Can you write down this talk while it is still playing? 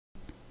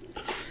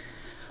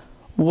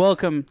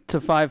Welcome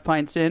to 5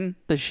 Pints In,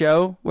 the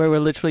show where we're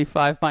literally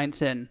 5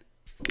 pints in.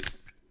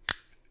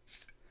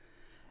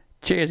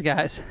 Cheers,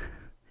 guys.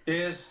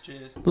 Cheers.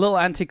 Cheers. A little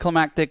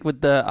anticlimactic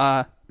with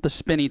the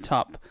spinny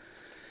top.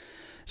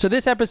 So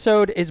this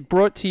episode is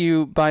brought to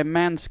you by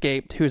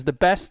Manscaped, who is the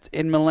best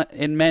in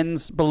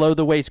men's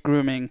below-the-waist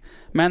grooming.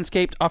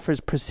 Manscaped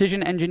offers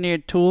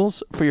precision-engineered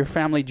tools for your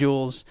family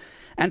jewels.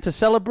 And to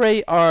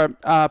celebrate our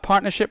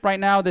partnership right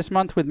now this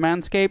month with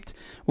Manscaped,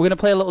 we're going to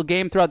play a little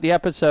game throughout the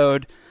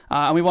episode.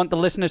 And we want the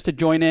listeners to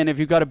join in. If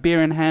you've got a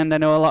beer in hand, I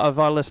know a lot of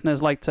our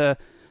listeners like to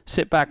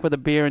sit back with a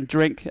beer and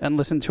drink and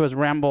listen to us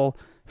ramble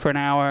for an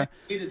hour.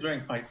 You need a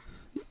drink, mate.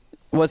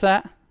 What's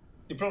that?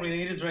 You probably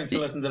need a drink to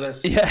listen to this.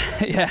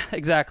 Yeah,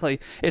 exactly.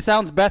 It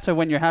sounds better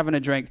when you're having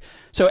a drink.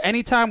 So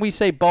anytime we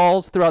say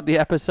balls throughout the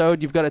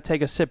episode, you've got to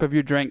take a sip of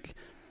your drink.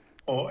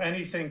 Or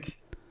anything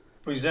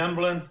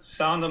resembling,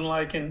 sounding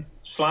like in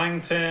slang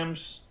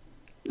terms.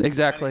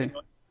 Exactly.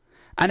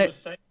 And it...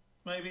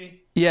 maybe.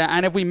 Yeah,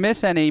 and if we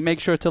miss any, make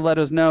sure to let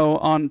us know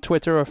on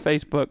Twitter or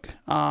Facebook,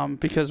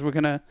 because we're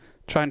going to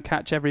try and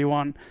catch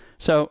everyone.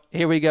 So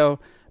here we go.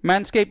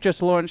 Manscaped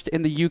just launched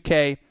in the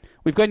UK.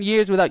 We've gone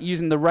years without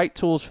using the right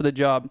tools for the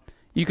job.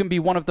 You can be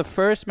one of the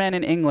first men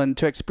in England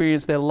to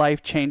experience their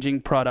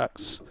life-changing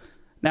products.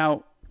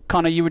 Now,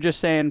 Connor, you were just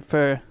saying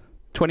for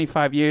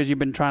 25 years you've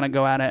been trying to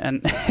go at it,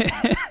 and,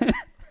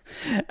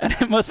 and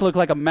it must look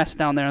like a mess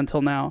down there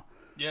until now.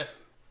 Yeah.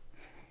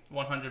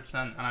 100%,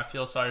 and I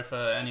feel sorry for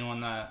anyone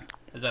that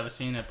has ever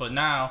seen it. But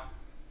now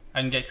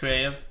I can get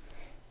creative.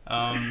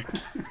 I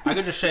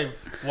could just shave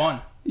one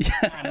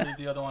and leave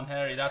the other one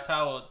hairy. That's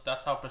how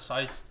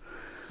precise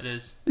it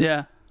is.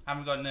 Yeah, I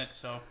haven't got nicks,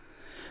 so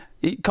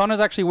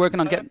Connor's actually working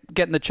on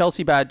getting the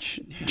Chelsea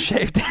badge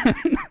shaved.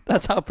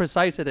 That's how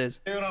precise it is.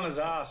 Do it on his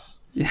ass.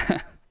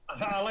 Yeah.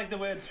 I like the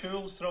word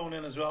tools thrown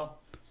in as well.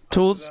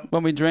 Tools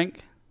when we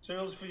drink.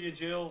 Tools for your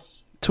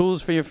jewels.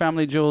 Tools for your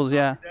family jewels.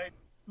 Yeah.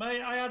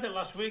 Mate, I had it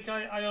last week.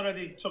 I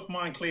already took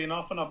mine clean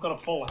off and I've got a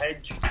full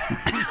hedge.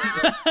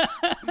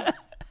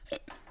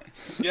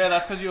 Yeah,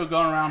 that's because you were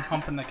going around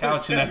humping the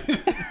couch and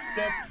everything.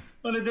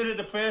 When I did it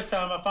the first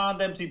time, I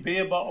found empty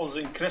beer bottles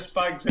in crisp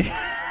bags.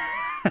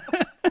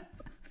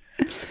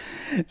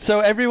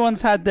 So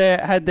everyone's had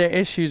their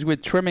issues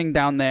with trimming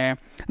down there.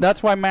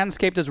 That's why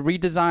Manscaped has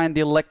redesigned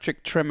the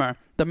electric trimmer.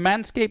 The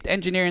Manscaped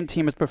engineering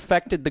team has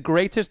perfected the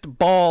greatest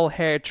ball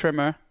hair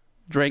trimmer.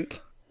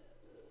 Drink.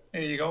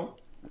 Here you go.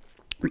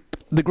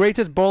 The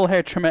greatest ball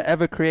hair trimmer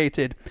ever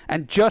created,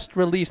 and just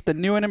released the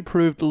new and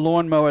improved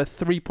Lawnmower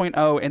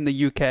 3.0 in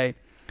the UK.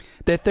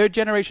 Their third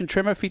generation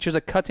trimmer features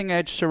a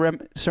cutting-edge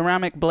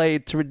ceramic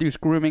blade to reduce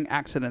grooming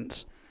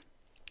accidents.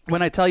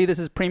 When I tell you this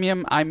is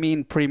premium, I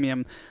mean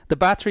premium. The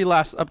battery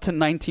lasts up to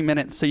 90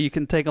 minutes, so you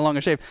can take a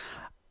longer shave.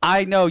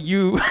 I know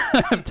you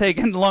have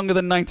taken longer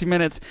than 90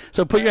 minutes,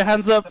 so put your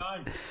hands up.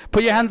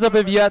 Put your hands up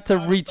if you had to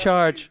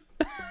recharge.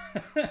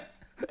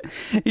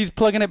 He's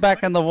plugging it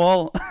back in the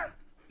wall.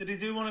 Did he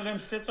do one of them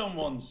sit-on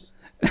ones?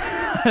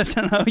 I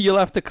don't know. You'll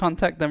have to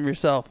contact them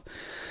yourself.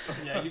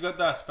 Yeah, you got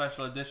that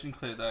special edition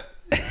clip that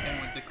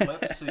came with the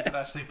clips, so you can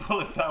actually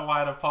pull it that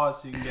wide apart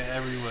so you can get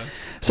everywhere.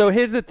 So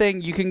here's the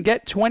thing. You can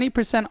get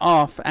 20%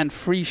 off and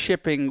free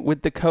shipping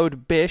with the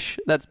code BISH,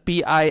 that's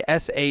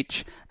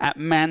BISH, at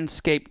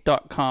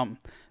manscaped.com.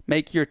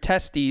 Make your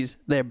testes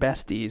their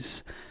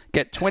besties.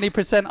 Get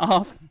 20%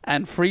 off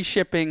and free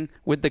shipping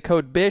with the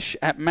code BISH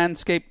at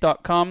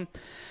manscaped.com.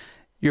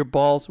 Your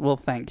balls will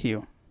thank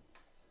you.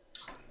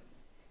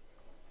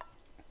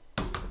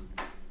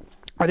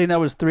 I think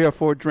that was 3 or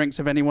 4 drinks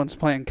if anyone's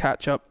playing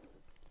catch up.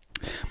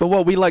 But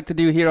what we like to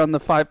do here on the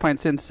 5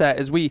 Pints In set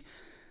is we,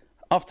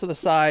 off to the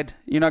side,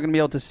 you're not going to be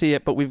able to see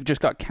it, but we've just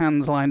got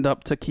cans lined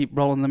up to keep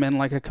rolling them in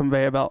like a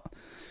conveyor belt.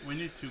 We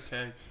need 2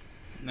 kegs.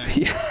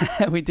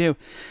 Yeah, we do.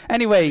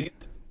 Anyway.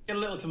 Get a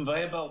little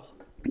conveyor belt.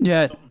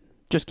 Yeah,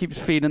 just keeps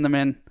feeding them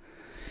in.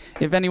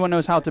 If anyone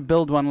knows how to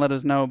build one, let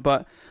us know.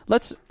 But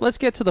let's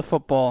get to the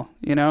football,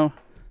 you know?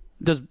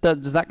 Does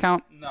that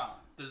count? No,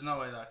 there's no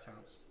way that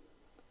counts.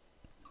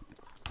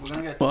 We're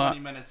going to get 20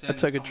 minutes in I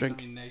took and a drink.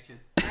 Going to be naked.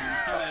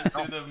 We're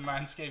going to do the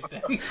Manscaped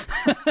thing.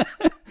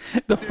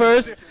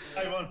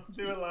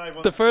 Do it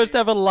live. The first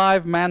ever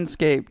live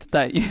Manscaped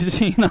that you've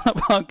seen on a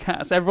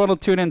podcast. Everyone will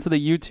tune into the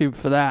YouTube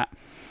for that.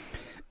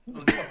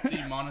 We'll get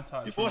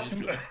demonetized from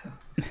YouTube.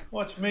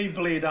 Watch me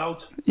bleed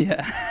out.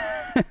 Yeah.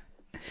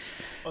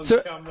 On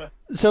camera.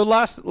 So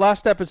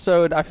last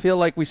episode, I feel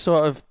like we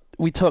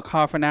took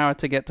half an hour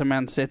to get to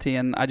Man City,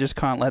 and I just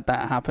can't let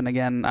that happen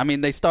again. I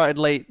mean, they started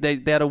late. They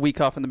had a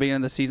week off in the beginning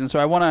of the season, so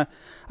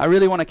I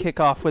really want to kick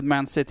off with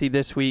Man City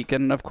this week,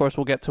 and of course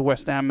we'll get to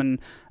West Ham and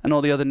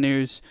all the other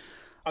news.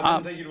 I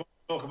don't think you'd want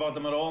to talk about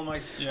them at all,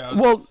 mate. Yeah.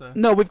 Well,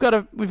 no, we've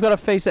got to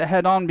face it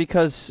head on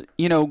because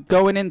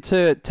going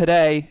into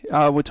today,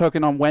 we're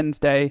talking on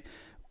Wednesday.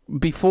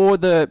 Before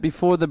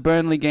the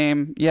Burnley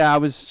game, yeah, I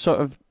was sort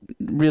of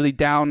really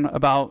down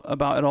about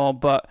it all,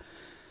 but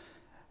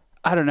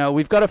I don't know.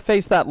 We've got to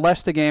face that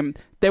Leicester game.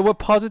 There were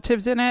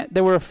positives in it.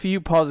 There were a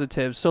few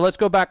positives. So let's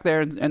go back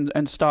there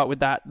and start with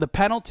that. The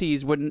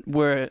penalties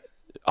were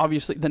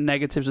obviously the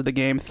negatives of the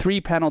game.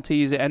 3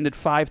 penalties. It ended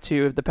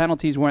 5-2. If the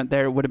penalties weren't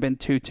there, it would have been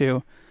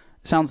 2-2.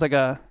 Sounds like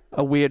a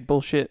weird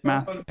bullshit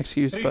math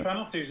excuse. 3 but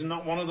penalties, and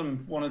not one of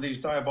them one of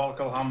these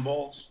diabolical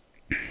handballs.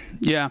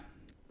 Yeah.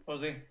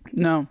 Was he?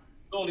 No.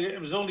 It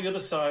was all the other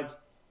side.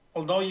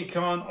 Although you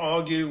can't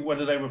argue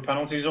whether they were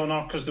penalties or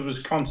not because there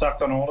was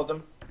contact on all of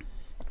them.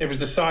 It was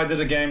the side of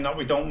the game that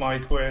we don't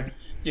like where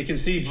you can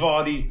see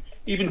Vardy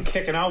even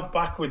kicking out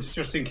backwards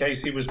just in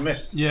case he was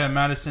missed. Yeah,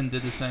 Madison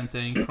did the same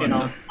thing.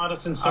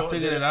 Madison I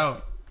figured it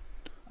out.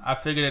 I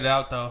figured it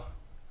out, though.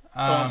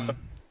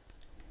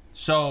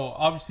 So,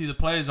 obviously, the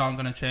players aren't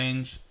going to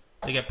change.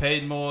 They get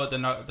paid more. They're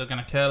going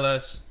to care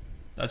less.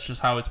 That's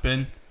just how it's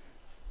been.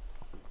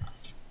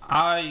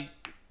 I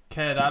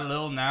care that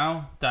little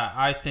now that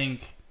I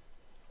think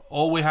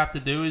all we have to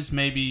do is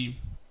maybe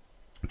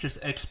just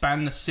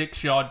expand the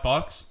 6-yard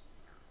box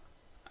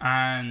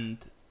and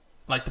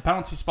like the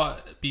penalty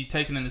spot be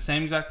taken in the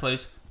same exact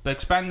place, but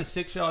expand the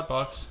 6-yard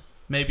box,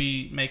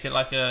 maybe make it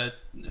like a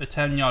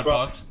 10-yard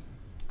box,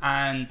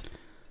 and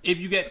if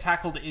you get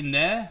tackled in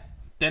there,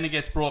 then it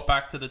gets brought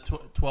back to the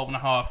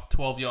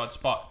 12-yard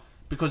spot,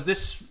 because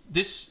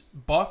this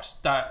box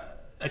that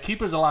a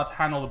keeper is allowed to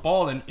handle the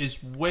ball in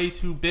is way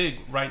too big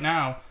right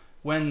now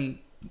when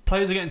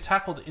players are getting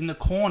tackled in the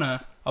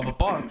corner of a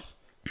box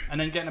and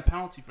then getting a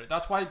penalty for it.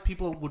 That's why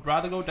people would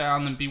rather go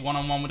down than be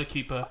one-on-one with a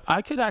keeper.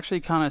 I could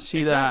actually kind of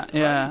see that, Exactly,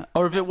 yeah. right?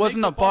 Or if it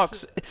wasn't a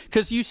box,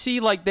 because you see,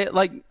 like,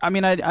 I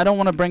mean, I don't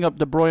want to bring up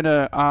De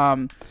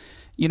Bruyne,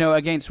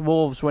 against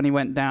Wolves when he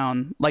went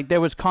down. Like,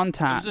 there was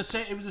contact.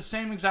 It was the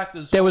same exact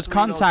as there was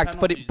contact,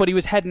 but he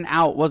was heading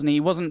out, wasn't he? He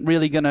wasn't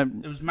really gonna.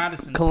 It was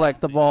Madison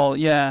collect the ball.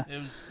 Yeah. It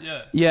was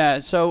yeah. Yeah.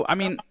 So I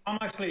mean, I'm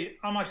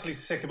actually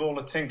sick of all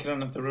the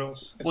tinkering of the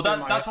rules. Well,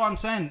 that's what I'm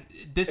saying.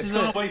 It's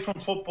gone away from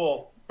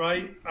football,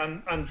 right?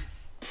 And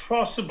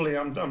possibly,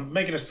 I'm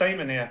making a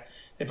statement here.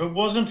 If it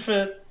wasn't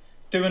for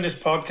doing this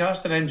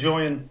podcast and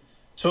enjoying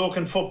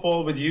talking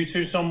football with you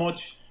two so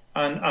much,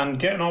 and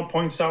getting our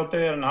points out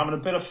there and having a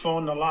bit of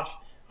fun, a laugh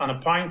and a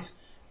pint,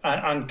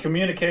 and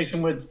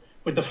communication with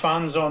the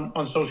fans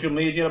on social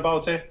media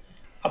about it,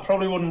 I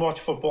probably wouldn't watch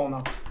football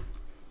now.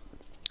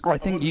 I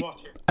think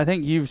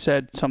you've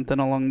said something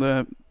along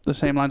the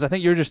same lines. I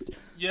think you're just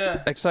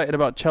excited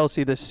about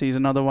Chelsea this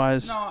season.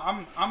 Otherwise,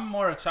 no, I'm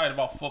more excited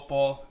about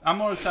football. I'm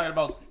more excited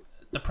about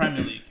the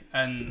Premier League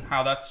and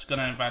how that's going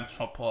to advance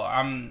football.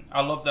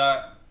 I love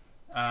that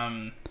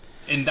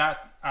in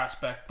that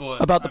aspect,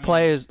 but about the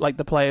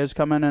players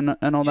coming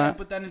and all that.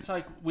 But then it's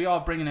like we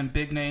are bringing in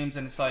big names,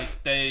 and it's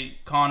like they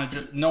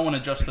can't. No one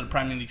adjusts to the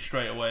Premier League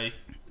straight away.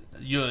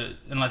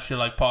 Unless you're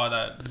like part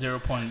of that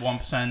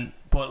 0.1%.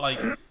 But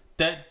like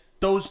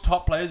those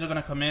top players are going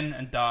to come in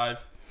and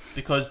dive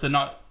because they're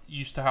not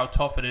used to how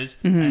tough it is,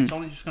 and it's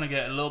only just going to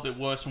get a little bit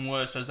worse and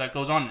worse as that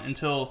goes on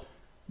until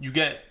you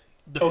get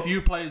the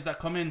few players that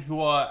come in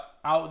who are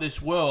out of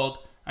this world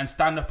and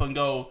stand up and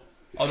go,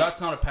 oh, that's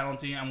not a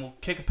penalty, and we'll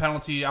kick a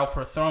penalty out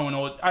for a throw-in,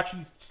 or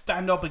actually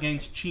stand up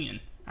against cheating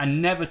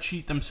and never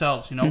cheat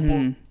themselves,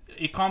 But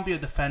it can't be a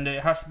defender.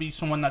 It has to be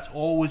someone that's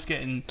always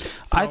getting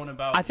thrown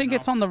about. I think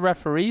it's on the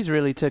referees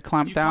really to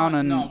clamp down.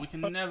 And no, we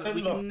can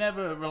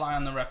never rely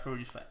on the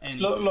referees for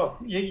anything. Look,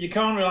 you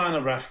can't rely on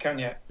a ref, can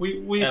you?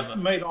 We've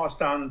made our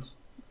stand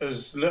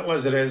as little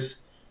as it is.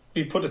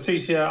 We put a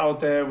T-shirt out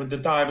there with the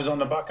divers on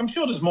the back. I'm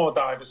sure there's more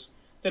divers.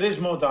 There is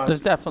more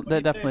divers.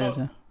 There definitely is.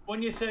 Yeah.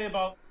 When you say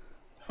about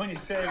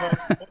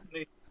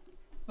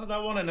not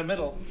that one in the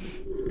middle.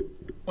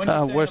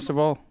 Worst of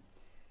all.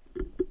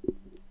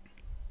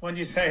 When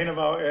you're saying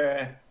about,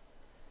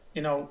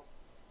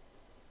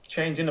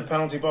 changing the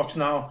penalty box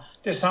now,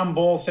 this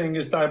handball thing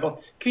is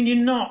diabolical. Can you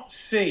not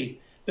see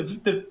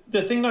the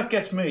thing that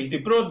gets me? They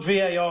brought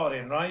VAR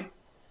in, right?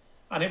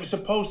 And it was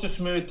supposed to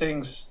smooth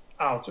things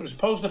out. It was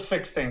supposed to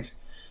fix things.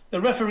 The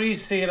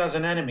referees see it as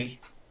an enemy,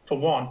 for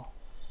one,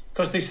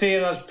 because they see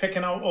it as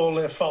picking out all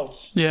their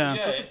faults. Yeah,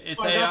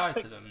 it's AI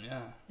to them,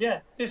 yeah. Yeah,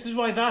 this is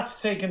why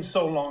that's taken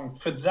so long,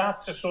 for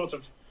that to sort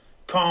of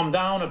calm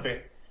down a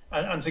bit.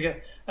 And to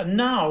get... And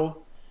now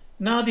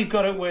they've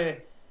got it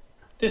where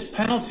this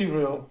penalty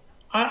rule...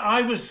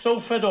 I was so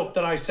fed up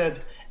that I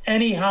said,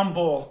 any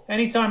handball,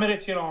 anytime it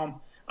hits your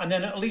arm, and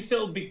then at least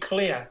it'll be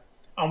clear,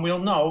 and we'll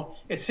know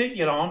it's hit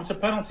your arm, it's a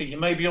penalty, you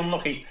may be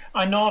unlucky.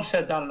 I know I've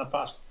said that in the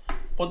past,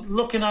 but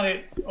looking at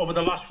it over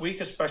the last week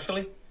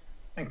especially,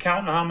 and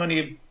counting how many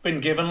have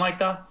been given like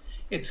that,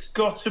 it's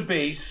got to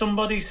be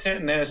somebody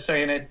sitting there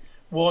saying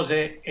was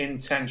it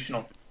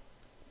intentional?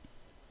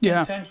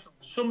 Yeah. Intentional.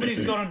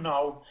 Somebody's got to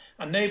know,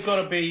 and they've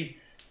got to be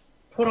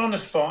put on the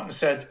spot and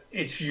said,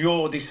 it's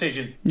your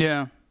decision.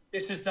 Yeah.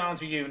 This is down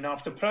to you. Now,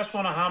 if the press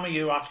want to hammer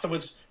you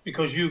afterwards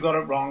because you got it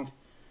wrong,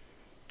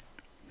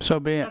 so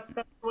be it. That's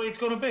the way it's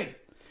going to be.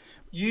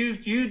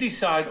 You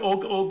decide,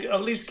 or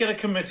at least get a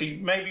committee,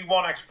 maybe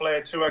one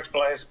ex-player, 2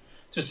 ex-players,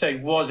 to say,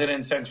 was it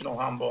intentional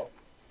handball?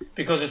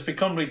 Because it's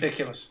become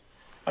ridiculous.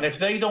 And if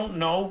they don't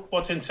know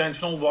what's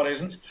intentional, what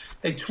isn't,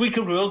 they tweak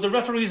a rule. The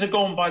referees are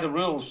going by the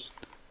rules,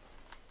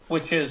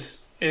 which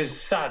is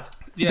sad.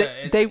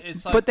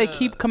 it's like but they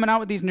keep coming out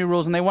with these new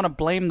rules and they want to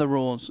blame the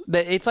rules.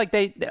 It's like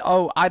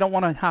I don't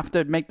want to have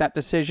to make that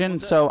decision,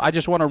 so I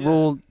just want a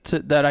rule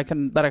that I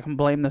can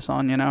blame this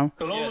on. You know,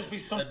 there'll always be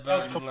something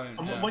else.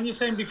 When you're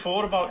saying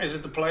before about is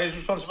it the players'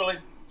 responsibility,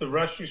 the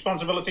ref's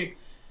responsibility?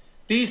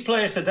 These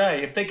players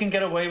today, if they can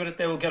get away with it,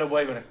 they will get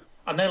away with it,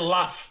 and they'll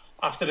laugh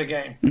after the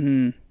game.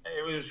 Mm-hmm.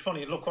 It was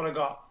funny. Look what I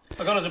got.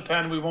 I got as a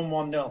pen. We won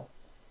 1-0.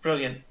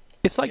 Brilliant.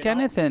 It's like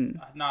anything.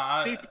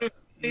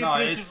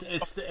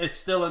 It's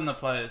still in the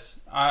players.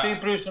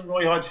 Steve Bruce and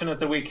Roy Hodgson at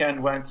the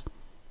weekend went,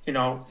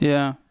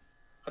 Yeah.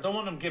 I don't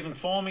want them given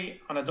for me,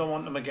 and I don't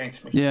want them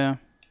against me. Yeah.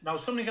 Now,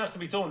 something has to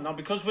be done. Now,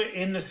 because we're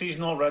in the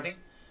season already,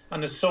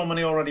 and there's so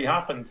many already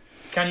happened,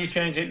 can you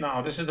change it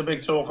now? This is the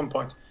big talking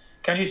point.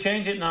 Can you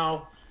change it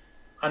now,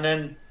 and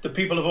then the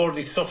people have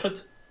already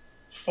suffered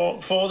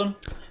for them?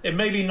 It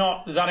may be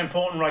not that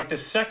important right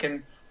this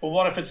second, but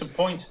what if it's a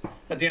point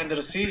at the end of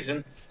the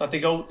season that they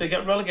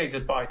get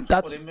relegated by?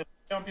 That's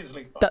Champions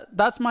League.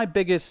 That's my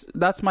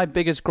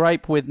biggest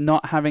gripe with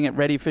not having it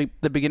ready for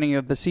the beginning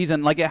of the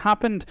season. Like, it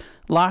happened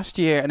last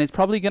year, and it's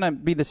probably going to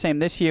be the same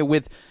this year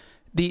with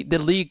the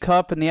League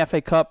Cup and the FA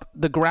Cup.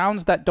 The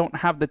grounds that don't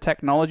have the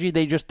technology,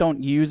 they just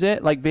don't use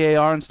it, like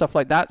VAR and stuff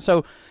like that.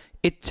 So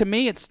to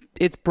me, it's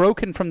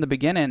broken from the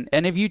beginning.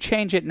 And if you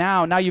change it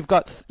now you've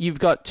got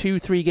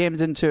 2-3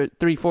 games into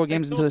 3-4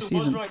 games into the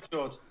season. Was right,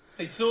 George.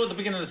 They thought at the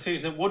beginning of the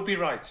season it would be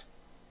right,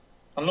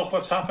 and look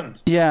what's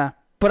happened. Yeah.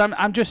 But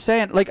I'm just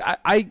saying, like,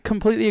 I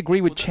completely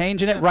agree with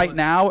changing it right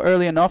now,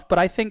 early enough. But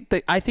I think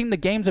the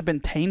games have been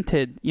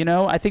tainted. You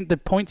know, I think the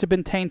points have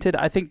been tainted.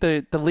 I think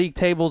the league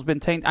table's been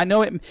tainted. I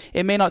know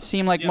it may not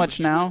seem like much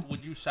now.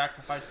 Would you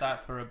sacrifice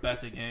that for a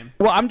better game?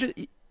 Well,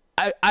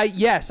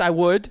 yes, I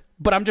would.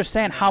 But I'm just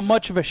saying, how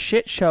much of a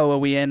shit show are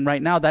we in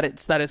right now that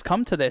it's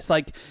come to this?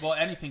 Like, well,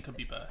 anything could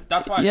be better.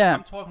 That's why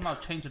I'm talking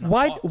about changing the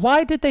box.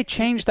 Why did they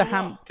change the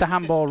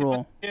handball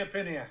rule?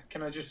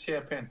 Can I just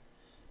chip in?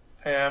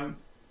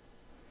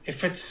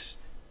 If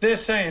they're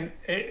saying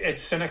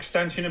it's an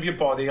extension of your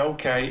body,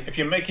 okay. If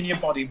you're making your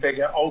body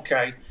bigger,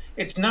 okay.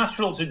 It's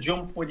natural to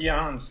jump with your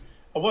hands.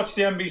 I watched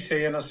the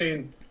NBC and I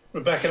seen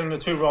Rebecca and the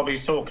two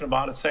Robbies talking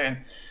about it, saying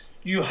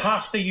you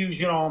have to use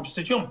your arms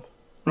to jump,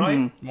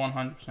 right?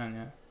 100%,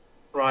 yeah.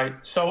 Right.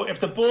 So if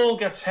the ball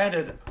gets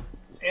headed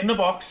in the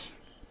box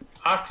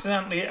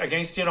accidentally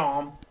against your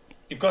arm,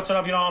 you've got to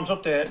have your arms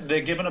up there.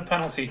 They're given a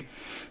penalty.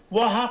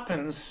 What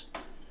happens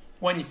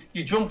when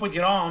you jump with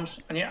your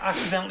arms and you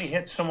accidentally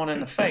hit someone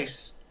in the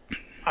face?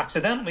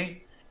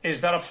 Accidentally,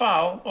 is that a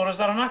foul or is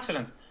that an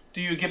accident?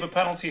 Do you give a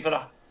penalty for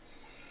that?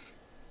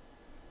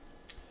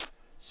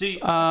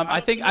 See,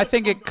 I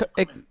think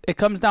it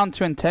comes down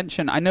to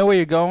intention. I know where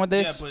you're going with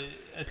this. Yeah,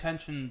 but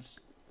intentions.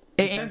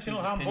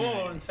 Intentional handball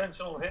or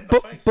intentional hit in the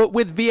face. But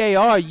with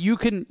VAR, you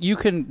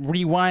can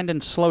rewind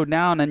and slow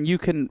down, and you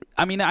can.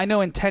 I mean, I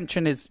know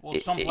intention is. Well,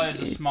 some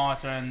players are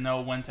smarter and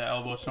know when to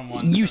elbow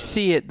someone. You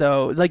see it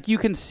though, like you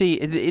can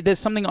see. There's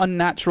something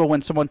unnatural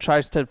when someone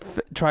tries to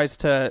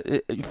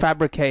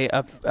fabricate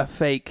a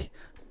fake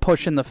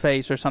push in the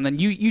face or something.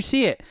 You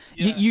see it.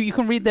 Yeah. You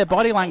can read their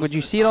body language.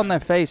 You see it on their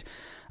face.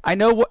 I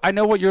know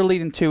what you're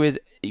leading to is.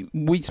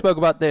 We spoke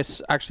about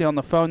this actually on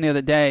the phone the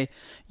other day.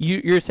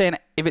 You're saying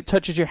if it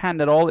touches your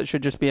hand at all, it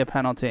should just be a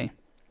penalty.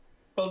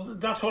 Well,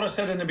 that's what I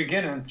said in the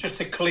beginning, just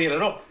to clear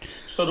it up.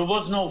 So there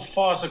was no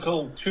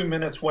farcical 2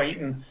 minutes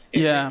waiting.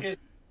 You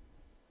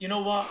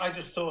know what? I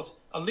just thought,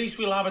 at least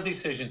we'll have a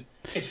decision.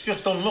 It's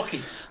just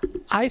unlucky.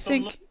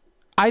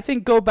 I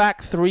think go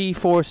back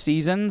 3-4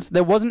 seasons.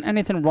 There wasn't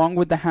anything wrong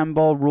with the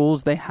handball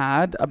rules they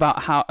had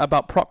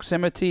about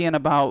proximity and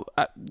about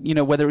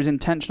whether it was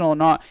intentional or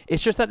not.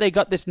 It's just that they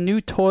got this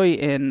new toy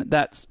in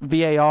that's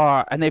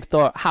VAR, and they've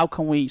thought, how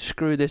can we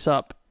screw this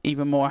up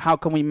even more? How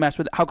can we mess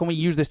with it? How can we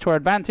use this to our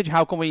advantage?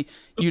 How can we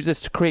use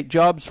this to create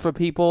jobs for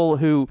people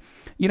who,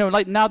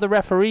 like now the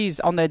referees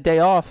on their day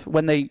off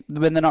when they're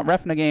not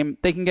reffing a game,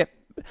 they can get.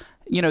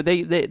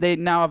 They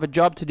now have a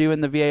job to do in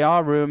the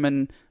VAR room,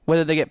 and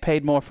whether they get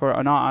paid more for it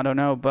or not, I don't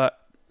know. But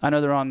I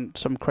know they're on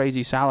some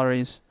crazy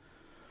salaries.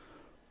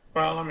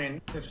 Well, I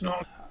mean, it's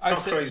not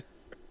crazy.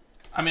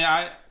 I mean,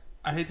 I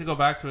hate to go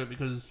back to it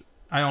because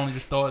I only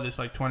just thought of this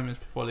like 20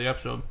 minutes before the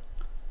episode.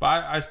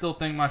 But I still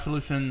think my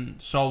solution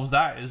solves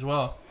that as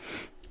well.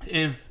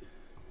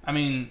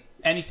 Anything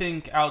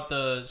out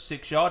the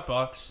 6-yard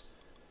box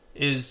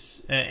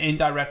is an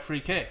indirect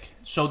free kick.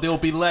 So there'll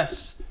be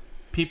less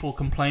people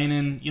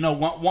complaining,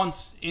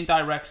 once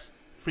indirect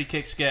free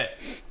kicks get,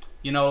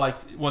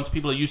 once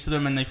people are used to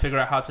them and they figure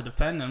out how to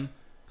defend them,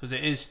 because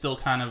it is still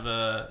kind of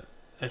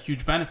a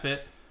huge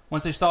benefit.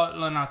 Once they start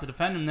learning how to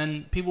defend them,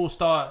 then people will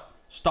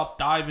stop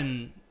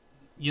diving,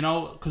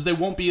 because they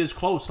won't be as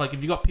close. Like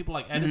if you got people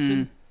like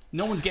Edison,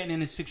 no one's getting in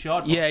his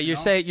 6-yard box. Yeah, you're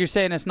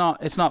saying it's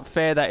not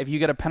fair that if you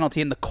get a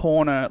penalty in the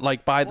corner,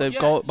 like by the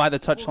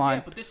touchline.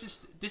 Yeah, but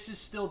this is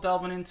still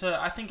delving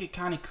into. I think it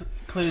kind of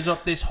clears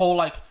up this whole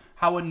like.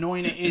 How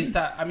annoying it is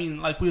that,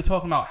 like we were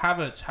talking about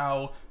Havertz,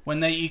 how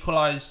when they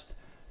equalised,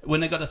 when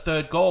they got the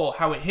third goal,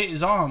 how it hit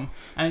his arm.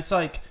 And it's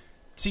like,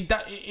 see,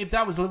 that if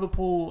that was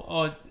Liverpool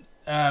or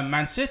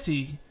Man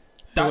City,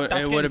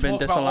 that's it would have been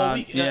talked about all disallowed.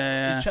 week.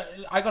 Yeah.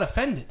 I got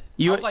offended.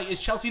 I was like, is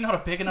Chelsea not a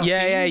big enough team?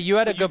 Yeah, you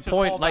had a for good to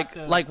point. call Like,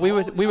 back the we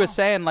goal, were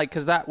saying, like,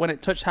 because that when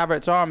it touched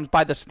Havertz's arms,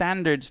 by the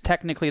standards,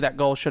 technically that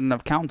goal shouldn't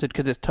have counted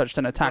because it's touched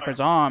an attacker's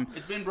arm.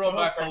 It's been brought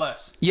back for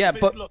less. Yeah,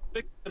 but look,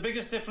 the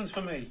biggest difference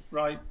for me,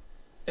 right?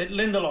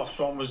 Lindelof's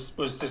one was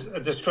a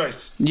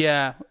disgrace.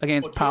 yeah,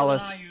 against But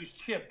Palace. Jordan Ayew's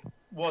chip,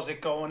 was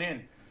it going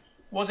in?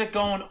 Was it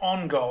going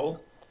on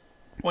goal?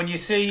 When you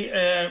see,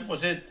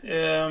 was it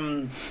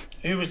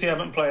who was the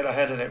Everton player that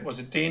headed it? Was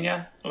it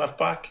Digne, left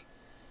back?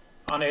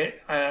 And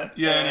it and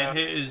it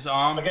hit his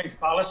arm against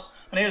Palace,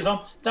 and hit his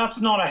arm.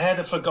 That's not a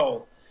header for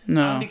goal.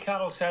 No. Andy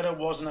Carroll's header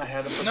wasn't a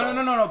header for goal.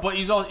 No. But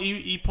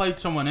he played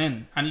someone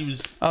in, and he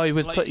was. Oh, he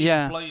was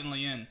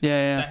blatantly in.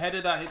 Yeah. The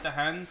header that hit the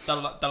hand, the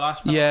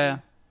last. Penalty, Yeah.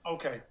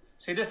 Okay.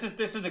 See, this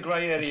is the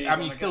grey area. I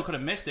mean, he still could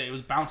have missed it. It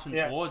was bouncing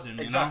towards him.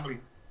 Exactly. You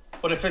know?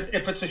 But if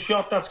it's a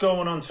shot that's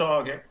going on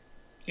target,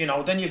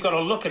 then you've got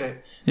to look at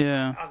it.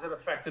 Yeah. As it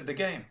affected the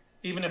game,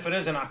 even if it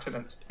is an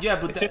accident. Yeah,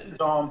 but it's hit his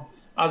arm.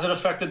 As it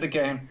affected the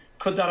game,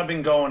 could that have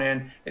been going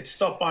in? It's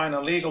stopped by an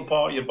illegal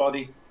part of your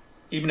body,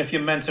 even if you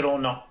meant it or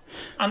not.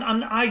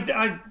 And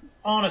I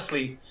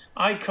honestly,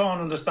 I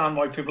can't understand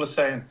why people are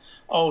saying,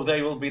 oh,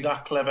 they will be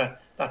that clever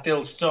that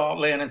they'll start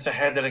learning to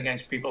head it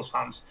against people's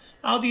hands.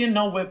 How do you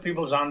know where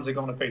people's hands are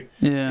going to be?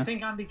 Yeah. Do you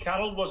think Andy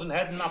Carroll wasn't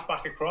heading that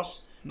back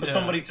across for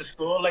somebody to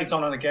score late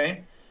on in the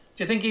game?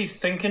 Do you think he's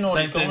thinking, or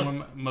same he's thing going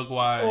with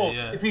Maguire? or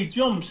Yeah. if he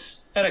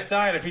jumps, Eric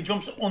Dyer, if he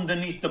jumps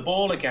underneath the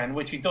ball again,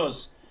 which he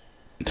does,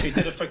 he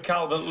did it for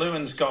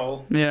Calvert-Lewin's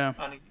goal. Yeah.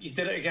 And he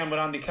did it again with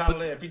Andy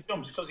Carroll. If he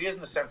jumps, because he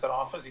isn't a centre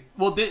half, is he?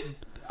 Well, this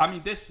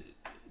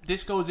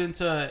goes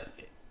into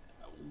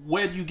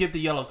where do you give the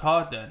yellow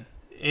card then?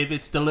 If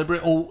it's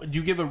deliberate, or do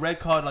you give a red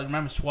card? Like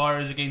remember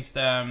Suarez against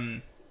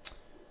Ghana,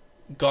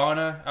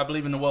 I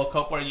believe in the World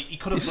Cup, where he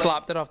could have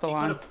slapped it off the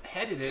line. He could have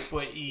headed it,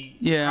 but he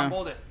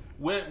handballed it.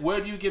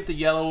 Where do you give the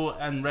yellow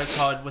and red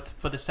card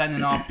for the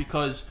sending off?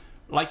 Because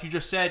like you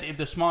just said, if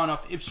they're smart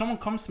enough, if someone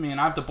comes to me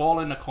and I have the ball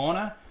in the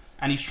corner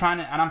and he's trying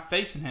to, and I'm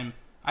facing him,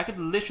 I could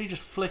literally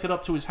just flick it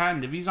up to his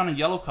hand. If he's on a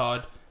yellow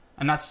card,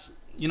 and that's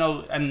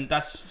and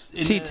that's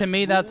to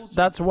me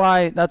that's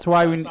why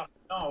we.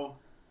 No,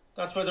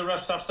 that's where the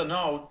refs have to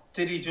know.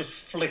 Did he just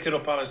flick it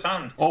up on his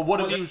hand? Or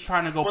what if he was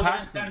trying to go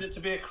past Was it intended to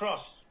be a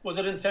cross? Was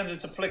it intended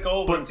to flick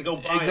over and to go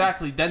by?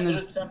 Exactly. Then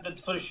was it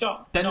intended for a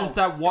shot? Then there's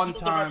that one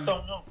time. The refs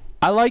don't know.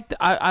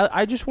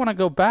 I just want to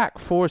go back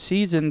 4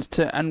 seasons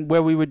and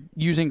where we were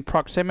using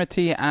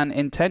proximity and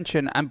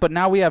intention, but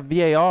now we have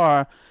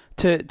VAR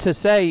to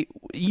say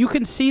you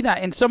can see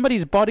that in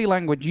somebody's body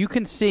language. You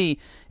can see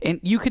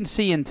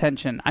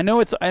intention. I know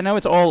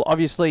it's all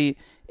obviously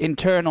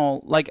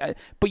internal,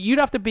 but you'd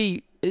have to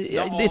be.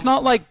 It's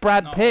not like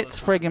Brad Pitt's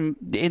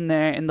friggin' in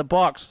there in the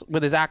box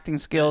with his acting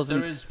skills.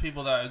 There is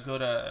people that are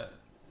good at.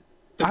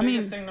 The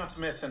biggest thing that's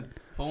missing,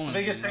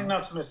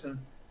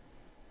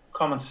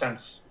 common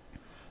sense.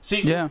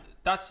 See,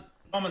 that's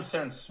common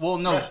sense. Well,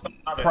 no,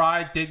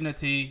 pride,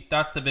 dignity.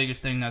 That's the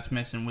biggest thing that's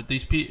missing with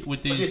these.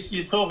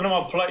 You're talking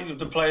about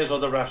the players or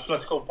the refs.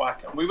 Let's go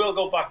back, and we will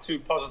go back to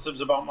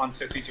positives about Man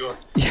City, George.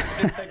 It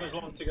didn't take us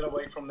long to get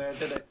away from there,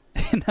 did it?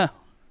 No.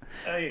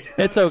 Hey,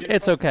 it's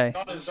okay.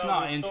 It's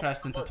not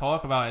interesting to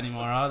talk about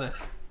anymore, are they?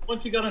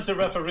 Once you got into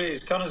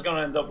referees, Connor's going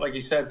to end up, like he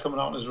said, coming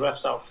out in his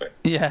ref's outfit.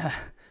 Yeah.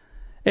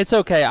 It's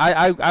okay.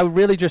 I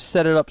really just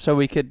set it up so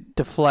we could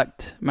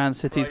deflect Man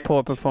City's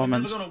poor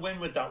performance. We're never going to win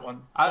with that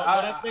one.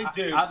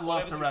 I'd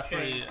love to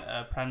referee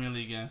a Premier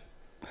League game.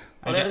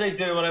 Whatever they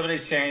do, whatever they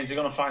change, they're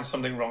going to find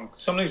something wrong.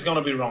 Something's going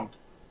to be wrong,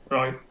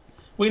 right?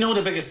 We know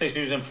the biggest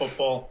issues in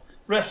football.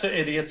 Refs are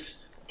idiots.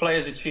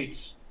 Players are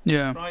cheats.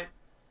 Yeah. Right?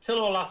 Till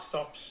all that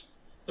stops.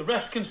 The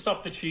refs can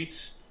stop the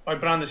cheats by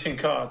brandishing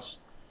cards.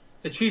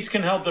 The cheats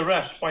can help the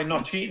refs by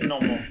not cheating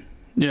no more.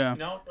 Yeah.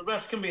 The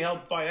refs can be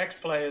helped by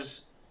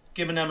ex-players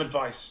giving them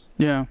advice.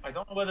 Yeah. I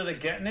don't know whether they're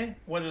getting it,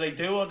 whether they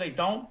do or they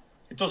don't.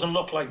 It doesn't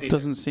look like they do.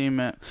 Doesn't seem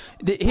it.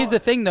 Here's the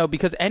thing, though,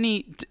 because I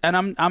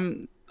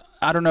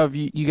don't know if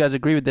you guys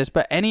agree with this,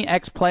 but any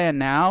ex-player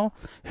now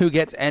who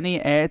gets any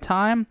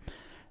airtime,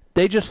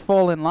 they just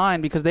fall in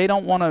line because they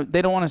don't want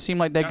to seem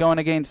like they're going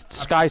against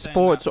Sky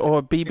Sports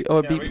or BB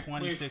or BB.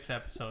 26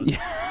 episodes.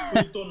 Yeah.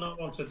 We've done that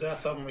one to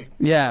death, haven't we?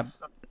 Yeah.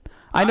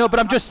 I know, but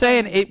I'm just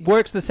saying it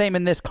works the same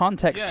in this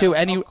context too.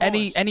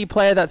 Any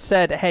player that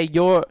said, "Hey,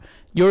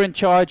 you're in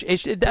charge,"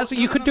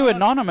 you could do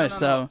anonymous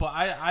though. But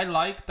I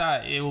like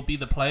that it will be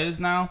the players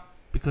now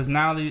because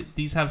now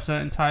these have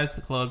certain ties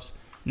to clubs.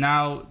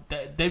 Now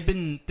they've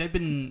been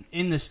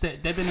in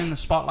the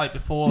spotlight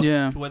before,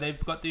 to where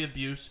they've got the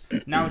abuse.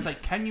 Now it's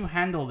like, can you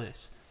handle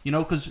this?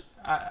 Because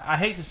I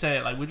hate to say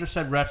it, like we just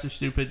said, refs are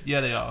stupid.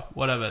 Yeah, they are.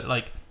 Whatever.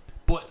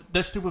 But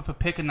they're stupid for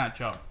picking that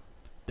job.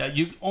 That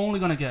you're only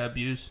gonna get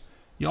abuse.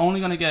 You're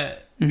only gonna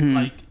get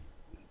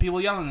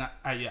people yelling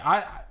at you.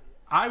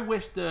 I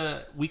wish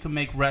we could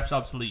make refs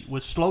obsolete. We're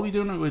slowly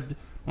doing it with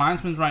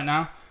linesmen right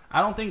now.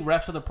 I don't think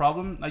refs are the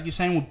problem. Like you're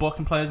saying with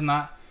booking players and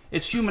that,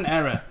 it's human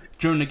error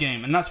during the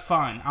game, and that's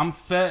fine. I'm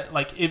fair.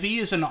 Like if he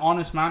is an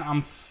honest man,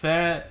 I'm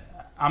fair.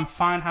 I'm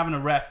fine having a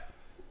ref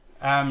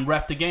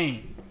the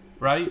game,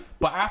 right?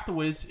 But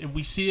afterwards, if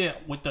we see it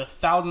with the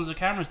thousands of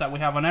cameras that we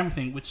have on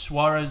everything, with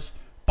Suarez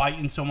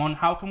biting someone,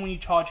 how can we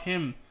charge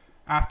him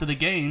after the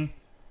game,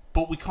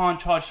 but we can't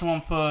charge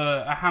someone for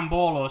a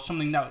handball or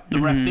something that the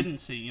ref didn't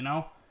see, you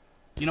know?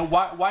 You know,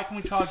 why can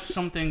we charge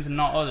some things and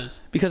not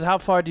others? Because how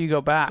far do you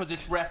go back? Because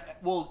it's ref...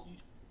 Well,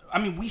 I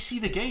mean, we see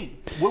the game.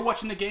 We're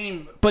watching the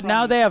game. But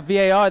now they have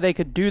VAR. They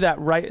could do that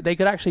right. They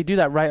could actually do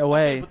that right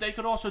away. Okay, but they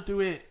could also do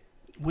it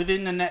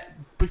within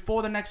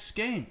before the next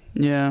game.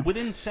 Yeah.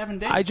 Within 7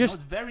 days. It's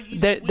very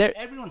easy.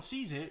 Everyone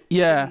sees it.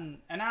 Yeah. Within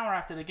an hour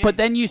after the game. But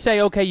then you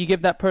say, okay, you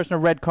give that person a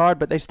red card,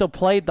 but they still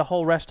played the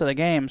whole rest of the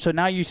game. So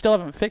now you still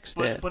haven't fixed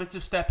it. But it's a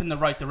step in the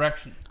right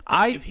direction.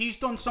 If he's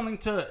done something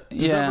to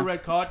deserve a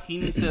red card, he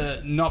needs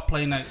to not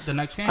play the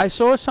next game. I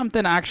saw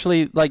something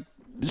actually, like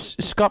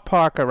Scott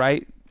Parker,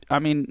 right? I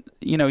mean,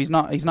 you know, he's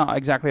not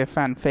exactly a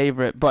fan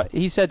favorite, but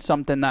he said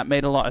something that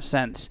made a lot of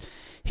sense.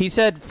 He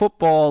said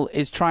football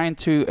is trying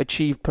to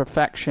achieve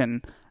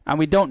perfection, and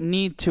we don't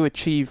need to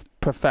achieve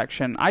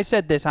perfection. I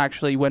said this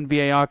actually when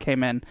VAR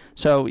came in,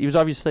 so he was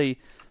obviously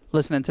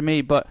listening to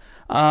me, but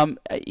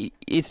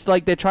it's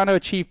like they're trying to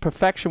achieve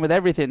perfection with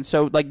everything.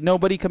 So like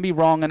nobody can be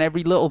wrong, and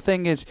every little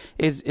thing is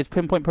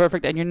pinpoint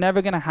perfect, and you're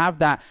never gonna have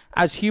that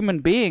as human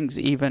beings,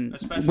 even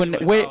Especially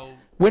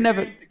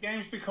the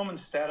game's becoming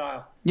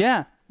sterile.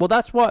 Yeah. Well,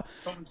 that's what.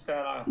 Becoming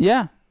sterile.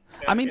 Yeah.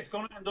 I mean, it's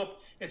going to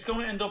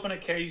end up an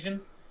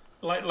occasion,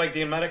 like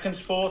the American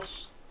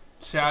sports.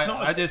 See,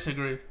 I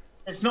disagree.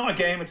 It's not a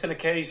game; it's an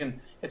occasion.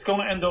 It's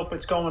going to end up.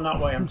 It's going that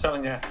way. I'm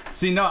telling you.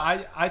 See, no,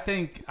 I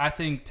think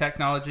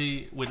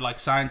technology with like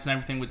science and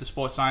everything, with the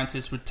sports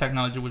scientists, with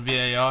technology with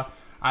VAR,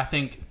 I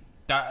think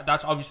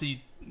that's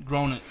obviously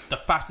grown the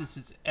fastest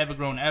it's ever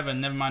grown ever.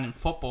 Never mind in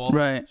football.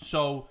 Right.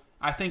 So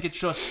I think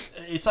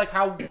it's like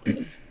how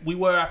we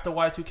were after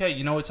Y2K.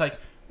 You know, it's like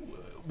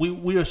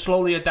we are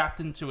slowly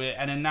adapting to it,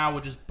 and then now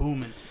we're just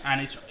booming, and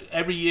it's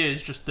every year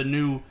is just the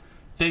new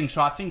thing.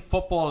 So I think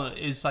football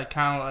is like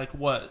kind of like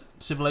what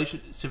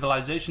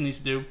civilization needs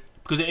to do,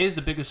 because it is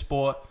the biggest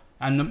sport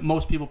and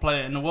most people play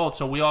it in the world.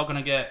 So we are going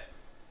to get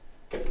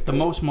the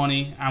most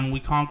money, and we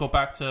can't go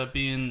back to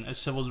being as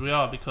civil as we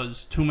are,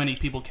 because too many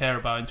people care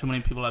about it, and too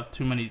many people have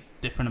too many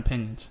different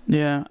opinions.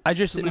 Yeah, I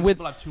just too many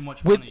people have too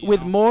much money,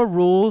 with more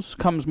rules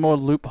comes more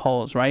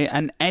loopholes, right?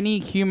 And any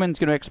human's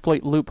going to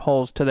exploit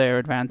loopholes to their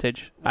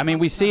advantage. I mean,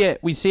 we see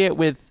it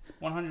with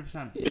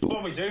 100%. It's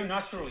what we do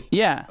naturally.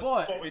 Yeah,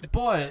 but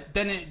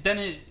then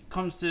it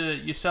comes to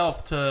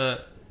yourself,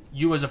 to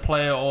you as a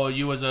player or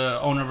you as a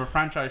owner of a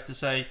franchise, to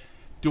say,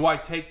 do I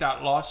take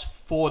that loss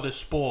for the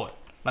sport?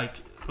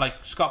 Like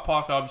Scott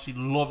Parker obviously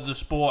loves the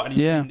sport, and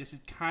he's saying this is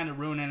kind of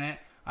ruining it.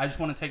 I just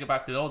want to take it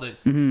back to the old days.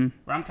 Mm-hmm.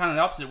 Where I'm kind of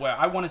the opposite, where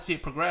I want to see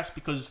it progress,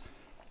 because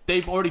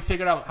they've already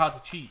figured out how to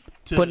cheat.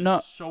 But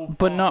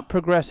not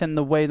progress in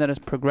the way that it's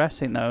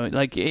progressing, though.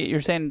 Like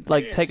you're saying,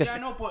 like take a. Yeah, I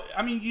know, but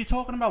I mean, you're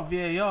talking about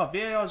VAR.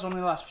 VAR is only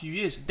the last few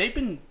years. They've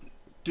been,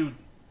 dude.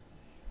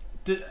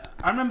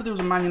 I remember there was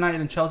a Man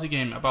United and Chelsea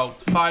game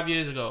about 5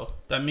 years ago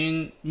that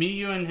me,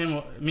 you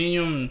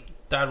and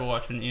Dad were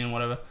watching, Ian,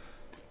 whatever.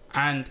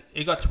 And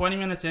it got 20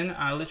 minutes in, and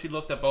I literally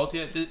looked at both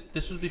of you.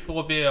 This was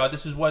before VAR.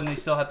 This is when they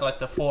still had like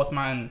the fourth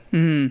man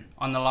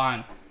on the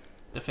line,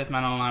 the fifth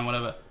man on the line,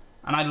 whatever.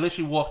 And I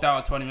literally walked out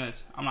at 20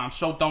 minutes. I'm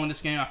so done with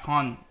this game. I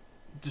can't.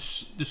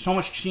 There's so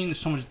much cheating. There's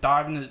so much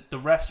diving. The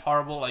ref's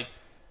horrible. Like,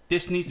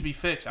 this needs to be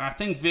fixed. And I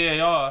think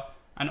VAR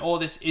and all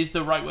this is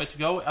the right way to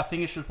go. I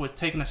think it's just we're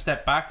taking a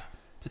step back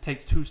to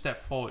take 2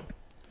 steps forward.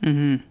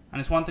 Mm-hmm. And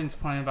it's one thing to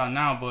complain about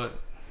now, but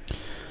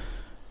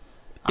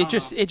it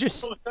just. I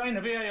was saying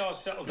the VAR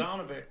settled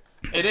down a bit.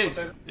 It is.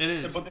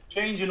 But they're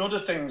changing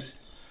other things.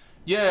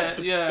 Yeah,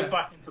 to get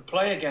back into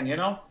play again, you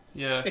know?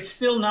 Yeah. It's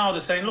still now the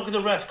same. Look at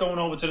the ref going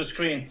over to the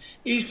screen.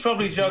 He's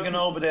probably jogging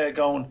over there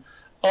going,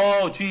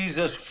 oh,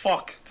 Jesus,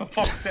 fuck. For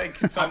fuck's sake.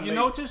 Have you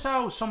noticed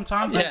how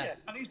sometimes... Yeah.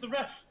 And he's the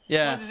ref.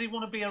 Yeah. Why does he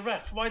want to be a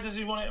ref? Why does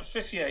he want to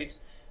officiate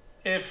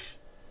if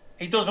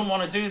he doesn't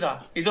want to do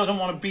that? He doesn't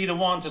want to be the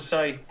one to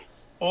say,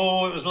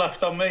 oh, it was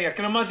left on me. I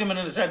can imagine him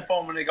in his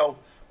headphone when they go,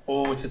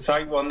 oh, it's a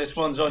tight one. This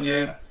one's on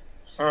you.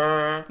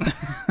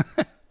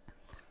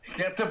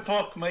 Get the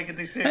fuck, make a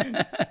decision.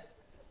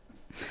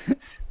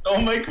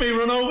 Don't make me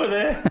run over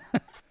there.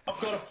 I've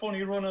got a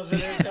funny run as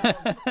it is.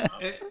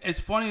 It's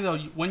funny though,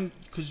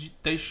 because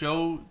they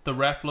show the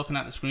ref looking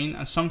at the screen,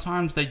 and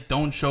sometimes they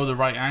don't show the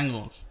right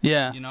angles.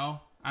 Yeah. You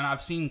know? And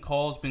I've seen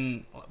calls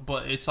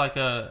but it's like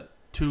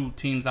two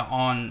teams that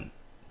aren't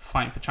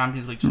fighting for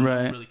Champions League, so no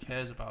one really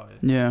cares about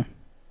it. Yeah.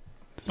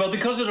 Well,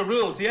 because of the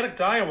rules, the Eric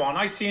Dyer one,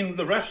 I seen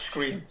the ref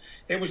screen.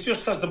 It was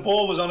just as the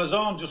ball was on his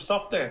arm, just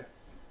stopped there.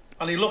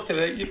 And he looked at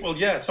it. Well,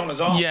 yeah, it's on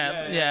his arm.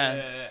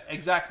 Yeah.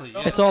 Exactly.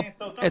 Yeah.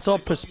 It's all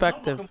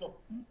perspective.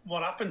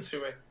 What happened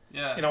to it?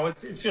 Yeah. You know,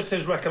 it's just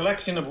his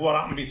recollection of what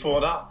happened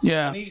before that.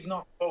 Yeah. And he's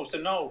not supposed to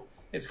know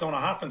it's going to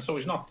happen, so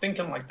he's not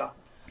thinking like that.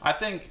 I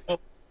think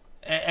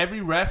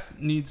every ref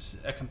needs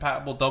a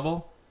compatible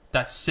double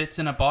that sits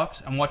in a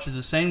box and watches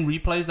the same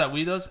replays that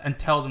we does and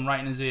tells him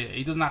right in his ear.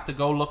 He doesn't have to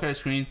go look at a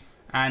screen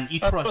And he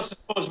That's trusts.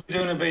 what's supposed to be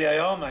doing a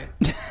VAR, mate.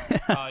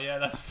 Oh yeah,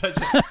 that's. I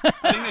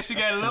think they should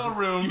get a little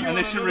room and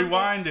they should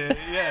rewind it.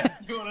 Yeah.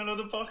 You want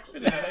another box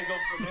in there? They go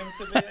from him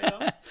to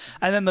VAR.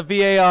 And then the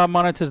VAR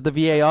monitors the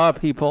VAR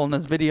people, and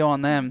there's video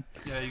on them.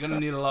 Yeah, you're gonna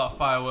need a lot of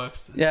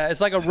fireworks. Yeah,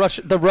 it's like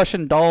the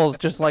Russian dolls,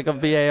 just like a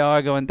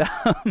VAR going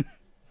down.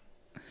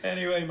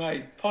 Anyway,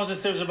 mate,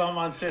 positives about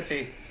Man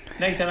City.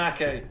 Nathan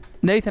Ake.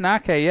 Nathan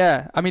Ake,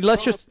 yeah. I mean,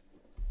 let's just...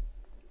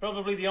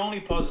 Probably the only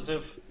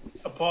positive,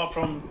 apart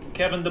from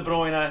Kevin De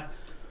Bruyne,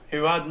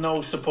 who had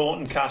no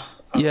supporting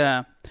cast.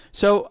 Yeah.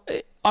 So,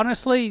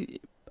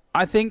 honestly,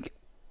 I think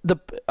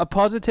a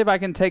positive I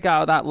can take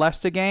out of that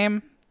Leicester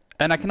game,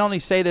 and I can only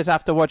say this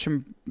after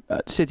watching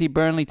City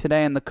Burnley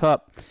today in the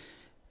Cup,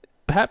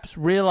 Pep's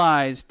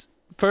realised,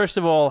 first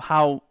of all,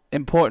 how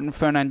important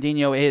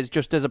Fernandinho is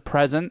just as a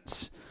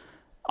presence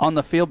on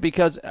the field,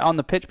 on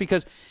the pitch,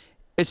 because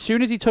as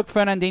soon as he took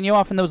Fernandinho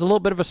off, and there was a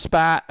little bit of a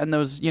spat, and there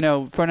was,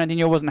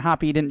 Fernandinho wasn't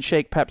happy, he didn't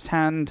shake Pep's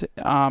hand.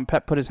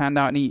 Pep put his hand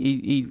out and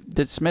he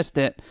dismissed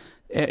it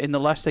in the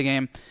Leicester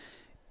game.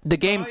 The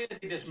game...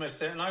 He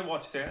dismissed it, and I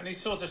watched it, and he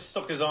sort of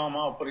stuck his arm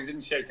out, but he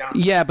didn't shake hands.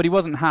 Yeah, but he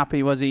wasn't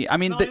happy, was he? I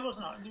mean, no, he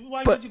wasn't.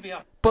 Why would you be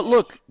happy? But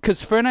look,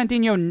 because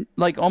Fernandinho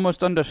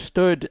almost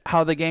understood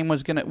how the game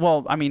was gonna.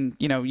 Well, I mean,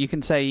 you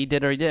can say he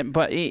did or he didn't,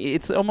 but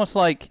it's almost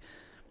like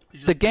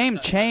the game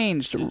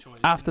changed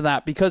after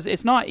that, because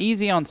it's not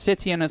easy on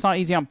City and it's not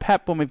easy on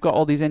Pep when we've got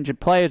all these injured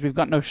players. We've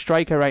got no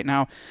striker right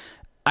now.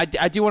 I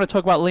do want to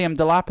talk about Liam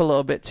Delap a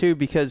little bit too,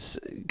 because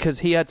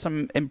he had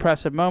some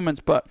impressive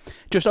moments, but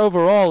just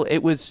overall it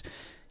was,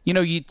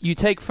 you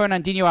take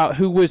Fernandinho out,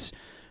 who was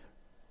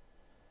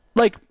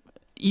like,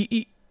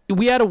 we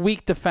had a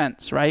weak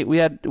defense, right? We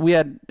had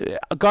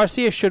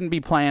Garcia shouldn't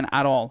be playing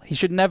at all. He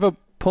should never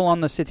pull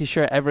on the City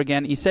shirt ever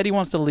again. He said he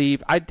wants to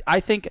leave. I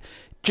think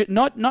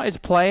not his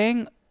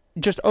playing,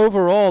 just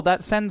overall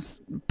that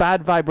sends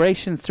bad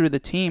vibrations through the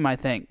team, I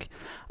think.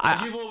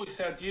 You've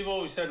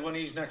always said when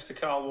he's next to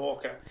Kyle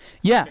Walker,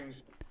 yeah,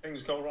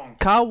 things go wrong.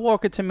 Kyle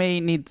Walker to me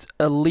needs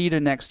a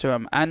leader next to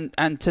him, and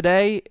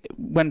today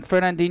when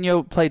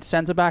Fernandinho played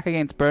centre back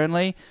against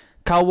Burnley,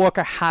 Kyle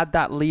Walker had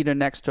that leader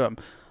next to him.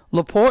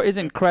 Laporte is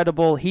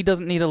incredible. He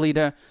doesn't need a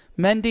leader.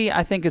 Mendy,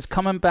 I think, is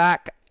coming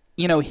back.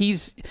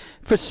 He's,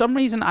 for some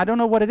reason, I don't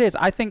know what it is.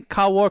 I think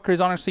Kyle Walker is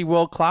honestly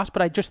world class,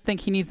 but I just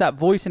think he needs that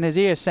voice in his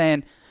ear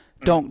saying,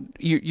 "Don't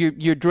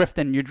you're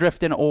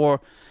drifting,"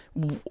 or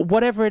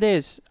whatever it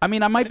is. I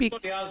mean, I think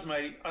what he has,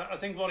 mate. I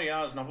think what he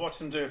has, and I've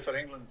watched him do it for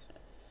England.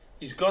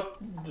 He's got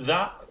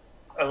that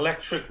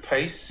electric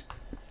pace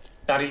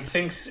that he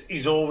thinks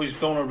he's always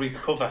going to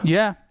recover.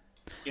 Yeah.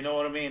 You know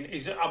what I mean?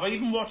 I've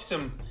even watched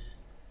him.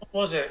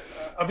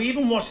 I've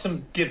even watched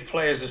him give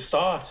players a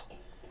start.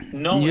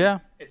 Knowing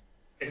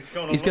it's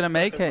going to. He's going to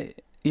make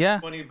it. Yeah.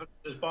 When he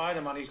passes by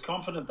them, and he's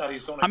confident that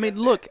he's going to. I mean,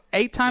 look,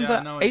 eight times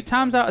out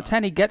of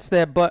 10 he gets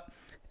there, but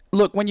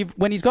look, when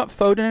he's got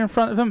Foden in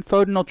front of him,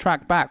 Foden will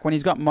track back. When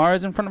he's got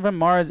Mahrez in front of him,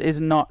 Mahrez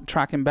is not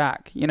tracking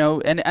back.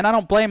 And I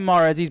don't blame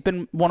Mahrez. He's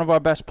been one of our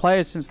best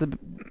players since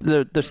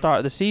the start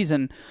of the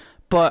season,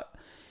 but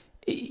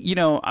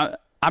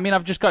I mean,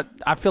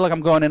 I feel like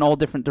I'm going in all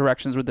different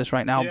directions with this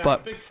right now. Yeah,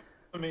 but big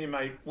for me,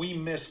 mate, we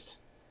missed,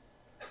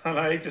 and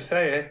I hate to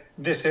say it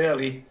this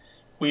early,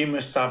 we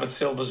missed David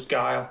Silva's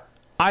guile.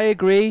 I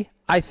agree.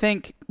 I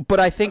think.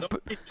 I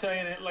don't keep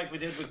saying it like we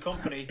did with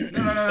Company.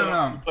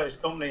 No.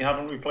 Replaced Company,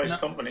 haven't replaced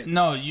Company.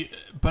 No,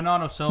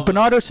 Bernardo Silva.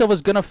 Bernardo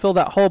Silva's gonna fill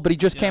that hole, but he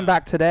just came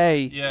back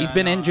today. Yeah, he's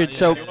been injured,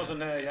 so he wasn't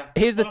there. Yeah.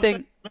 Here's the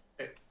thing.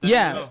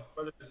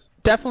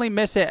 Definitely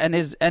miss it, and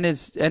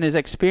his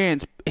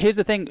experience. Here's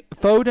the thing: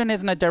 Foden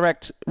isn't a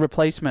direct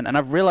replacement, and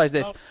I've realized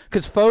this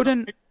because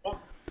Foden.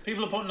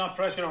 People are putting that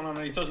pressure on him,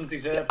 and he doesn't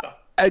deserve that.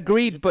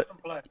 Agreed, but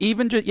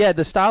even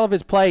the style of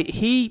his play,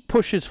 he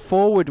pushes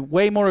forward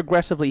way more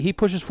aggressively. He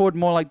pushes forward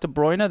more like De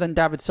Bruyne than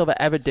David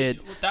Silva ever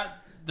did.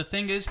 The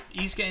thing is,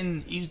 he's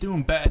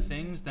doing better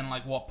things than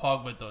like what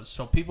Pogba does.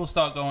 So people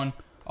start going,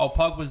 "Oh,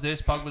 Pogba's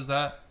this, Pogba's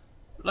that."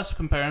 Let's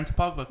compare him to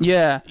Pogba.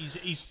 Yeah,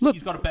 he's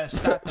got a better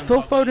stat than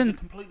Phil Pogba. Foden. He's a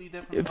completely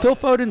different Phil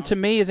player, Foden to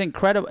me is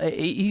incredible.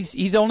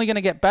 He's only going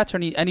to get better,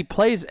 and he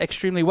plays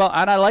extremely well.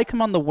 And I like him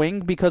on the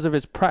wing because of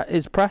his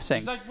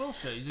pressing. He's like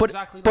Wilshere. He's but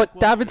exactly but like Wilshere.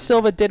 David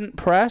Silva didn't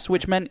press,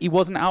 which meant he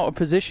wasn't out of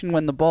position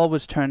when the ball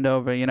was turned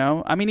over.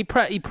 I mean,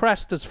 he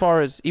pressed as far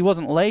as he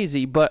wasn't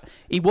lazy, but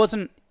he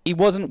wasn't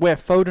where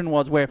Foden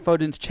was, where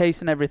Foden's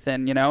chasing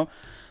everything.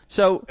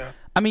 So. Yeah.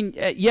 I mean,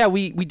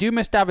 we do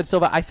miss David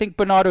Silva. I think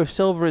Bernardo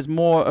Silva is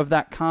more of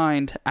that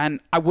kind, and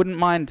I wouldn't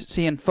mind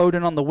seeing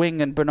Foden on the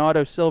wing and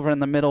Bernardo Silva in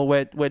the middle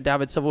where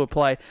David Silva would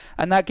play,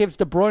 and that gives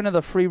De Bruyne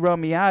the free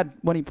roam he had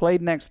when he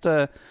played next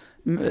to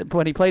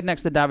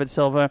David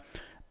Silva,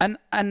 and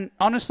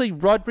honestly,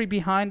 Rodri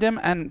behind him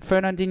and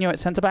Fernandinho at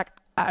centre back,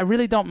 I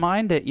really don't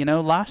mind it.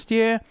 Last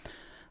year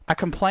I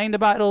complained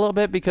about it a little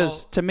bit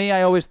because to me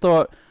I always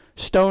thought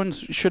Stones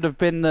should have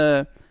been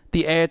the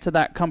heir to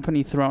that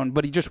Company throne,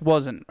 but he just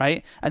wasn't,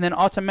 right? And then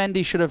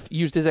Otamendi should have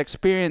used his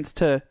experience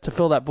to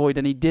fill that void,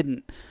 and he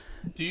didn't.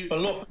 Do you? But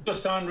look,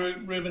 just signed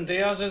Ruben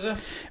Diaz, is it?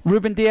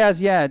 Ruben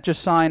Diaz, yeah,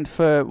 just signed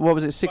for what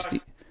was it,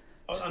 60?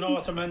 I know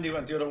Otamendi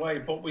went the other way,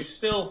 but we've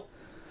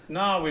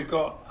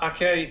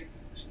got Ake,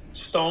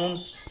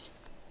 Stones.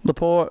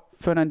 Laporte,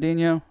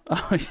 Fernandinho,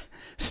 oh,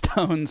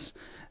 Stones.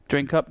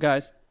 Drink up,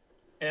 guys.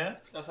 Yeah.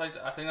 I think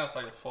that's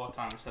like the 4th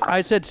time.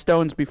 I said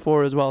Stones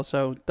before as well,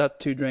 so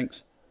that's 2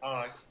 drinks.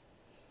 All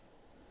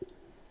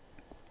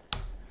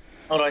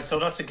right, so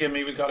that's a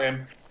gimme. We got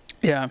him.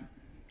 Yeah.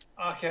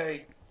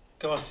 Ake,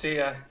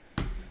 Garcia,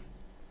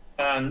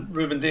 and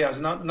Ruben Diaz.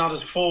 Not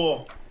as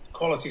 4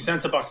 quality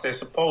centre backs there,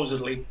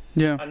 supposedly.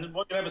 Yeah. And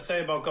what you ever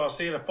say about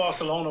Garcia? If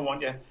Barcelona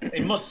want you,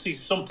 they must see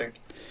something.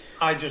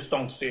 I just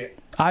don't see it.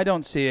 I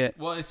don't see it.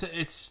 Well,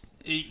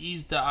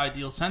 he's the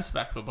ideal centre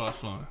back for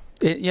Barcelona.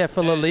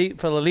 For La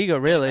Liga,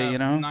 really,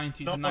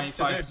 90 to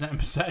 95%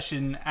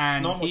 possession,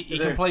 and he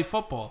can play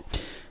football.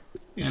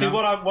 You see,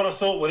 what I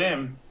thought with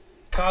him,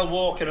 Kyle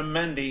Walker and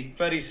Mendy,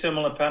 very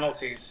similar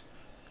penalties,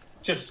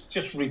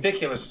 just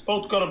ridiculous.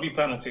 Both got to be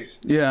penalties.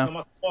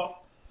 Yeah.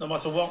 No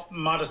matter what,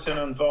 Maddison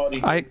and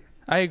Vardy.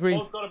 I agree.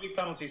 Both got to be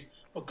penalties.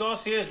 But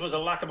Garcia's was a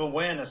lack of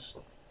awareness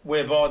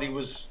where Vardy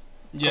was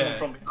coming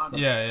from behind him.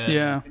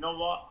 Yeah. You know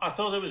what? I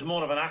thought it was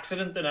more of an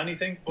accident than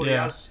anything, but he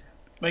has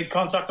made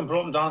contact and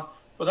brought him down.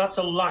 But that's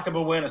a lack of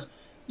awareness.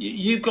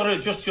 You've got to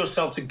adjust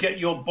yourself to get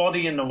your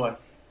body in the way.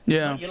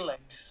 Yeah.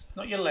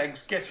 Not your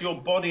legs. Get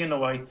your body in the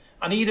way.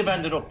 And he'd have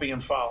ended up being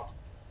fouled.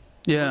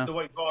 Yeah. The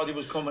way Vardy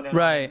was coming in.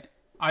 Right.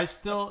 I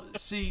still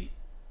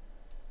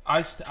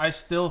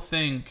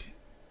think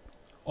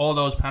all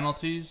those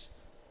penalties.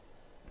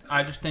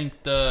 I just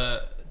think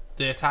the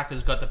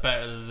attackers got the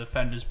better of the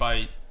defenders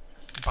by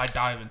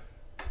diving.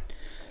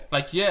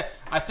 Like, yeah,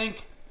 I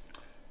think.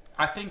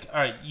 All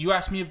right, you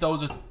asked me if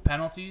those are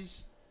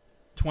penalties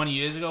 20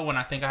 years ago when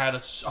I think I had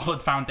a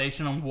solid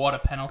foundation on what a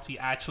penalty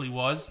actually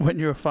was. When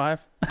you were 5?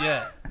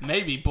 Yeah,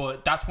 maybe,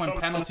 but that's when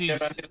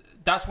penalties.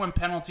 That's when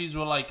penalties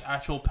were like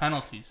actual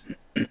penalties.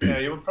 Yeah,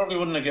 you probably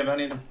wouldn't have given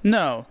any of them.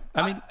 No,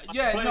 I mean,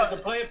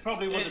 the player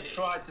probably would have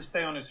tried to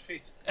stay on his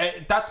feet.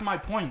 That's my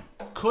point.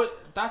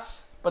 But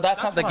that's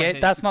not the game.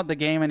 That's not the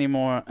game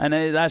anymore, and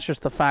that's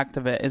just the fact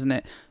of it, isn't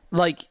it?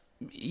 Like,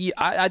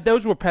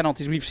 those were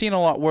penalties. We've seen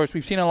a lot worse.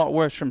 We've seen a lot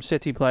worse from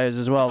City players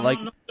as well.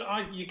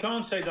 You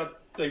can't say that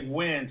they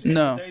weren't.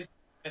 No.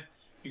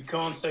 You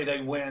can't say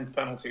they weren't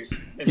penalties.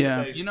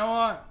 Yeah. You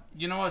know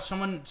what?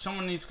 Someone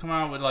needs to come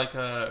out with like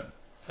a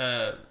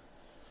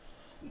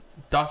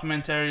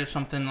documentary or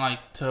something like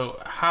to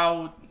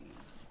how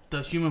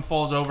the human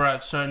falls over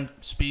at certain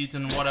speeds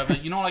and whatever.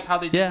 You know, like how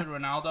they did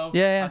with Ronaldo?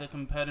 Yeah. How they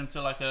compared him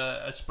to like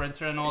a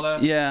sprinter and all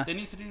that? Yeah. They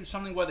need to do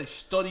something where they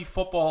study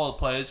football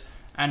players.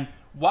 And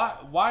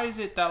why is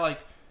it that, like...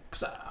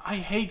 Because I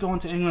hate going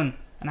to England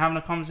and having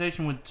a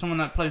conversation with someone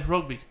that plays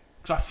rugby.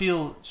 Because I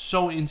feel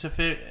so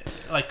interfere...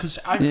 Like, because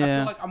I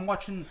feel like I'm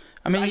watching...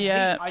 I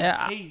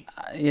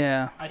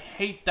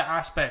hate the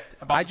aspect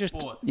about the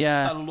sport.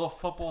 Yeah. I love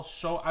football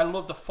I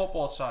love the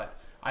football side.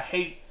 I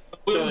hate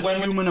the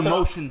human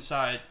emotion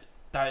side.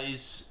 That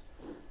is.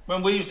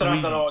 When we used to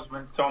have that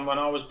argument, Con, when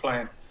I was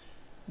playing,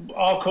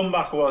 our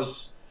comeback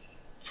was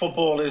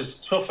football is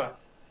tougher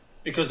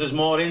because there's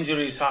more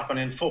injuries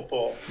happening in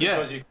football. Yeah.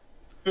 Because you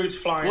boots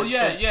flying. Well,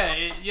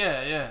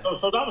 yeah.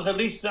 So that was at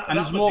least that. And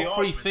there's more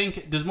free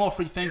thinking. There's more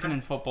free thinking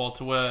in football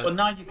to where. But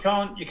now you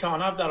can't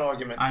have that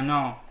argument. I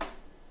know.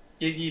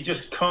 You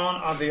just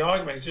can't have the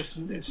argument.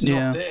 It's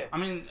not there. I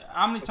mean,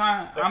 how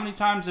many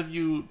times have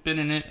you been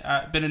in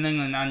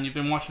England and you've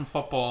been watching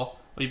football,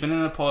 or you've been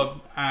in a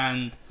pub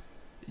and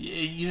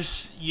you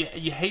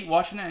hate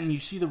watching it, and you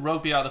see the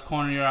rugby out of the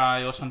corner of your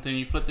eye or something,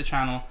 you flip the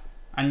channel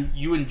and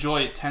you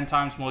enjoy it 10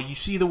 times more. You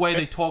see the way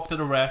they talk to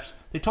the refs.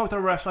 They talk to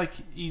the refs like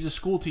he's a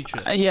school teacher.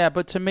 Yeah,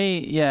 but to me,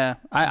 yeah,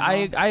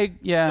 I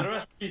The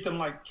refs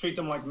treat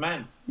them like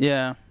men.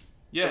 Yeah.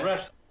 The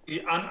refs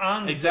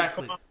and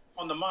exactly they come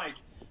on the mic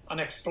and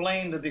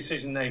explain the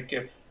decision they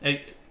give.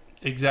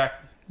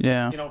 Exactly.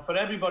 Yeah. You know, for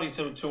everybody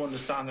to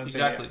understand and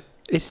exactly. Say,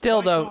 It's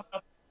still though.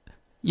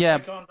 Yeah.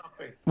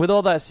 With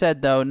all that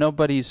said, though,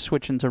 nobody's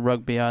switching to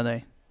rugby, are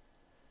they?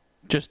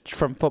 Just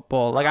from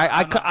football, like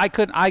I don't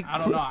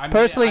know.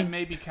 Personally,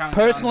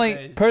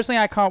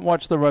 I can't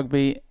watch the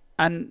rugby,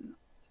 and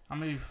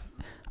I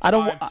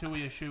don't.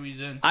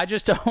 I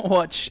just don't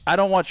watch. I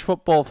don't watch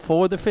football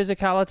for the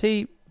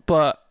physicality,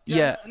 but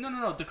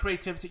No. The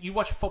creativity. You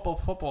watch football,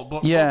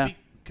 but rugby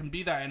can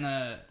be that in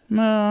a.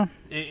 No.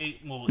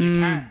 It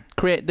can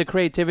create the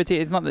creativity.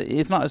 It's not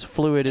as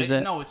fluid, is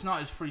it? No, it's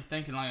not as free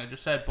thinking like I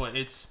just said, but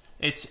it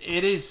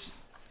is.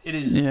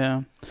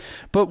 Yeah,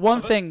 but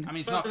one thing. I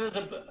mean,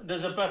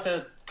 there's a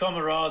better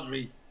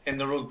camaraderie in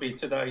the rugby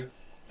today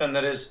than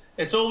there is.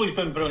 It's always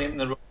been brilliant in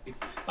the rugby.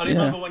 I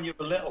remember when you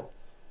were little,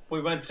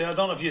 we went to. I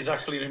don't know if you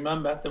actually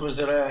remember. There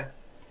was a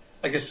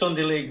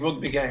Sunday league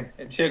rugby game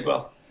in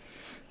Chigwell,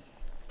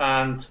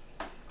 and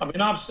I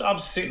mean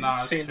I've seen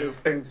these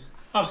things.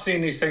 I've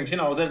seen these things. You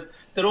know,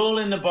 they're all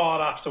in the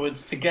bar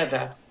afterwards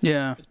together.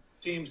 Yeah,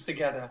 teams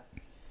together,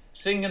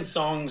 singing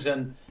songs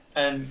and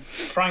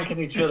pranking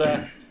each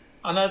other.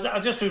 And I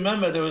just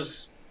remember there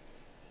was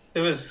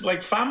there was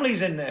like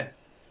families in there,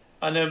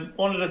 and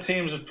one of the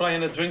teams was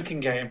playing a drinking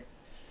game,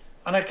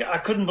 and I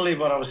couldn't believe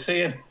what I was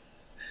seeing.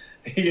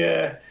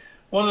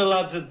 One of the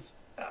lads had,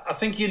 I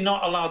think you're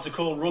not allowed to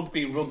call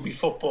rugby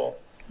football.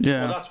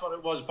 Yeah. Well, that's what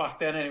it was back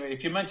then anyway.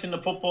 If you mentioned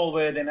the football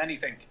word in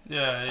anything, you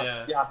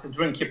had to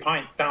drink your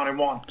pint down in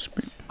one.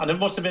 And it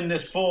must have been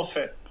this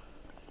forfeit.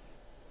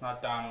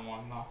 Not down in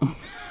one, no.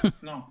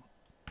 No.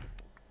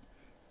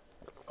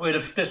 Well,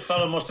 this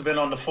fella must have been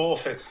on the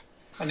forfeit.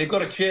 And he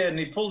got a chair and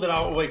he pulled it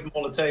out away from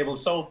all the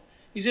tables. So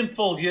he's in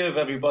full view of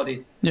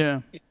everybody.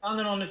 Yeah. He's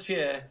standing on the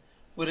chair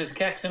with his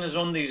kecks and his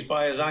undies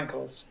by his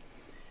ankles.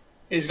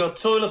 He's got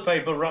toilet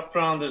paper wrapped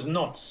around his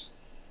nuts.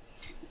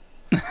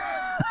 Is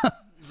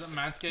that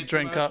Manscaped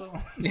Drink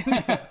commercial?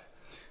 up.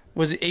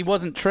 He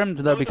wasn't trimmed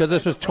though, because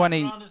this was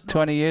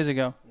 20 years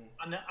ago.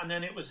 And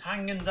then it was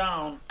hanging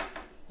down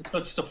to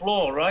touch the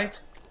floor, right?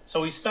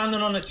 So he's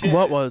standing on a chair.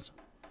 What was?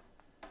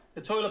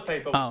 The toilet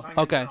paper was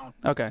hanging down.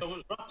 Okay. So it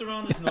was wrapped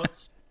around his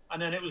nuts,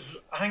 and then it was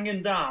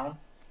hanging down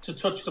to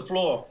touch the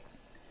floor.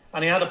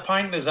 And he had a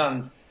pint in his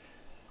hand.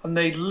 And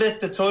they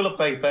lit the toilet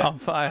paper on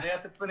fire. And he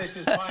had to finish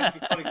his pint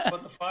before he could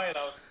put the fire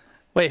out.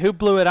 Wait, who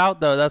blew it out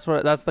though?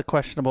 That's the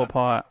questionable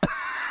part.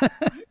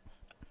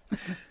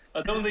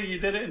 I don't think he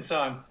did it in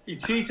time. He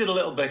cheated a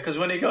little bit because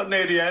when he got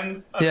near the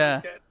end, and yeah,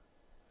 he was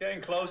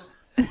getting close,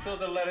 he sort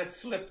of let it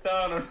slip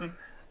down and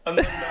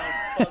then down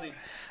the body.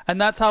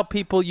 And that's how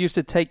people used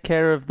to take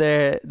care of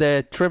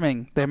their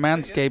trimming, their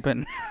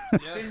manscaping,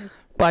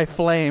 by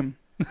flame.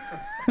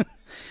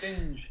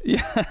 Stinge.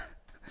 Yeah.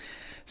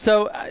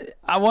 So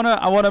I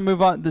wanna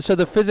move on. So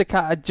the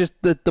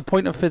the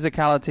point of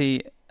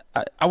physicality.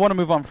 I want to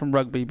move on from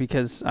rugby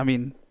because I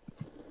mean,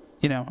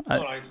 you know,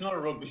 all right, it's not a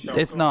rugby show.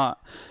 It's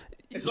not.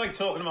 It's like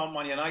talking about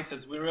Man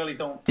United. We really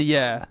don't.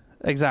 Yeah,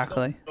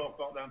 exactly. Talk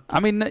about them. I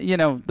mean, you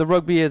know, the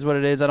rugby is what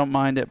it is. I don't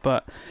mind it,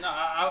 but no,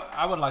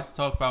 I would like to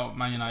talk about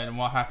Man United and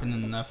what happened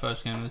in their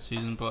first game of the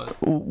season. But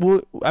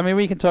I mean,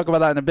 we can talk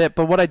about that in a bit.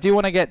 But what I do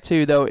want to get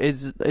to though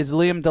is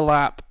Liam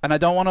Delap, and I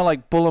don't want to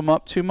like bull him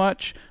up too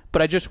much.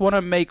 But I just want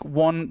to make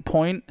one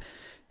point.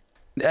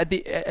 At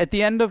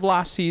the end of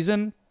last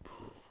season,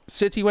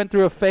 City went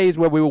through a phase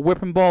where we were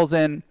whipping balls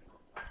in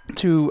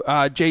to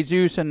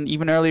Jesus, and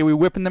even earlier we were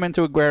whipping them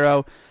into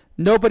Aguero.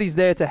 Nobody's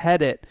there to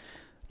head it.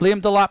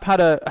 Liam Delap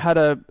had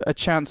a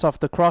chance off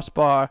the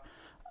crossbar,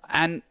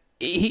 and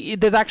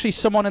there's actually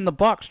someone in the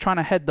box trying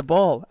to head the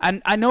ball.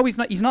 And I know he's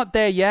not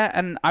there yet,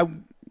 and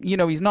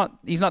he's not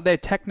there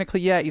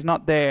technically yet. He's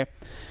not there,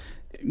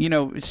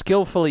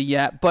 skillfully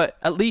yet, but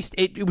at least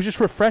it was just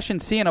refreshing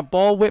seeing a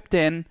ball whipped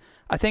in.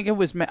 I think it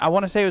was, I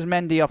want to say it was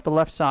Mendy off the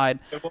left side.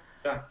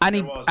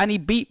 And he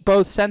beat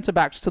both centre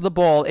backs to the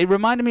ball. It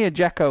reminded me of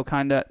Dzeko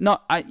kind of.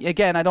 I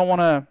don't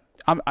want to.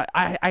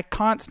 I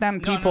can't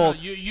stand people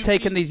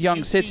taking these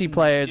young City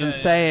players and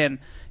saying,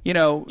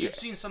 You've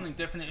seen something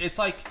different. It's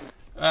like,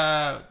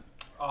 oh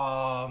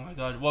my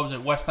God, what was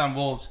it? West Ham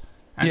Wolves.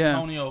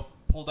 Antonio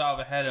pulled out of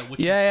a header,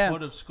 which he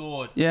could have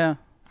scored. Yeah.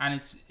 And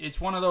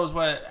it's one of those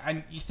where,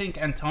 and you think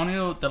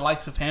Antonio, the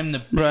likes of him, the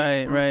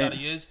big brute that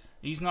he is,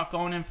 he's not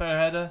going in for a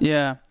header.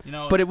 Yeah.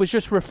 But it was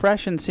just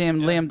refreshing seeing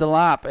Liam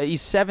Delap.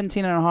 He's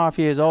 17 and a half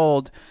years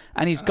old,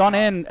 and he's gone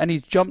in and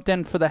he's jumped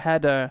in for the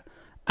header,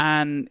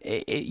 and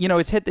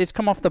it's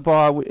come off the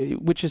bar,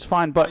 which is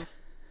fine. But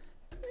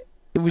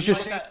it was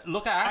just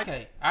look at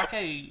Ake.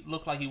 Ake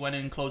looked like he went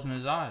in closing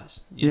his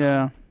eyes.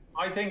 Yeah.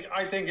 I think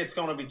it's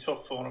going to be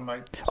tough for him,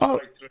 mate. I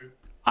agree.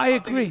 I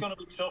think it's going to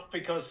be tough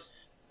because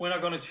we're not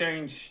going to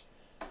change.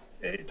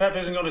 Pep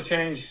isn't going to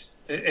change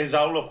his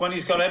outlook when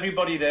he's got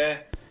everybody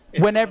there.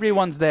 When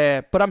everyone's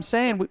there, but I'm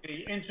saying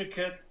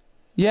intricate.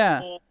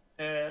 Yeah.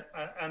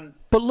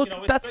 But look,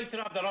 it's great to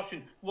have that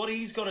option. What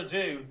he's got to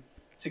do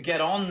to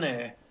get on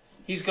there,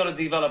 he's got to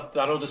develop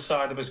that other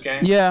side of his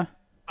game. Yeah.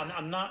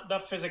 And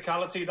that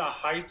physicality, that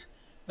height,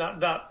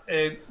 that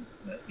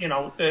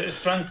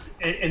strength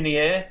in the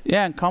air.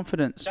 Yeah, and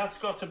confidence. That's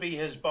got to be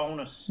his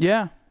bonus.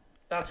 Yeah.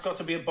 That's got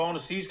to be a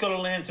bonus. He's got to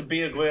learn to be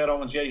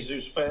Aguero and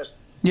Jesus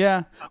first.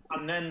 Yeah.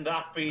 And then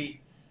that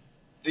be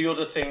the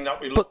other thing that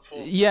we look for.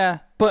 Yeah,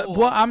 but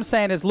what I'm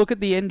saying is look at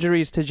the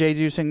injuries to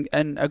Jesus and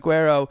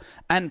Aguero,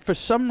 and for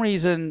some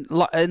reason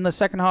in the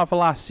second half of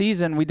last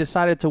season we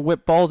decided to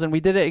whip balls, and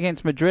we did it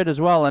against Madrid as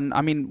well, and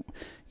I mean,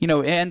 it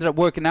ended up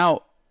working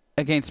out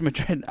against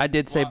Madrid. I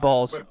did say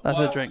balls. That's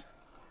a drink.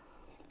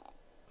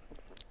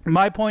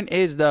 My point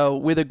is though,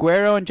 with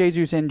Aguero and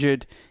Jesus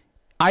injured,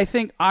 I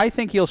think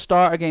he'll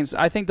start against.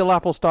 I think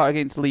Delap will start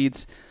against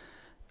Leeds.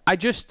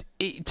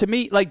 To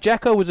me, like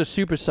Dzeko was a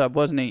super sub,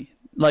 wasn't he?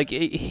 Like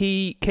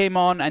he came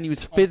on and he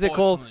was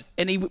physical,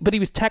 but he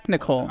was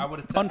technical.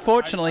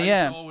 Unfortunately,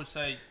 I always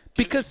say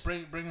because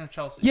bring in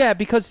Chelsea. Yeah,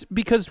 because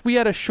we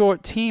had a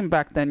short team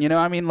back then.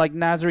 I mean, like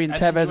Nasri and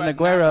Tevez and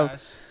Aguero,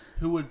 Navas,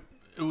 who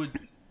would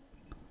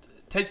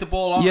take the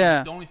ball on.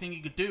 Yeah. The only thing he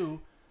could do,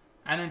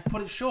 and then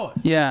put it short.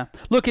 Yeah.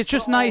 Look, it's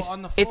just nice.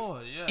 On the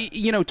floor,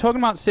 talking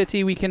about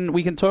City, we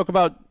can talk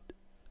about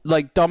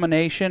like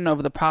domination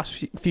over the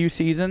past few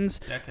seasons.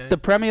 Decade. The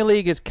Premier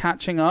League is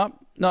catching up.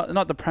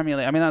 Not the Premier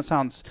League. I mean, that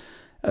sounds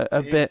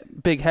a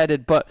bit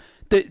big-headed, but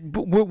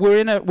we're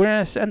in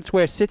a sense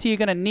where City are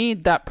going to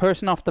need that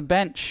person off the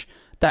bench,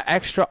 that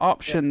extra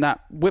option,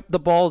 that whip the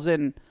balls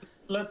in.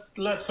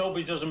 Let's hope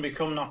he doesn't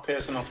become that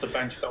person off the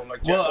bench, though.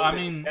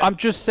 I'm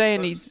just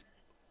saying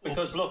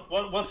because look,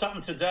 what's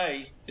happened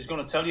today is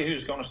going to tell you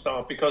who's going to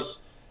start. Because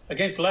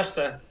against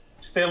Leicester,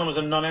 Sterling was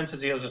a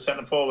non-entity as a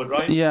centre forward,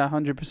 right? Yeah,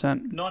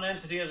 100%.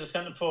 Non-entity as a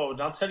centre forward.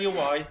 And I'll tell you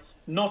why.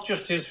 Not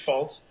just his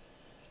fault.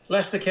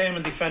 Leicester came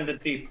and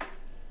defended deep,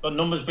 but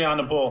numbers behind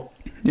the ball.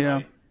 Yeah.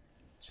 Right?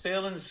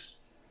 Sterling's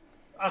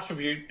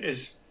attribute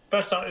is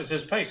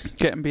his pace.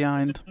 Getting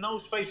behind. There's no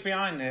space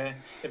behind there.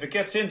 If it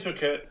gets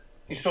intricate,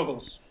 he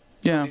struggles.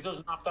 Yeah. He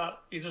doesn't have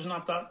that.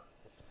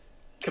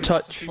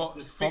 Touch.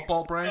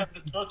 Football brain. Yeah,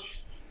 the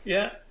touch.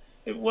 Yeah.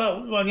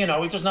 Well, he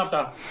doesn't have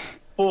that.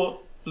 But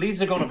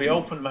Leeds are going to be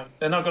open, mate.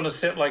 They're not going to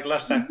sit like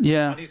Leicester.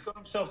 Yeah. And he's got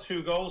himself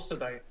 2 goals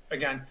today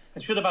again,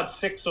 and should have had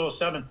 6 or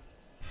 7.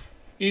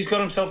 He's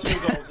got himself 2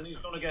 goals, and he's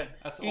going to get.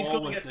 That's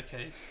always the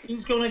case.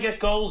 He's going to get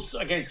goals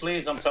against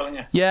Leeds. I'm telling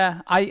you.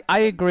 Yeah, I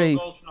agree.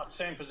 Goals from that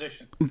same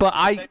position. But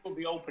they will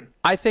be open.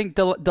 I think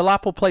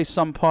Delap will play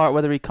some part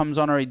whether he comes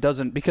on or he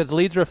doesn't, because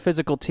Leeds are a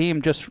physical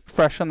team, just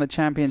fresh on the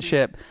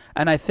championship,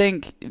 and I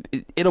think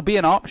it'll be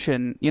an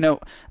option.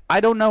 I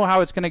don't know how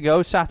it's going to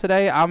go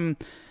Saturday. I'm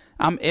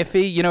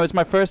iffy. It's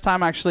my first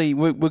time actually.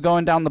 We're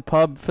going down the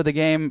pub for the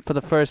game for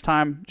the first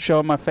time,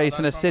 showing my face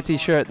in a City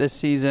shirt this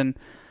season.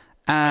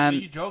 And are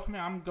you joking me?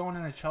 I'm going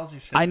in a Chelsea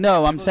shirt. I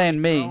know. I'm saying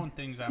me.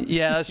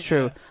 Yeah, that's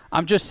true. Yeah.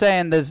 I'm just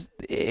saying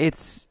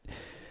it's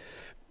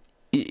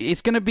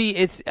gonna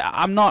be.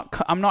 I'm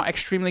not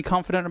extremely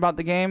confident about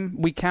the game.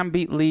 We can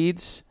beat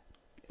Leeds.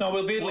 No,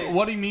 we'll beat Leeds.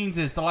 What he means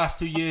is the last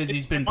 2 years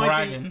he's been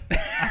bragging.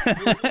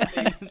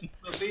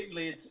 We'll beat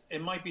Leeds.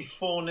 It might be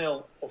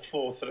 4-0 or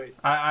 4-3.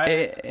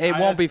 It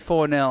won't be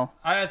 4-0.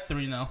 I had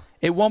 3-0.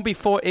 It won't be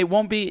 4. It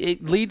won't be.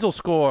 Leeds will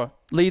score.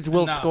 Leeds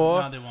will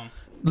score. No, they won't.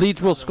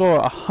 Leeds will score.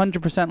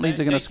 100% Leeds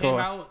are going to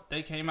score.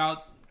 They came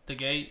out the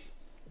gate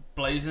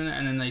blazing,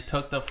 and then they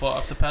took the foot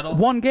off the pedal.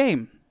 One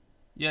game.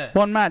 Yeah.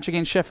 One match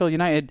against Sheffield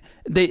United.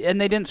 They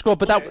didn't score,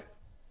 but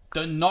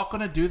they're not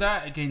going to do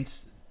that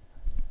against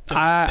the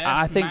I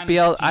best think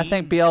team. I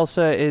think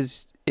Bielsa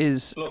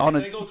is Look, on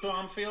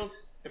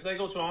if they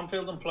go to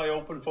Anfield and play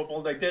open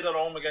football, they did at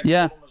home against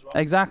yeah, Fulham as well.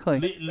 Exactly.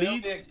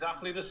 They'll be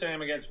exactly the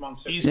same against Man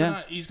City.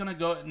 He's gonna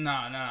go. No,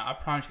 I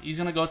promise you, he's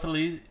gonna go to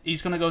Leeds.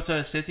 He's gonna go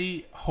to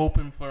City,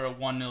 hoping for a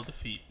 1-0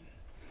 defeat.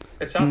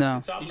 It's at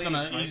Leeds, I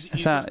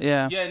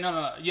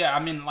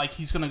mean, like,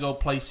 he's gonna go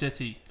play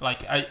City.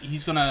 Like,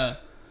 he's gonna.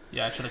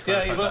 Yeah, I should have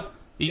clarified that.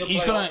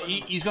 He's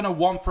gonna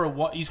want for a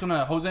what? He's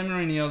gonna Jose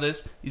Mourinho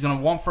this. He's gonna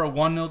want for a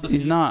 1-0 defeat.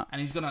 He's not, and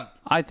he's gonna.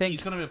 I think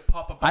he's gonna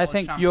pop a bottle I of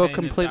think champagne you're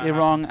completely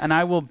wrong, happens. and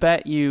I will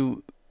bet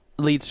you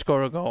Leeds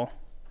score a goal.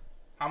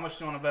 How much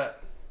do you want to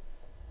bet?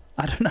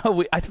 I don't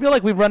know. I feel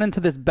like we run into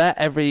this bet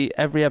every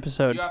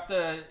episode.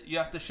 You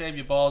have to shave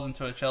your balls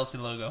into a Chelsea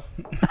logo.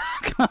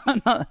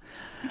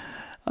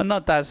 I'm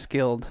not that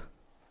skilled.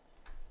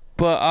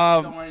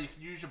 But don't worry, you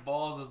can use your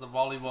balls as the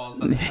volleyballs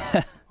that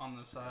are on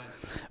the side.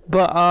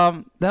 But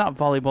they're not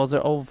volleyballs;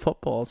 they're old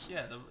footballs.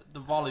 Yeah,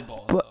 the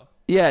volleyballs. But,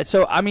 yeah,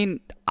 so I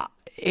mean,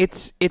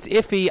 it's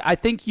iffy. I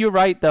think you're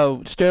right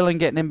though. Sterling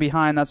getting in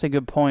behind, that's a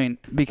good point,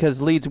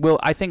 because Leeds will.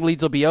 I think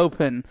Leeds will be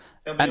open.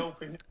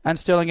 And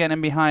Sterling getting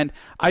in behind.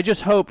 I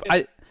just hope.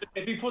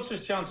 If he puts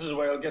his chances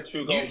away, he'll get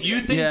 2 goals.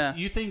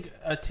 You think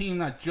a team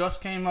that just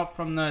came up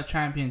from the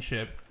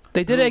Championship?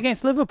 They did it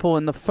against Liverpool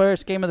in the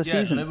first game of the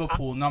season.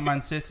 Liverpool, not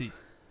Man City.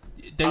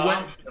 They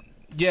went.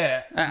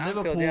 Yeah,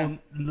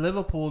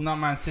 Liverpool, not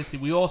Man City.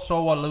 We all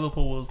saw what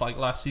Liverpool was like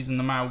last season.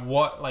 No matter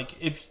what, like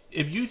if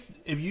you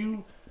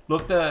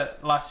looked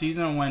at last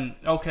season and went,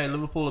 okay,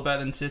 Liverpool are better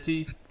than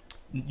City,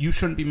 you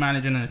shouldn't be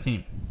managing a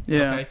team.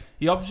 Yeah. Okay.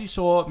 He obviously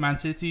saw Man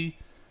City.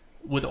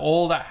 With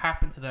all that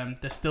happened to them,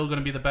 they're still going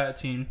to be the better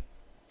team.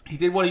 He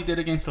did what he did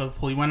against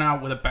Liverpool. He went out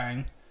with a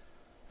bang,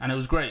 and it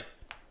was great.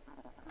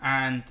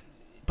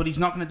 But he's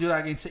not going to do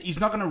that against. He's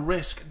not going to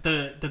risk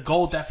the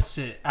goal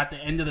deficit at the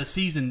end of the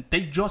season.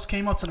 They just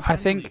came up to the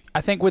Premier League.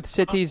 I think with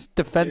City's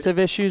defensive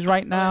issues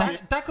right now,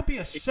 that could be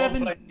a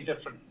 7. I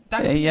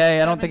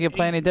don't think he'll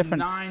play any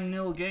different.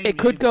 9-0 game. It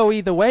could go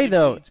either way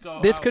though.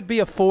 This could be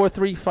a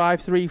 4-3,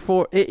 5-3,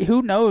 4.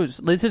 Who knows?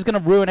 This is going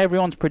to ruin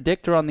everyone's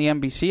predictor on the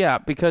NBC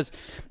app, because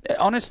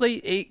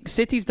honestly,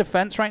 City's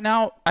defense right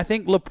now. I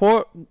think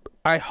Laporte.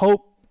 I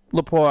hope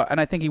Laporte, and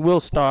I think he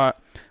will start.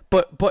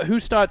 But who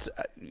starts?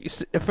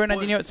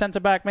 Fernandinho at centre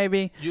back,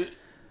 maybe.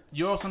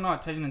 You're also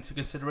not taking into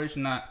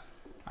consideration that.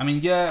 I mean,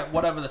 yeah,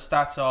 whatever the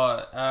stats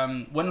are,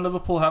 when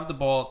Liverpool have the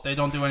ball, they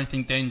don't do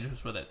anything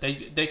dangerous with it.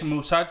 They can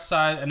move side to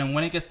side, and then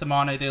when it gets to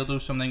Mane, they'll do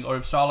something. Or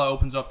if Salah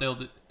opens up,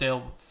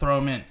 they'll throw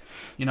him in.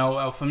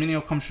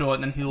 Firmino comes short,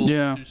 and then he'll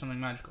do something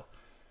magical.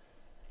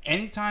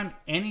 Anytime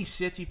any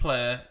City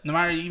player, no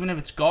matter even if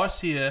it's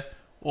Garcia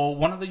or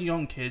one of the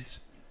young kids,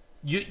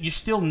 you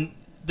still,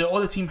 the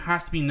other team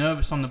has to be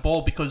nervous on the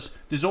ball, because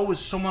there's always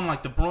someone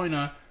like De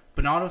Bruyne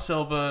Bernardo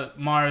Silva,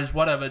 Mahrez,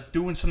 whatever,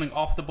 doing something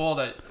off the ball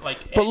that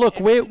like. But look,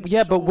 we're weak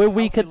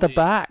at the calculated.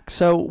 back,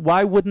 so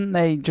why wouldn't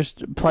they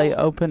just play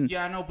open?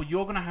 Yeah, I know, but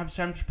you're gonna have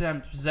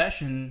 70%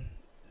 possession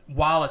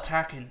while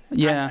attacking.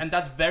 Yeah. and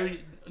that's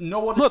very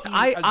no other Look, team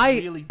has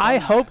really I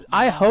done hope that,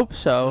 I hope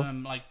so.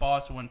 like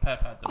Barca when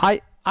Pep had them.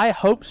 I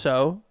hope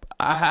so.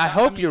 I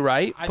hope you're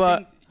right,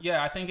 but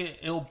I think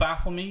it'll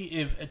baffle me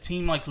if a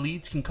team like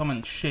Leeds can come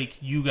and shake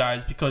you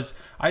guys, because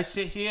I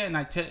sit here and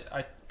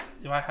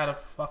if I had a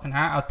fucking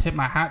hat, I'll tip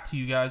my hat to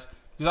you guys,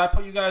 because I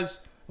put you guys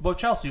above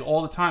Chelsea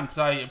all the time because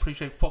I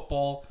appreciate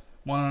football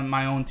more than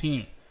my own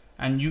team,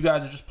 and you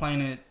guys are just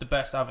playing it the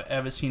best I've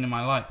ever seen in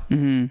my life,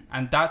 and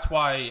that's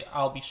why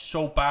I'll be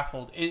so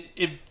baffled.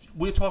 If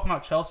we're talking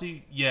about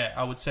Chelsea, yeah,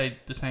 I would say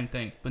the same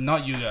thing, but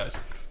not you guys.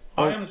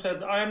 I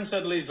haven't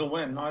said Leeds will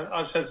win.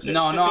 I've said City.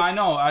 No, I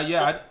know.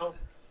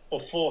 Or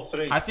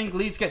 4-3. I think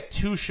Leeds get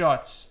 2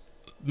 shots,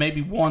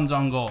 maybe one's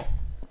on goal,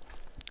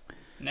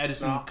 and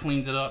Edison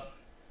cleans it up.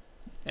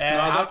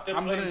 They're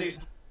playing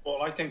decent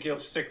football. I think he'll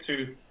stick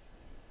to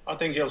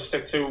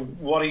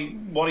what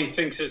he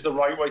thinks is the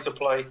right way to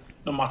play,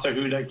 no matter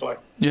who they play.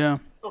 yeah,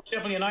 Look,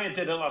 Sheffield United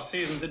did it last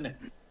season, didn't it?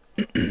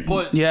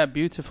 But yeah,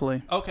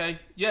 beautifully. okay,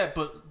 yeah,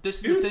 but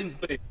this is the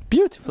thing.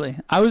 Beautifully.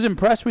 I was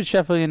impressed with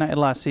Sheffield United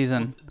last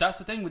season. That's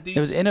the thing with these. It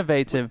was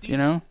innovative, you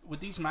know.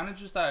 With these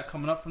managers that are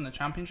coming up from the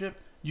Championship,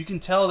 you can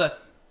tell that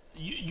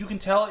you can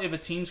tell if a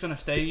team's going to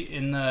stay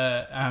in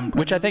the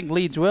Which I think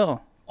Leeds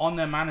will. on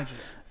their manager.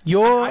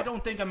 You're I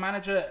don't think a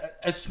manager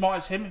as smart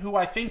as him, who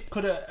I think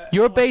could have.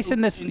 you're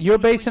basing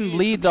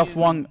Leeds off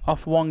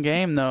one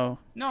game though.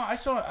 No, I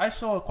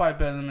saw quite a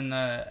bit of them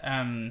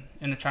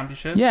in the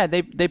Championship. Yeah,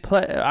 they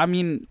play. I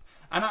mean,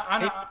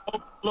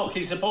 Look,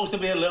 he's supposed to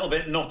be a little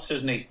bit nuts,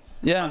 isn't he?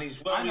 yeah. And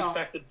he's well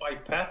respected by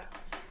Pep.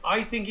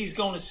 I think he's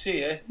going to see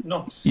it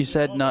nuts. You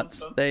said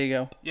nuts. There you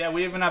go. Yeah,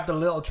 we even have the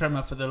little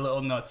trimmer for the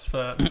little nuts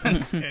for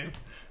this game.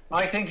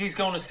 I think he's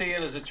going to see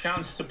it as a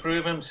chance to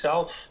prove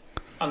himself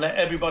and let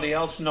everybody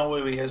else know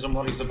who he is and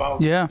what he's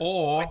about. Yeah.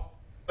 Or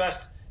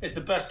It's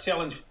the best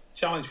challenge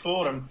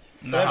for him.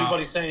 No. But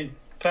everybody's saying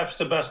Pep's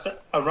the best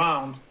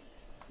around,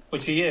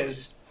 which he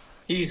is.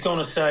 He's going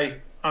to say,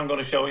 I'm going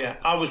to show you.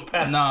 I was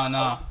Pep.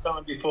 No.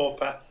 Time before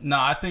Pep. No,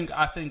 I think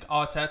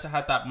Arteta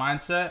had that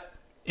mindset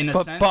in a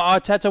But sense.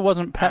 Arteta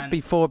wasn't Pep And-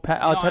 before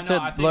Pep. No, I Arteta know,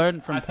 I think-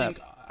 learned from Pep.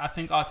 I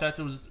think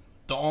Arteta was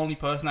the only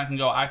person that can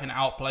go, I can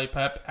outplay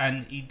Pep,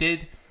 and he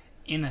did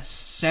in a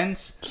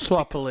sense.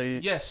 Sloppily.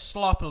 Yes,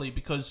 sloppily,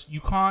 because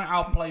you can't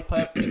outplay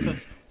Pep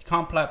because you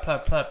can't play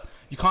Pep.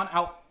 You can't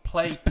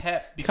outplay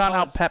Pep because Can't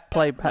out Pep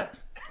play Pep.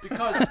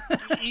 because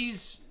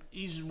he's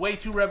way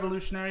too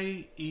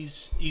revolutionary.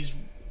 He's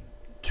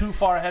too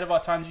far ahead of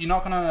our times. You're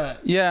not gonna.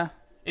 Yeah.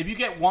 If you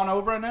get one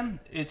over on him,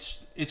 it's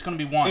gonna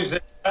be one. Who's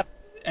it?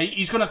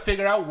 He's gonna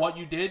figure out what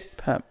you did,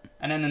 Pep.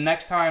 and then the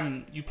next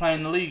time you play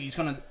in the league, he's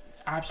gonna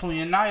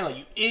absolutely annihilate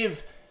you.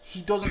 If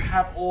he doesn't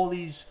have all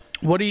these.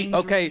 What do you?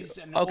 Okay. injuries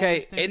and all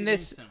these things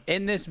against him.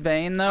 In this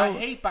vein though, I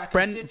hate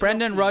backing City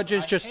Brendan up,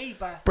 Rodgers I just hate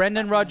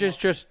Brendan backing Rodgers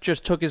them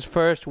just took his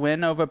first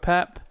win over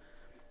Pep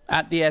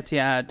at the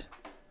Etihad,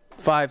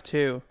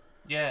 5-2.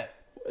 Yeah.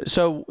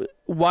 So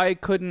why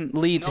couldn't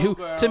Leeds? No who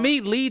Aguero, to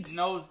me Leeds?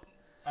 No.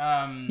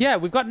 Yeah,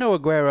 we've got no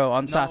Aguero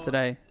on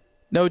Saturday.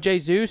 No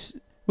Jesus.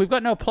 We've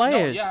got no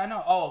players. No, yeah, I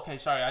know. Oh, okay.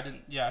 Sorry, I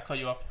didn't. Yeah, I cut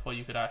you off before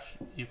you could ask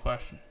your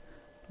question.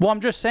 Well,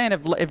 I'm just saying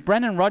if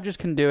Brendan Rodgers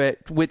can do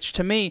it, which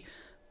to me,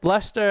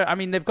 Leicester, I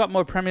mean, they've got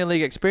more Premier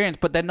League experience,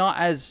 but they're not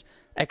as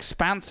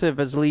expansive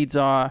as Leeds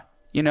are.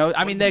 You know,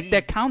 I mean,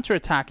 they're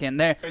counter-attacking.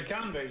 They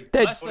can be.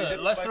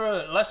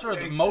 Leicester are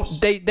the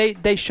most.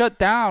 They shut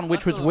down,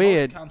 which was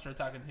weird.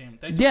 Counter-attacking team.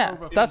 They Yeah,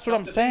 took over that's what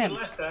I'm The thing saying.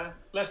 with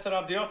Leicester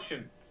have the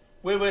option.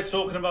 We're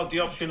talking about the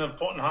option of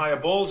putting higher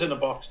balls in the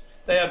box.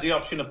 They have the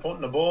option of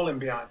putting the ball in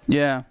behind.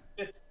 Yeah.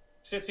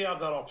 City have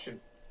that option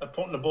of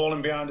putting the ball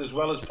in behind as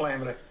well as playing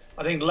with it.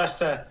 I think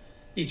Leicester,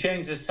 he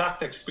changed his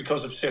tactics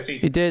because of City.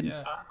 He did.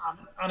 Yeah.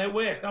 And it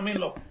worked. I mean,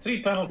 look,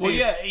 3 penalties. Well,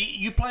 yeah,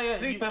 you play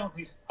Three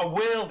penalties. A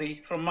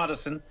worldie from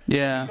Madison.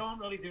 Yeah. You can't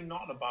really do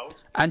nothing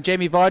about. And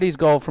Jamie Vardy's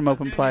goal from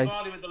open play.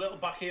 Vardy with the little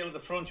back heel of the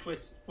front,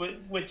 which could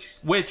have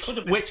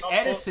been Which stopped,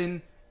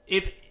 Edison,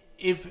 if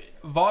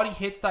Vardy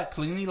hits that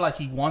cleanly like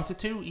he wanted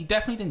to, he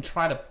definitely didn't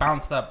try to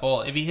bounce that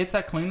ball. If he hits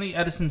that cleanly,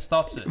 Edison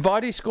stops it.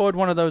 Vardy scored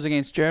one of those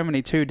against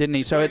Germany too, didn't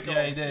he? So it's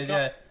Yeah, he did.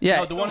 Yeah, yeah.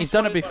 No, the one He's he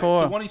done it scored-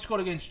 before. The one he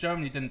scored against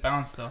Germany didn't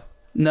bounce though.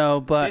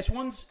 No, but This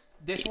one, as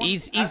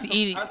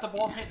the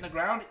ball's hitting the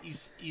ground,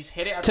 he's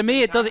hit it. At to the me,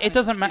 same it doesn't. time, It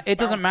doesn't. it's It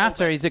doesn't bounced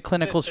matter. over. He's a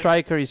clinical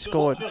striker. He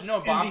scored.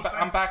 No, but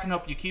I'm backing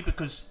up your keeper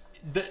because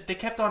they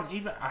kept on.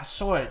 Even I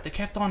saw it. They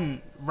kept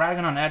on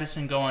ragging on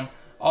Edison, going,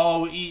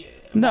 "Oh, No, Vardy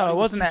it was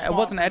wasn't. too It smart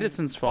wasn't for him.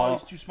 Edison's Vardy's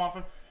fault. too smart for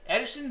him."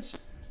 Edison's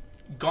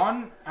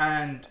gone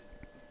and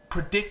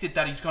predicted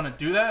that he's going to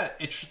do that.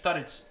 It's just that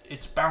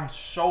it's bounced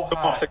so off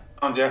high. the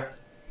ground, yeah.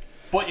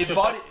 But if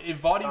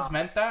Vardy's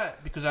meant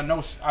that, because I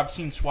know I've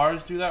seen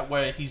Suarez do that,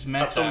 where he's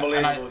meant That's that.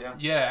 unbelievable,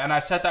 yeah. And I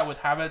said that with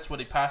Havertz, where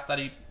he passed that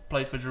he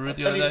played for Giroud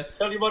the other day.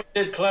 Tell you what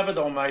he did clever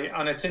though, mate,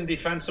 and it's in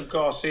defence of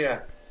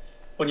Garcia.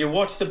 when you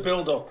watch the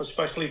build-up,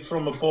 especially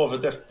from above, a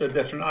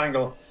different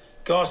angle,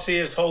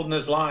 Garcia's holding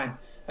his line,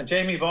 and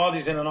Jamie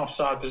Vardy's in an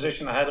offside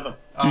position ahead of him.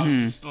 Oh,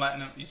 just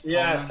letting him. He's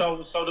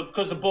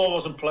because the ball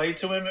wasn't played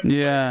to him, it was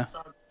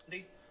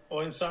inside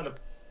or inside of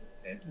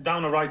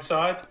down the right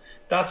side.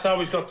 That's how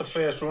he's got the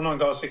first run on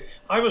Garcia.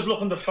 I was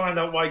looking to find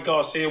out why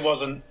Garcia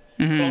wasn't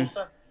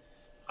closer,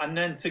 and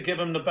then to give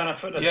him the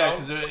benefit of the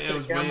doubt. Yeah, because it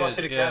was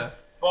weird. Yeah.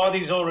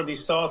 Vardy's already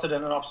started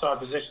in an offside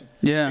position.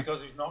 Yeah,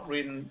 because he's not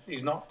reading.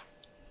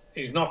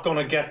 He's not going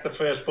to get the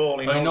first ball.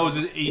 He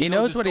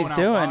knows what he's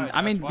doing.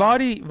 I mean,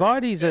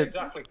 Vardy's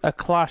a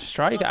class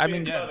striker. I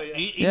mean,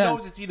 he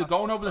knows it's either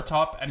going over the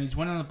top and he's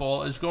winning the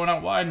ball, or it's going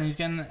out wide and he's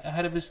getting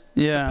ahead of his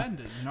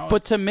defender. You know?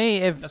 But to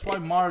me, that's why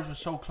Mars was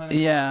so clinical.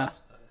 Yeah.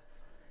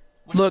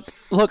 Look.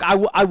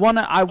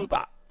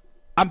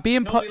 I'm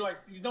being.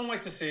 You don't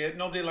like to see it.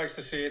 Nobody likes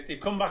to see it. They've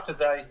come back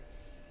today,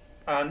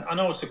 and I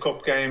know it's a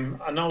cup game.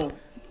 I know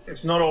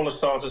it's not all the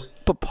starters.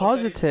 But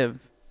positive.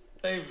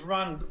 They've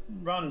run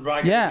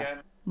ragged again.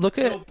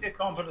 It'll be a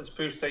confidence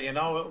booster, you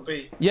know. It'll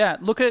be. Yeah,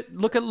 look at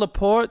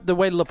Laporte. The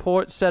way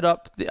Laporte set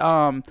up the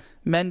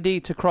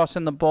Mendy to cross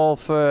in the ball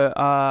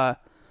for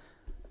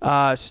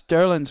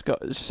Sterling's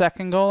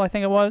second goal, I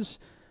think it was.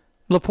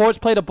 Laporte's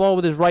played a ball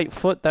with his right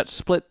foot that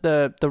split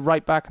the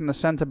right back and the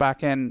centre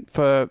back in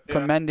for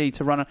Mendy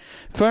to run.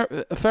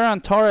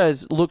 Ferran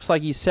Torres looks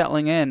like he's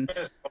settling in.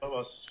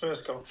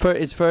 First goal. For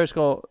his first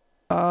goal.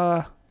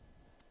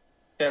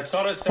 Yeah,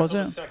 Torres set up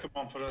the second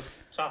one for the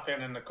tap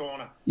in the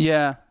corner.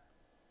 Yeah.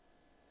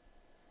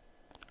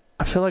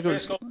 I feel like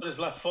first goal with his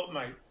left foot,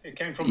 mate. It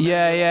came from.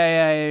 Yeah.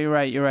 You're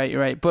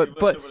right.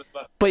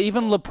 But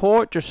even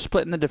Laporte just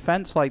splitting the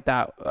defense like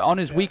that on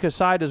his weaker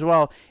side as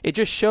well. It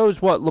just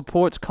shows what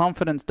Laporte's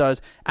confidence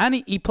does.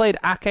 And he played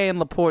Ake and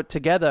Laporte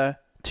together,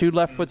 two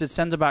left-footed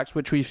centre backs,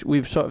 which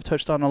we've sort of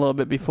touched on a little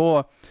bit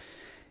before.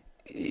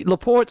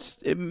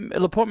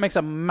 Laporte makes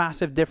a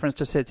massive difference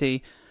to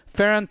City.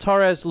 Ferran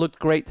Torres looked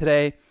great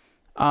today.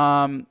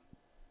 I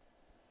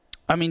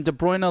mean, De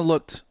Bruyne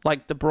looked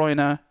like De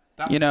Bruyne.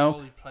 You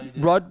know,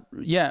 Rod.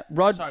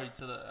 Sorry,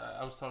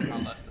 I was talking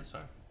about Leicester.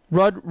 Sorry.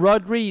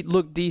 Rodri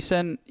looked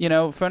decent. You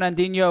know,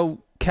 Fernandinho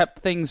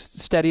kept things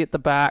steady at the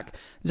back.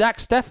 Zach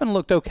Steffen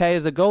looked okay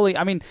as a goalie.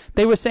 I mean,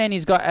 they were saying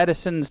he's got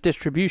Edison's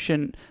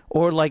distribution,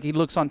 or like he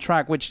looks on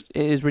track, which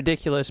is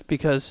ridiculous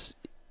because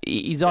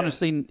he's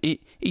honestly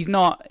he's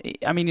not.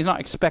 I mean, he's not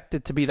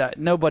expected to be that.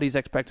 Nobody's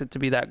expected to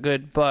be that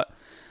good, but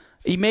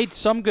he made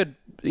some good.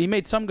 He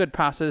made some good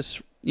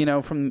passes, you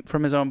know,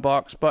 from his own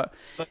box. But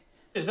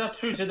is that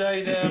true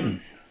today?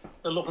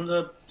 They're looking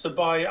to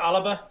buy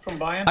Alaba from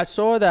Bayern. I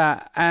saw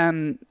that,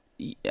 and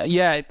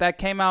yeah, that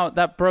came out.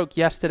 That broke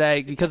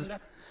yesterday because.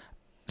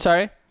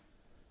 Sorry.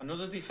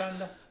 Another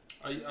defender.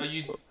 Are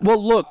you?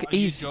 Well, look,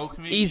 he's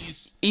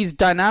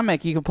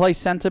dynamic. He can play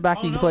centre back.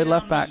 He can play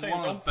left back. He's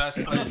one of the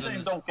best players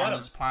on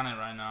this planet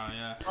right now.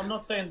 Yeah. I'm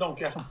not saying don't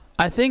get him.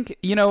 I think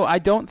I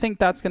don't think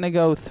that's going to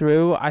go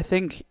through. I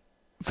think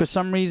for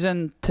some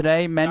reason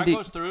today Mendy that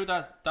goes through.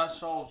 That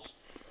solves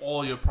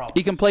all your problems.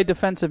 He can play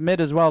defensive mid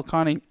as well,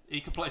 can't he?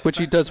 He can play, which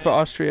he does for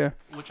Austria.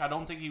 Which I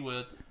don't think he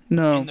would.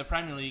 No. In the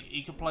Premier League,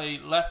 he could play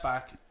left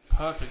back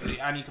perfectly,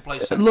 and he could play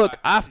centre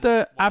Look,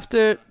 back.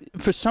 after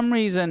for some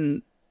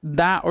reason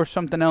that or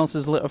something else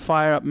has lit a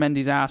fire up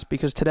Mendy's ass,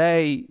 because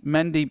today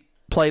Mendy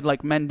played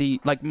like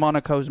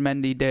Monaco's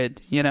Mendy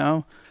did, you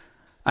know.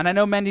 And I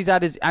know he's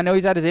had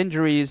his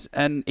injuries,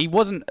 and he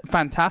wasn't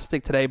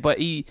fantastic today, but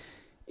he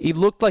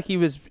looked like he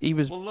was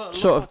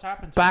sort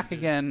of back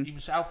again. He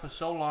was out for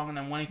so long, and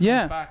then when he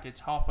comes back,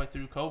 it's halfway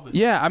through COVID.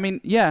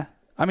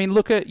 I mean,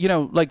 look at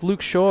like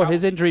Luke Shaw.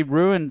 His injury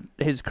ruined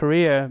his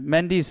career.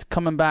 Mendy's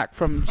coming back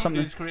from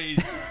something. His career,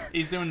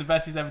 he's doing the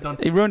best he's ever done.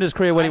 He ruined his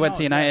career when he went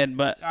to United,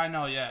 but I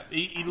know, yeah,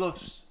 he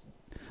looks.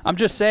 I'm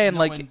just saying,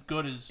 like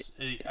good as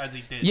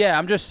he did. Yeah,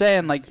 I'm just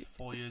saying, like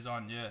 4 years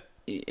on, yeah.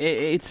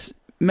 It's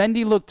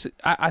Mendy looked.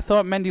 I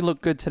thought Mendy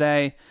looked good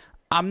today.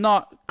 I'm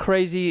not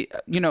crazy,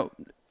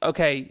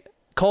 Okay,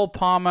 Cole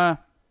Palmer,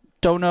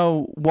 don't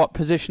know what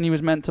position he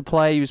was meant to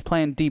play. He was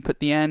playing deep at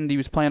the end. He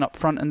was playing up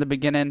front in the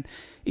beginning.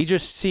 He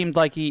just seemed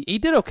like he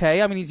did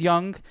okay. I mean, he's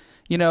young.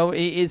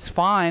 It's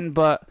fine,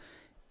 but,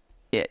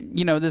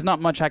 there's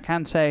not much I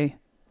can say,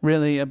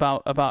 really,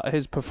 about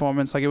his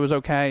performance. Like, it was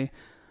okay.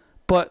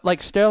 But,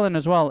 like Sterling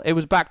as well, it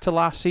was back to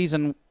last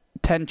season,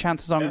 10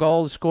 chances on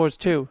goal, scores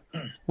 2,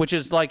 which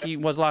is like he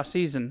was last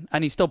season.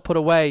 And he still put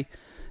away,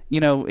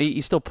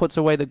 he still puts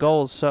away the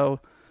goals,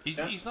 so...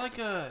 He's like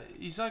a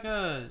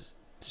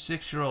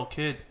 6-year-old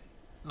kid.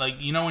 Like,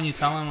 when you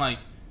tell him, like,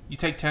 you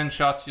take 10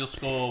 shots, you'll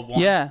score 1.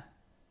 Yeah.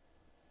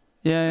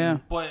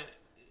 But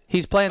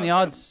he's playing the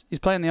odds. He's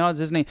playing the odds,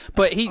 isn't he?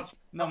 But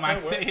Man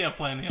City are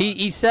playing the odds.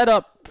 He set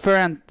up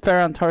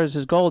Ferran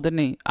Torres' goal, didn't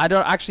he? I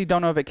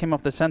don't know if it came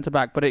off the centre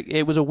back, but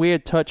it was a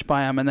weird touch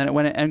by him, and then it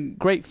went. And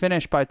great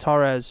finish by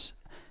Torres.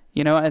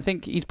 I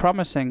think he's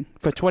promising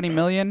for 20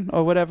 million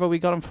or whatever we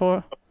got him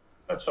for.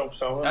 Let's hope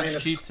so.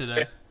 That's cheap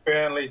today.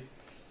 Barely.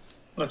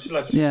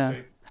 Let's yeah. see.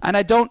 And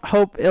I don't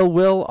hope ill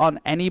will on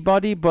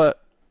anybody,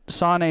 but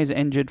Sane's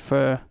injured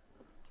for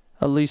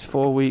At least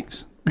 4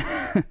 weeks.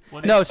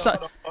 What No,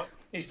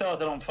 He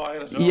started on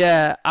fire as well.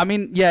 yeah, I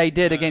mean, yeah, he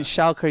did Yeah. against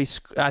Schalke.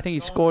 I think he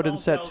scored and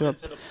set Don't two up.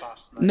 delve into the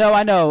past, mate. No,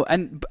 I know,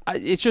 and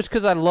it's just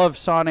because I love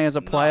Sane as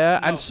a player,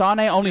 no. and Sane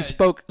only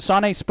Yeah.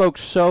 Sane spoke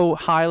so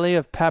highly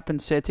of Pep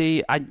and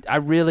City. I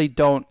really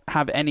don't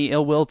have any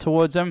ill will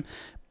towards him,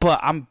 but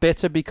I'm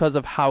bitter because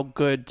of how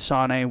good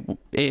Sane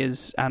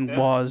is and Yeah.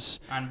 was,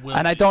 and will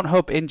and I be. don't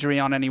hope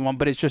injury on anyone.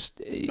 But it's just,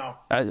 No.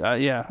 yeah,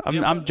 Yeah,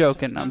 I'm but-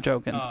 joking. I'm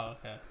joking. Oh,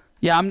 okay.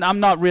 Yeah, I'm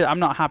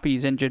not happy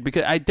he's injured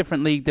because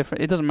different league,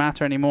 different. It doesn't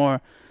matter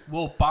anymore.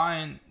 Well,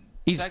 Bayern.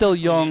 He's still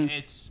young.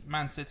 It's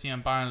Man City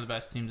and Bayern are the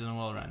best teams in the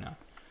world right now.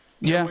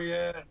 Yeah,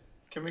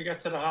 Can we get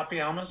to the happy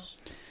hammers?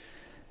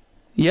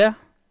 yeah.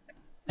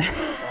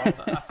 I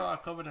thought I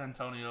covered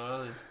Antonio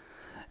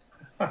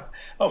earlier.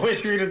 I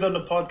wish we'd have done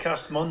the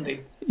podcast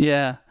Monday.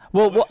 Yeah.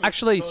 Well,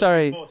 actually,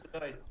 sorry.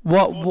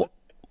 What?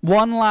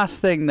 One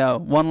last thing, though.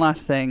 One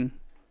last thing.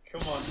 Come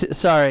on.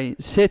 Sorry.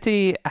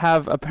 City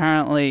have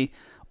apparently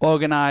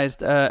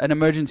organized an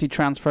emergency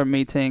transfer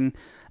meeting,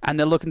 and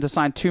they're looking to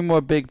sign 2 more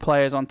big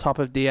players on top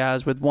of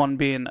Diaz, with one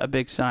being a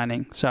big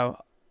signing.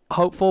 So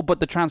hopeful,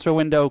 but the transfer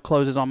window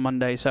closes on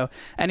Monday. So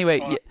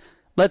anyway,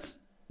 let's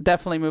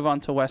definitely move on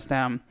to West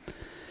Ham.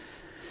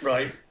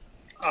 Right.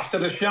 After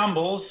the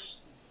shambles,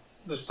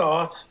 the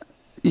start.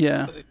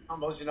 Yeah. After the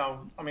shambles, you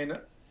know, I mean,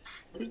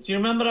 do you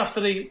remember after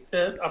the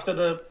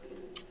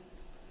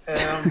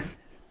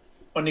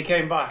when they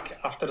came back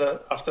after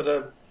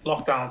the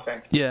lockdown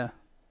thing? Yeah.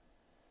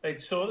 They'd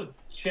sort of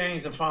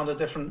changed and found a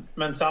different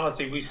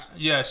mentality.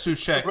 Yeah,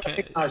 Soucek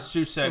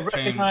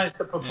Recognised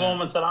the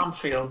performance at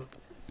Anfield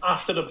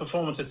after the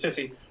performance at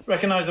City.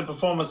 Recognised the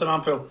performance at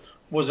Anfield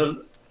was a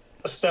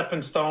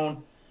stepping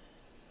stone,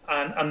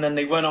 and then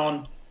they went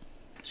on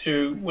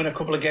to win a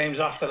couple of games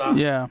after that.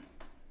 Yeah.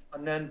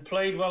 And then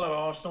played well at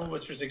Arsenal,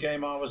 which was the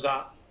game I was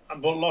at,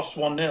 but lost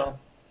 1-0.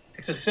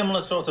 It's a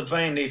similar sort of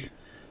vein.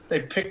 They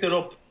picked it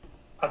up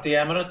at the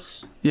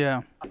Emirates,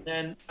 Yeah.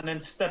 and then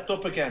stepped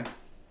up again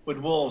with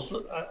Wolves.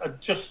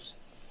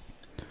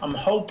 I'm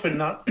hoping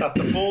that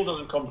the ball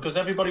doesn't come, because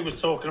everybody was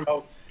talking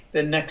about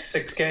their next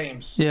 6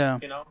 games. Yeah.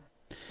 You know,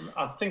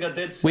 I think I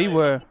did. We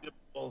were.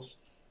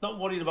 Not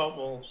worried about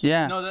Wolves.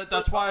 Yeah. No,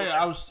 that's why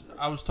I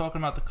was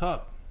talking about the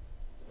cup.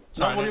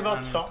 Not worried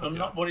about Sorry, Tottenham.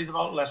 Not worried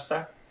about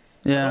Leicester.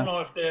 I Yeah. don't know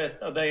if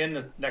are they in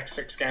the next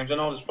 6 games. I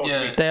know they're supposed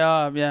to be. They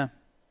are. Yeah.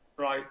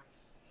 Right,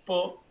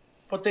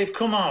 but they've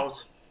come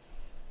out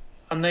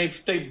and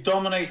they've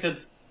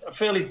dominated a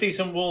fairly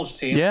decent Wolves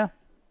team. Yeah.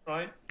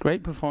 Right,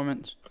 Great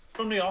performance.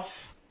 from the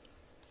off,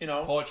 you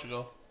know.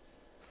 Portugal.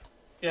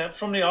 Yeah,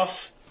 from the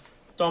off,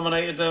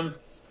 dominated them.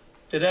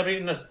 Did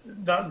everything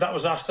that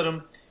was asked of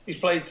him. He's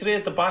played 3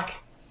 at the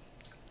back,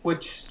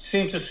 which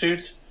seems to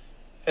suit.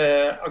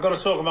 I've got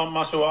to talk about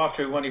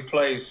Masuaku when he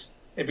plays.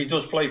 If he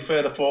does play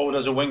further forward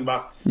as a wing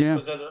back, Yeah.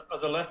 because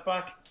as a left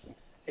back,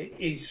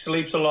 he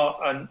sleeps a lot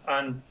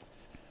and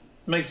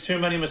makes too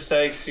many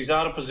mistakes. He's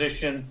out of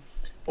position,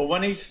 but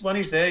when he's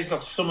there, he's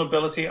got some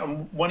ability.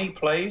 And when he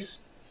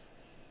plays,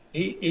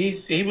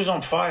 he was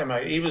on fire,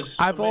 mate. He was.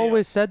 I've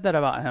always said that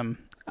about him.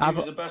 He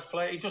was the best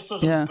player. He just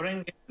doesn't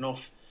bring it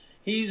enough.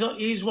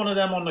 He's one of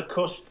them on the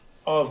cusp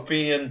of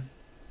being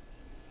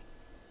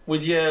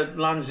with your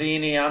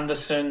Lanzini,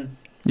 Anderson,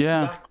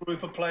 that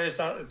group of players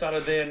that are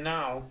there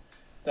now,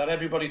 that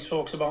everybody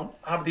talks about,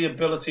 have the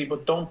ability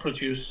but don't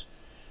produce.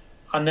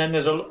 And then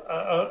there's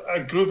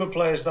a group of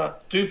players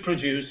that do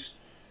produce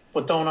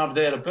but don't have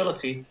their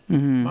ability.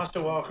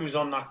 Masuaku's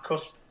on that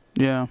cusp.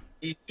 Yeah.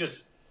 He's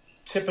just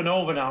tipping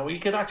over now. He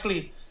could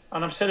actually,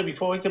 and I've said it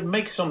before, he could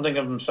make something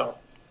of himself.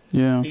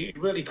 Yeah. He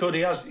really could.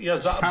 He has that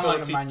Sound ability.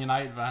 like a Man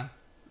United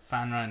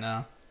fan right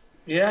now.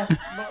 Yeah.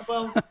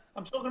 Well,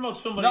 I'm talking about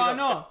somebody.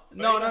 No.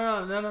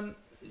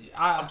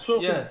 I'm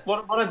talking.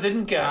 What I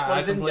didn't get.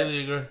 I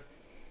completely agree.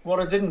 What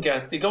I didn't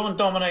get. They go and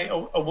dominate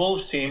a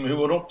Wolves team who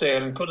were up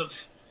there and could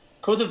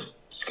have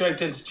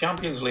scraped into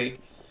Champions League,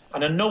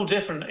 and are no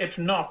different. If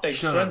not, they've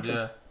strengthened.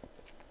 Yeah.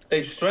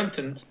 They've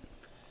strengthened.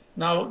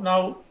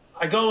 Now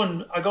I go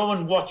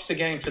and watch the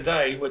game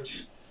today,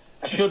 which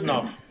I shouldn't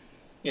have.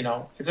 You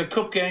know, it's a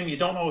cup game. You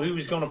don't know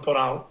who's going to put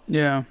out.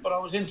 Yeah. But I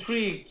was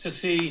intrigued to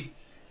see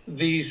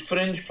these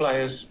fringe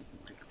players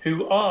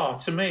who are,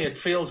 to me, it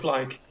feels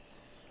like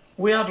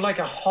we have like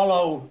a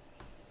hollow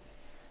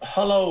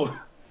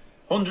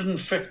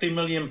 £150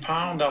 million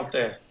out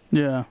there.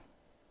 Yeah.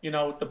 You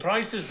know, the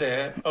prices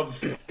there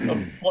of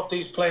what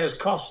these players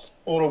cost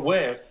or are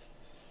worth,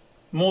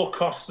 more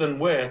cost than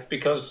worth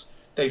because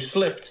they've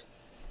slipped.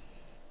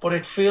 But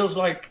it feels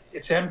like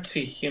it's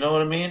empty. You know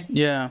what I mean?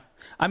 Yeah.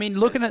 I mean,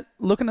 looking at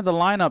the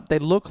lineup, they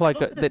look like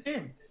Look at the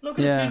team. Look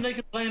at the team they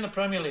could play in the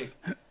Premier League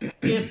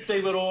if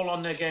they were all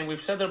on their game. We've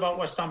said it about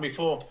West Ham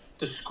before.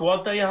 The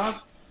squad they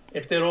have,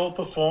 if they're all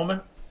performing,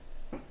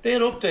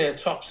 they're up there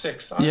top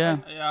 6. Yeah.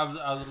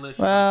 I was literally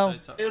going to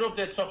say top. They're up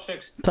there top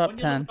 6. Top when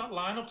you 10. look at that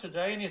lineup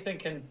today and you're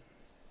thinking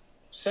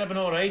 7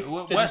 or 8.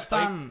 West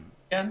Ham.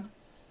 And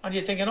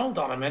you're thinking, hold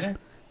on a minute.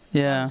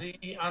 Yeah.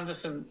 Lanzini,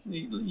 Anderson,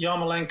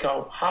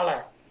 Yarmolenko,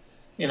 Haller.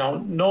 You know,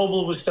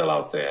 Noble was still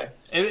out there.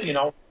 You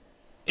know,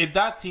 if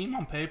that team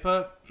on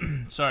paper,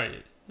 if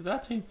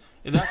that team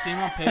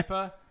on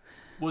paper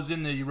was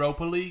in the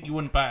Europa League, you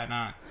wouldn't bat an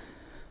eye.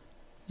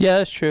 Yeah,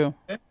 that's true.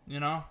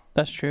 You know,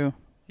 that's true.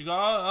 You go,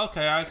 oh,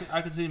 okay,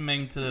 I can see them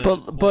making to.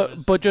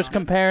 But just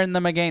comparing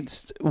them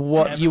against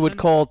what Everton? you would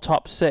call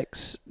top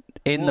 6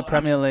 in the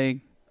Premier League.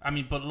 I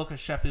mean, but look at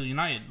Sheffield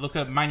United, look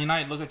at Man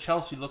United, look at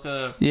Chelsea, look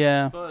at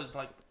Spurs.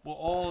 Like we're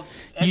all.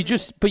 You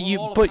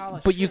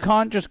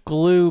can't just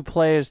glue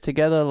players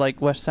together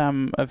like West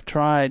Ham have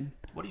tried.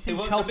 What do you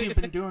think Chelsea have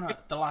been doing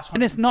the last?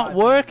 And it's not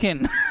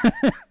working.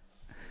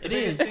 It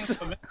is.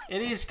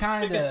 It is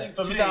kind of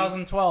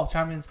 2012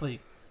 Champions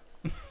League.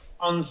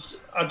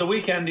 At the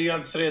weekend, he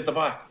had 3 at the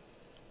back.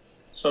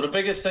 So the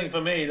biggest thing for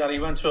me that he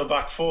went to a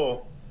back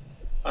 4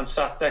 and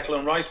sat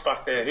Declan Rice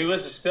back there, who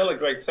is still a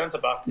great centre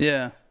back.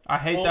 Yeah. I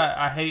hate that.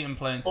 I hate him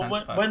playing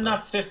centre back. When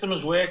that system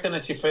has worked and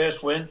it's your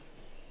first win,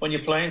 when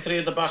you're playing 3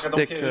 at the back, I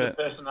don't care who the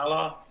personnel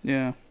are.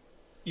 Yeah.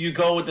 You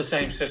go with the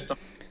same system.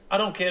 I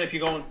don't care if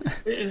you're going.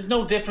 There's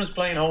no difference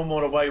playing home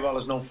or away while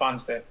there's no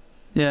fans there.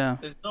 Yeah.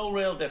 There's no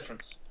real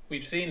difference.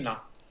 We've seen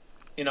that.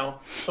 You know.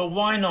 So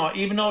why not?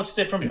 Even though it's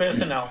different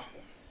personnel,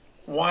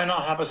 why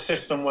not have a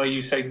system where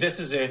you say, this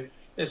is it.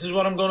 This is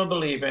what I'm going to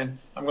believe in.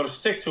 I'm going to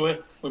stick to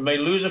it. We may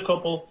lose a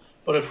couple,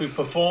 but if we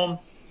perform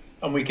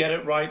and we get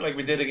it right like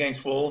we did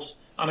against Wolves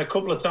and a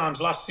couple of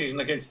times last season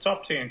against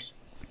top teams,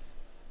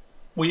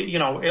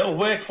 it'll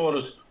work for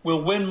us.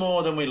 We'll win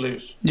more than we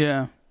lose.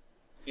 Yeah.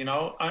 You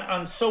know,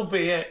 and so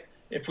be it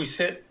if we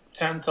sit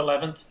 10th,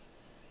 11th.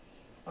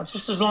 And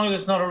just as long as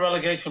it's not a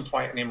relegation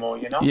fight anymore,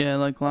 you know? Yeah,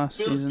 like last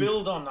season.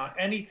 Build on that.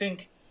 Anything.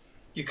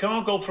 You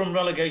can't go from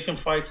relegation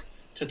fight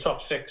to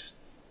top 6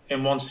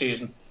 in one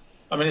season.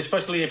 I mean,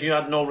 especially if you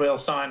had no real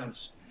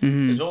signings.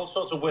 Mm-hmm. There's all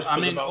sorts of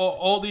whispers about...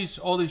 all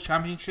these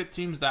championship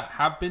teams that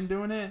have been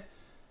doing it,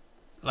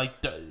 like,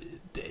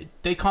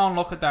 they can't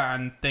look at that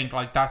and think,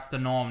 like, that's the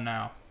norm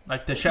now.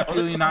 Like, the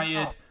Sheffield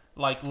United,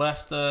 like,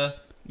 Leicester...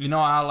 You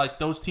know how, like,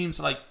 those teams,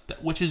 like,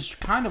 which is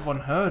kind of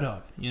unheard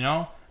of, you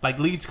know? Like,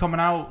 Leeds coming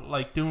out,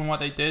 like, doing what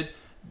they did.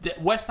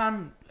 West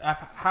Ham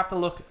have to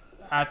look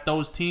at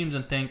those teams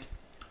and think,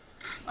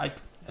 like,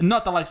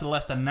 not the likes of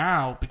Leicester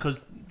now, because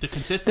the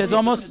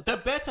consistency, they're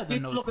better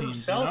than those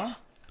teams, you know?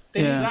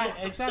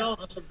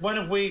 Exactly. When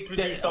have we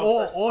produced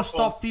or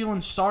stop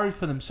feeling sorry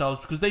for themselves,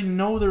 because they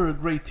know they're a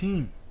great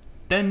team.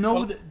 They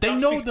know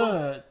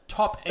the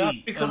top 8. That's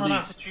become an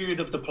attitude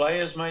of the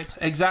players, mate.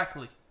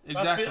 Exactly.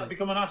 That's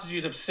become an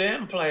attitude of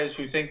certain players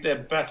who think they're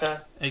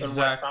better than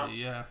West Ham.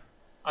 Yeah.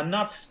 And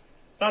that's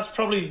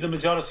probably the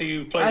majority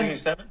who played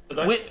against Everton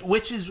today.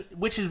 Which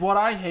is what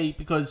I hate,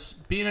 because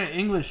being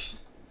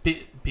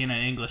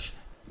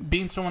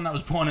someone that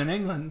was born in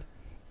England,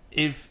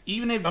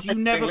 even if you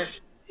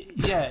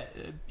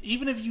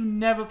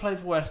never played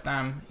for West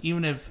Ham,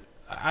 even if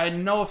I had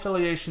no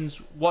affiliations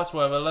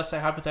whatsoever, let's say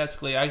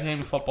hypothetically I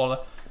became a footballer,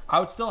 I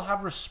would still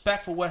have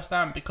respect for West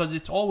Ham, because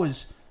it's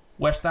always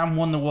West Ham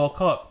won the World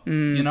Cup,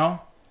 you know?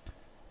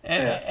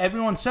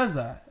 Everyone says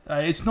that.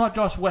 It's not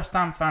just West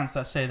Ham fans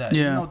that say that.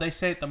 Yeah. You know, they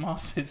say it the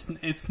most.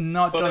 It's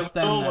not just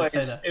them that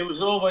say that. It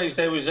was always,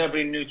 there was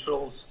every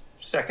neutral's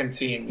second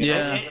team. You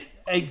know?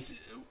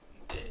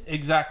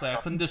 Exactly. I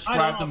couldn't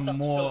describe them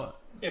more.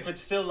 If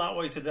it's still that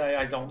way today,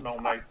 I don't know,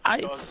 mate.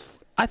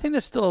 I think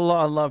there's still a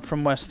lot of love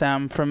from West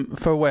Ham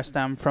for West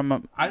Ham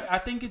from. I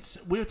think it's.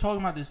 We were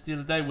talking about this the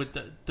other day with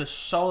the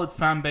solid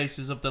fan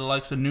bases of the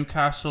likes of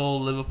Newcastle,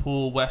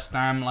 Liverpool, West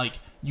Ham. Like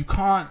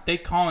they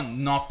can't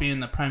not be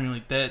in the Premier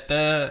League.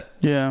 They're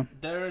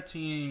a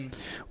team.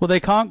 Well, they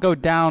can't go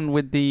down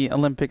with the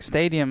Olympic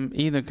Stadium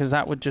either, because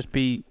that would just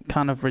be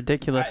kind of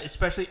ridiculous.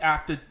 Especially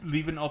after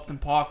leaving Upton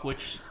Park,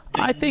 which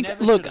I think.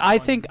 Look, I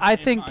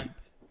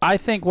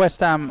think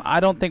West Ham. I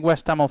don't think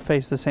West Ham will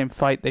face the same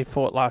fight they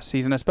fought last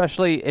season,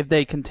 especially if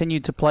they continue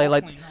to play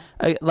like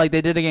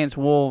they did against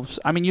Wolves.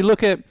 I mean, you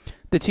look at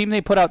the team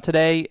they put out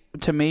today.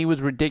 To me,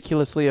 was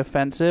ridiculously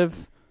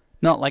offensive.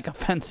 Not like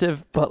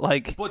offensive, but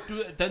like. But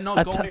they're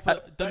not going for the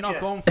cup. They're not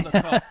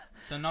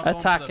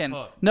attacking. Going for the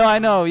cup. No, I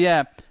know,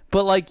 yeah,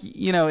 but like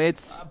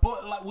it's.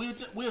 But like we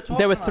were talking.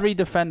 There were 3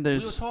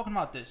 defenders. We were talking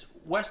about this.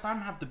 West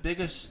Ham have the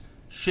biggest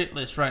shit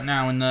list right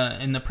now in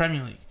the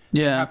Premier League.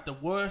 Yeah. They have the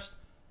worst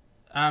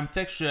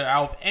fixture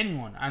out of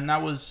anyone, and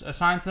that was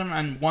assigned to them,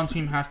 and one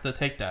team has to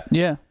take that.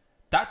 Yeah.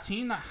 That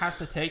team that has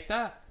to take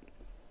that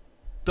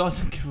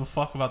doesn't give a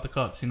fuck about the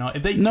Cubs, you know?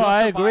 If they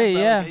I agree,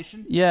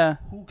 yeah.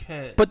 Who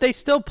cares? But they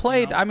still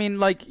played, you know? I mean,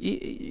 like,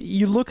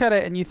 you look at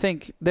it and you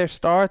think they're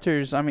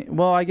starters. I mean,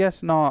 well, I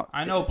guess not.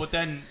 I know, but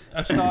then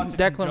a starter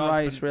Declan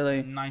Rice, for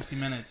really 90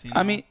 minutes, you know?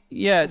 I mean,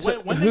 yeah,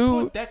 so when they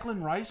put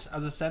Declan Rice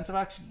as a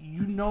centre-back,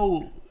 you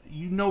know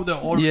the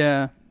order.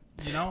 Yeah.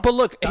 You know? But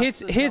look, here's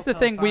the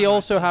thing we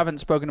also haven't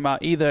spoken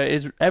about either,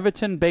 is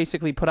Everton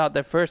basically put out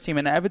their first team,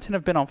 and Everton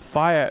have been on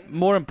fire.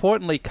 More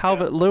importantly,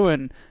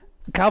 Calvert-Lewin's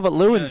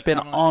been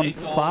on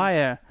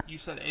fire. You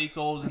said 8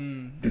 goals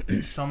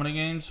in so many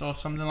games or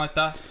something like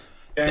that.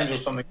 games or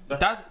something.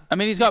 I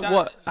mean, he's got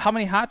what? How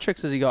many hat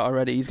tricks has he got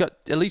already? He's got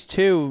at least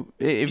 2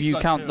 if He's you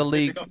got count 2. the He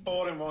league. got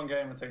 4 in one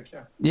game, I think.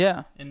 Yeah.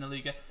 Yeah. in the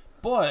league.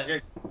 But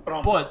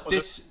Was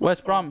this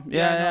West Brom.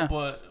 Yeah. no,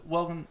 but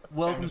welcome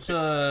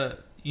to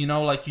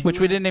like you Which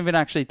do we it- didn't even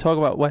actually talk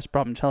about West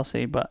Brom and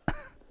Chelsea, but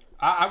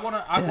I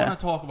wanna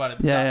talk about it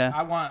because Yeah.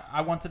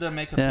 I wanted to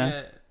make a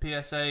Yeah.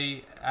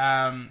 PSA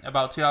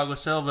about Thiago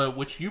Silva,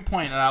 which you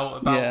pointed out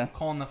about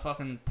calling the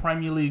fucking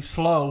Premier League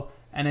slow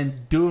and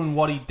then doing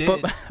what he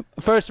did. But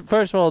first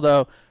of all,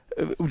 though,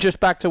 just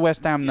back to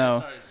West Ham, though.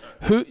 Sorry.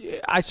 Who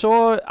I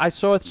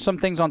saw some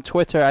things on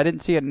Twitter. I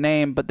didn't see a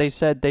name, but they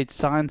said they'd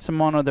signed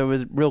someone or they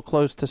was real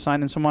close to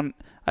signing someone.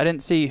 I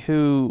didn't see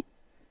who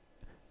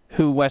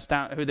West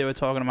Ham who they were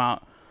talking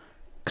about,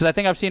 because I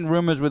think I've seen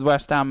rumors with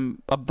West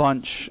Ham a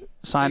bunch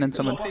signing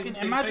someone. Fucking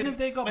imagine if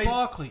they got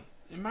Barkley.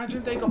 Imagine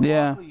if they got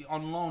Yeah. Barkley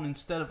on loan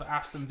instead of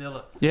Aston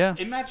Villa. Yeah.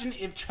 Imagine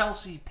if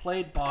Chelsea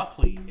played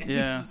Barkley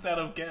Yeah. instead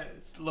of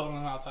loaning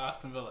him out to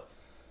Aston Villa.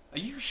 Are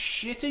you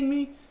shitting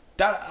me?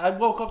 That I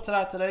woke up to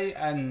that today,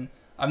 and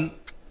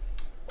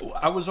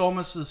I was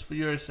almost as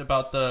furious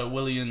about the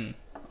Willian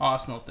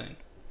Arsenal thing.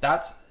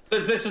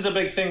 This is the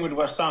big thing with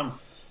West Ham.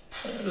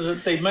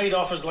 They made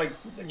offers like,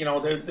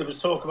 there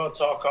was talk about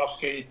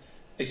Tarkowski.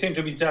 They seem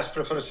to be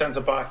desperate for a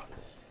centre back.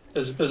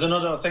 There's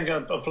another, I think,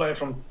 a player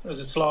from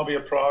Slavia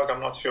Prague.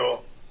 I'm not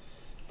sure,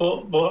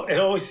 but it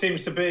always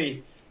seems to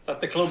be that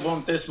the club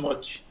want this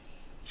much.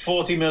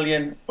 40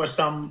 million, West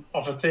Ham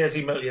offer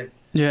 30 million,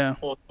 Yeah.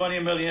 or 20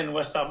 million,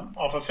 West Ham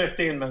offer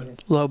 15 million.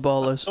 Low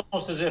ballers. It's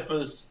almost as if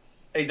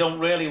they don't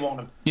really want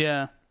him.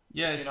 Yeah.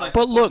 Yeah, it's You know, like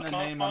but look- putting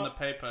a name on the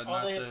paper, and Are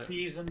that's they it.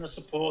 appeasing the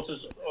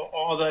supporters, or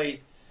are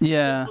they?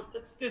 Yeah. But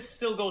this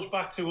still goes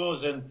back to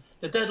us, and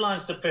the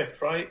deadline's the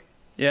 5th, right?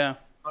 Yeah.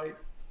 Right.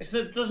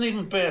 It doesn't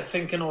even bear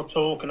thinking or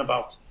talking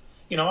about.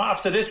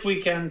 After this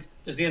weekend,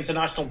 there's the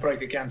international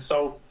break again,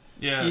 so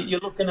Yeah.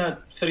 you're looking at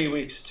 3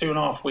 weeks,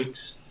 2.5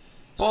 weeks.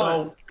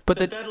 So But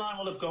the the- deadline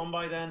will have gone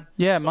by then.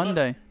 Yeah, So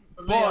Monday.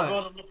 For me, I'd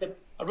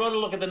rather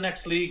look at the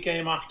next league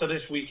game after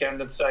this weekend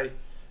and say,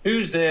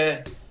 who's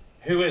there,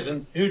 who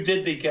isn't, who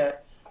did they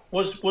get?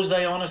 Was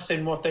they honest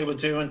in what they were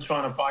doing,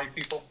 trying to buy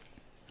people,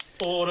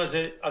 or has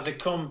it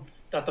come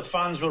that the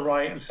fans were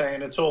right in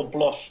saying it's all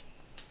bluff?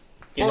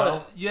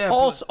 Yeah.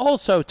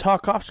 Also,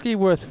 Tarkovsky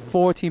worth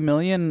 40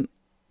 million.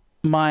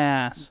 My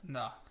ass.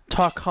 No.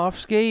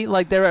 Tarkovsky,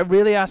 like they're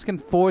really asking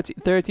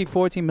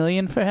 40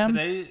 million for him.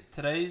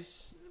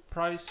 Today's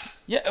price.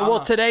 Yeah. Well,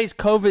 today's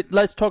COVID.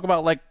 Let's talk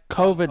about like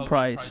COVID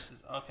price.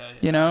 Prices. Okay.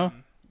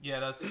 Yeah,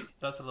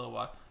 that's a little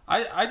while.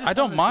 I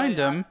don't mind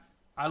him.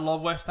 I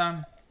love West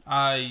Ham.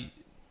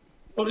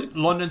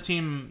 London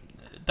team,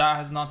 that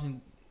has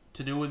nothing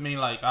to do with me.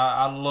 Like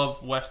I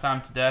love West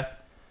Ham to death.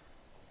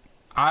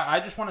 I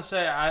just want to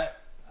say,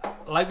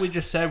 like we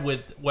just said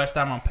with West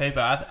Ham on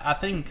paper, I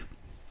think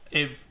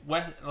if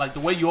the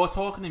way you're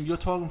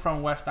talking from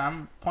a West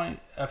Ham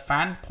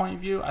fan point of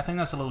view, I think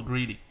that's a little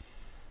greedy.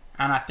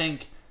 And I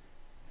think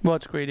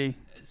what's greedy?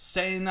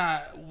 Saying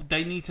that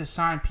they need to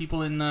sign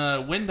people in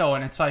the window,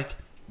 and it's like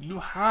you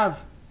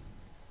have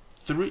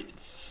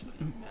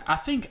I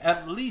think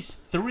at least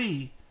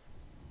 3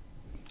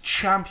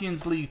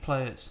 Champions League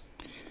players,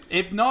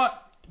 if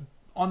not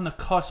on the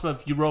cusp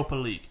of Europa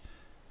League.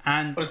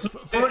 And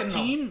for a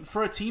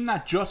team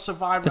that just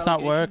survived, it's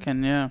not relegation,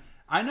 working. Yeah,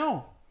 I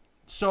know.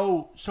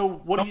 So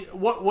what do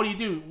you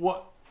do?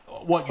 What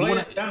you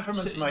want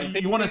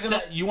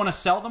to you want to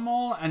sell them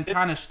all and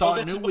kind of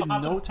start new with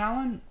no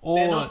talent? Or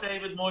they're not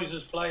David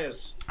Moyes'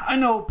 players. I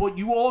know, but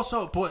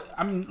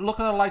I mean, look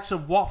at the likes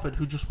of Watford,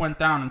 who just went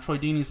down, and Troy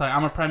Deeney's like,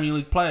 I'm a Premier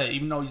League player,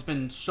 even though he's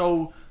been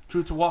so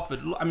true to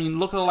Watford. I mean,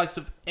 look at the likes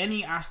of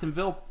any Aston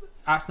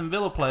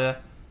Villa player.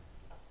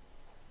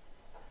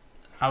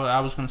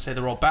 I was going to say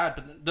they're all bad,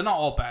 but they're not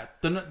all bad.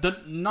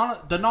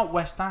 They're not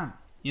West Ham.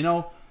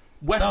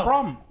 West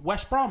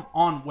Brom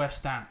on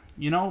West Ham.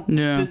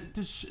 Yeah.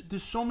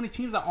 There's so many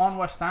teams that are on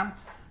West Ham,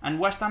 and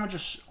West Ham are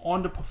just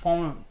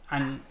underperforming,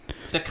 and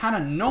they're kind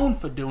of known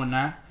for doing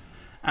that.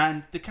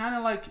 And they're kind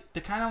of like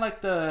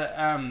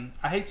the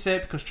I hate to say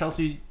it because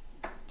Chelsea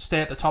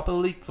stay at the top of the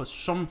league for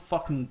some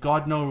fucking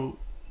God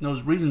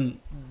knows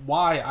reason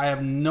why. I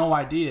have no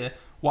idea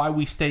why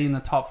we stay in the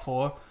top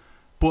 4.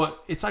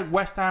 But it's like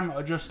West Ham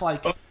are just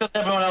like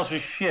everyone else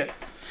is shit.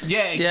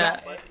 Yeah,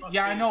 exactly.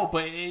 Yeah, I know,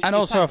 but and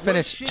also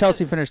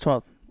Chelsea finished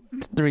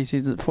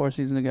 12th 4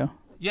 seasons ago.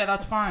 Yeah,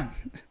 that's fine.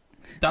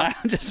 I'm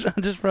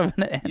just rubbing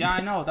it in. Yeah,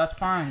 I know, that's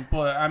fine.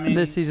 But I mean,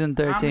 this season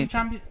 13.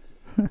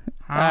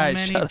 How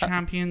many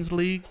Champions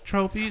League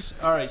trophies?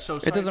 All right, so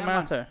it doesn't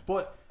matter.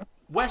 But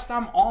West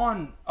Ham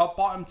on a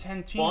bottom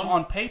 10 team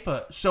on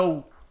paper.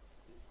 So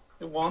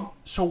it won.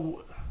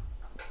 So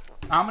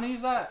how many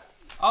is that?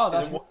 Oh,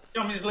 that's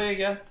Champions League,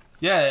 yeah.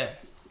 Yeah,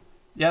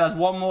 that's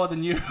one more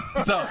than you.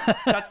 So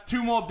that's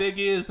 2 more big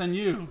ears than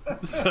you.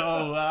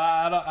 So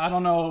I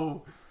don't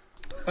know.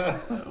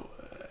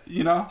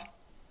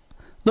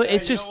 Look,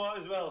 it's just know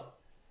what, as well.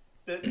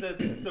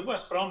 The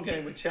West Brom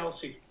game with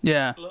Chelsea.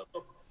 Yeah. Look,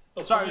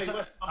 Look, Sorry, for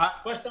me,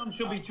 West Ham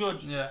should be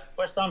judged. Yeah.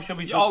 West Ham should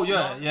be judged. Oh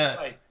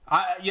yeah.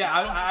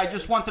 I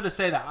just wanted to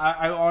say that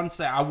I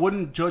honestly I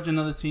wouldn't judge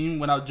another team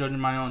without judging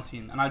my own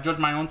team, and I judge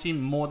my own team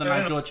more than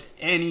I judge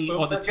any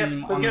other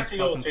team on this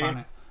fucking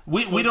planet.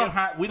 We don't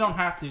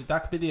have to. That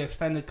could be the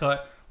extended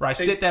cut where I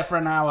sit there for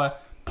an hour,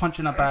 punch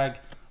in a bag,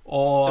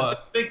 or the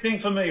big thing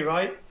for me,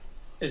 right,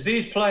 is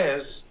these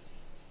players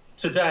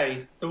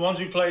today, the ones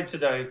who played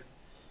today,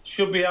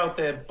 should be out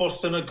there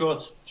busting a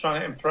gut, trying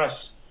to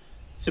impress,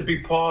 to be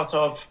part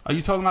of. Are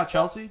you talking about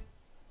Chelsea?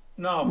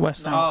 No,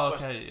 West Ham. Oh,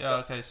 okay, yeah,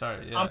 okay,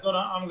 sorry. Yeah.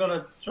 I'm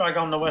gonna drag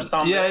on the West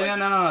Ham.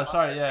 No,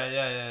 sorry,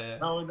 yeah.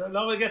 No,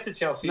 we'll get to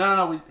Chelsea.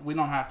 No, we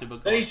don't have to.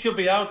 But they should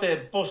be out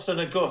there busting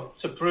a gut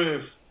to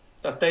prove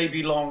that they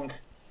belong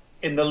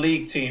in the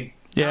league team.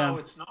 Yeah. No,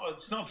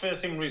 it's not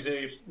first team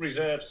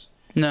reserves.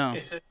 No.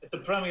 It's a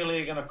Premier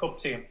League and a cup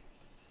team,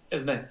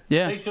 isn't it?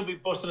 Yeah. They should be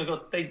busting a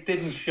gut. They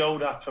didn't show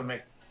that for me.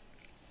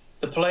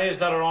 The players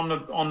that are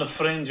on the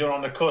fringe or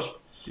on the cusp,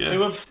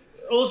 who have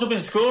also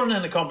been scoring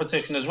in the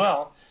competition as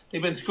well.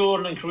 They've been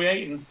scoring and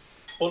creating,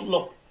 but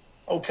look,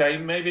 okay,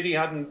 maybe they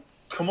hadn't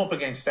come up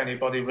against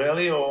anybody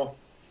really, or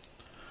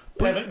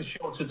Everton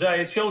showed today.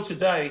 It showed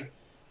today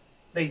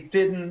they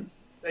didn't.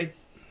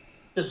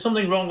 There's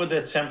something wrong with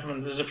their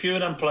temperament. There's a few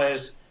of them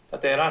players that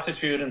their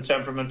attitude and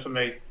temperament for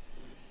me,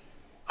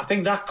 I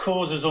think that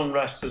causes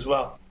unrest as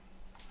well.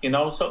 You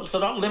know, so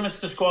that limits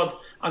the squad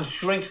and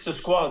shrinks the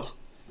squad.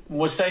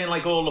 We're saying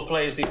like all the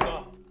players they've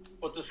got,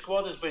 but the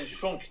squad has been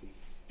shrunk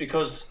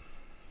because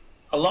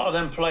a lot of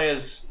them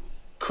players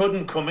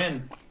couldn't come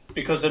in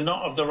because they're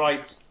not of the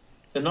right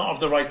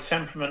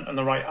temperament and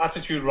the right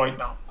attitude right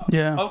now.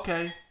 Yeah.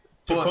 Okay.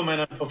 To come in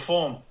and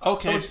perform.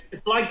 Okay. So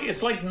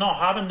it's like not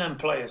having them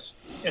players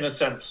in a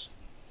sense.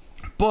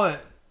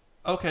 But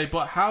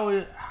how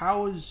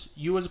is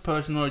you as a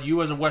person or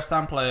you as a West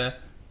Ham player,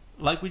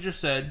 like we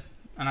just said,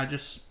 and I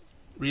just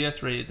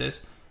reiterated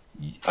this.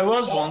 I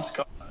was once.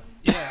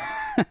 Yeah.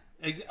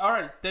 All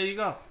right. There you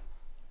go.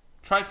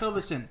 Try fill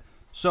this in.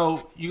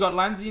 So you got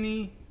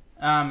Lanzini,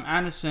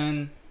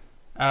 Anderson,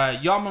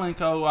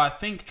 Yarmolenko. I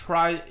think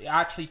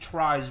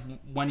tries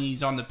when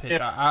he's on the pitch.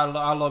 Yeah. I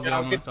love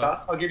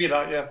Yarmolenko. I'll give you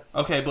that. Yeah.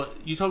 Okay, but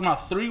you're talking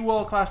about 3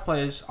 world-class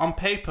players on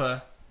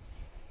paper.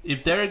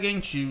 If they're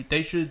against you,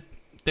 they should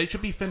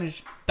be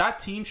finished. That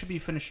team should be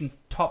finishing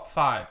top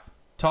 5,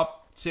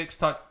 top 6,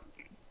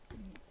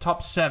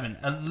 top 7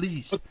 at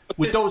least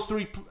with those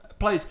 3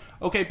 players.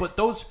 Okay, but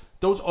those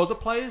other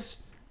players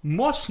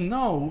must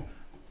know.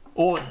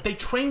 Or they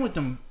train with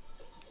them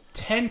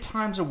 10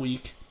 times a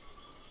week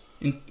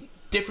in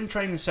different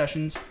training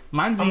sessions.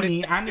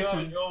 Lanzini,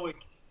 Anderson.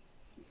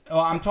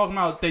 I'm talking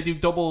about they do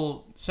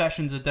double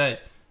sessions a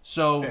day.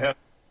 So,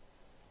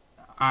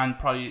 and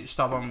probably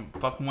stop on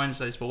fucking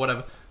Wednesdays, but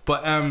whatever.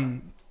 But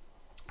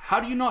how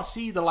do you not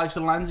see the likes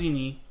of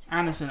Lanzini,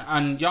 Anderson,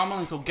 and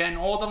Yarmolenko getting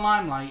all the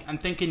limelight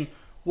and thinking,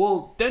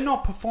 well, they're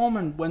not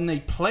performing when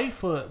they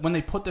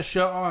put the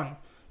shirt on.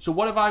 So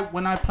what if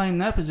when I play in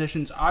their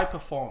positions, I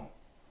perform?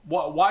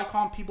 Why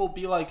can't people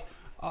be like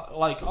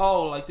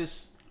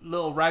this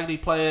little raggedy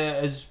player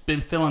has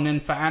been filling in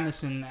for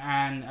Anderson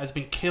and has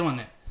been killing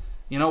it?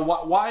 You know,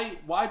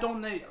 why don't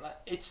they?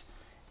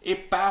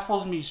 It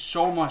baffles me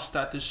so much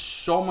that there's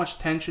so much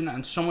tension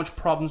and so much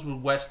problems with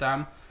West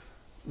Ham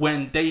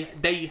when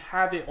they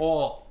have it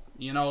all.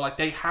 You know, like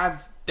they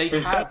have it.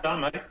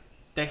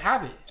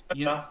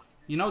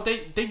 You know,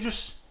 they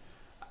just.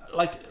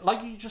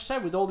 Like you just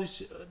said with all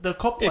these the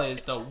cup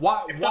players though,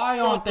 why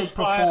aren't they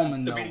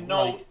performing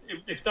though?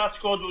 If that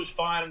squad was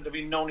firing, there'd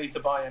be no need to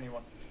buy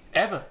anyone.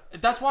 Ever.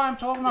 That's why I'm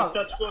talking about. If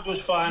that squad was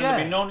firing,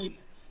 there'd be no need,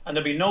 and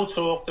there'd be no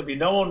talk, there'd be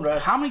no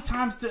unrest. How many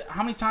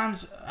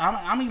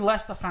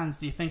Leicester fans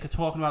do you think are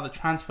talking about the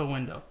transfer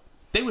window?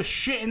 They were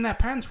shitting their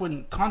pants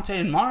when Conte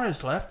and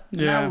Mahrez left.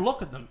 Yeah. Now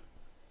look at them.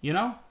 You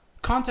know,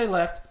 Conte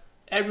left.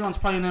 Everyone's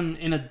playing them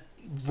in a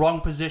wrong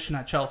position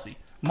at Chelsea.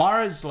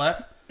 Mahrez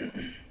left.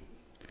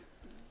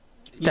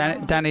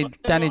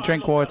 Danny,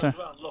 drink water.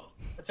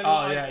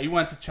 He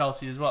went to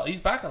Chelsea as well.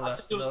 He's back at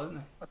Leicester, though, isn't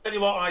he? I'll tell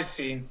you what I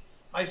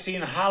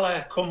seen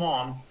Haller come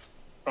on,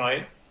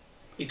 right?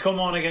 He come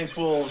on against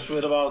Wolves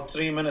with about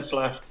 3 minutes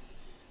left,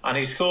 and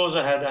he scores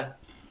a header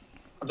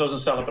and doesn't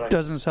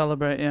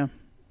celebrate. Yeah.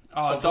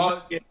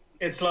 So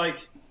it's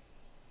like,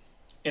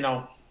 you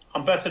know,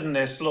 I'm better than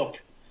this. Look,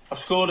 I've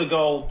scored a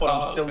goal, but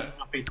I'm still not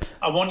happy.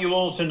 I want you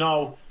all to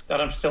know that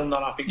I'm still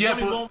not happy.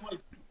 There's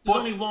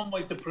only one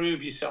way to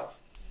prove yourself.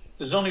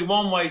 There's only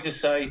one way to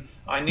say,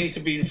 I need to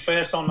be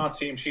first on that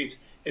team sheet,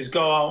 is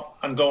go out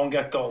and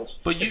get goals.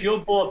 But if you're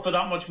bought for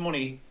that much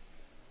money,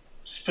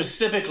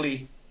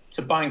 specifically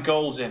to bank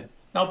goals in.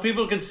 Now,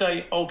 people can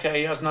say, okay,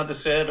 he hasn't had the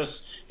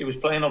service. He was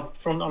playing up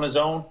front on his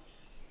own.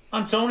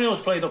 Antonio's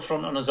played up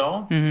front on his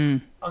own.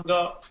 Mm-hmm. And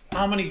got,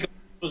 how many goals?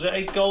 Was it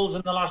 8 goals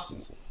in the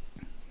last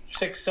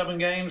 6-7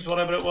 games,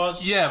 whatever it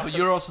was? Yeah, but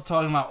you're also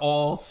talking about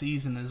all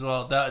season as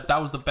well.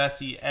 That was the best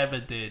he ever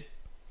did.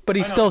 But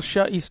he's still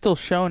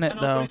showing it, though.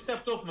 But he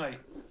stepped up, mate.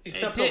 He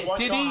stepped up.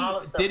 Did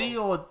he step up,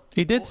 or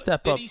He did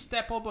step up. Did he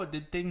step up, or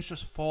did things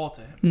just fall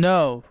to him?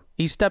 No,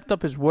 He stepped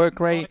up his work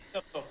rate.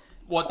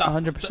 What,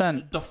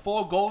 100%. The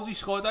 4 goals he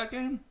scored that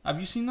game? Have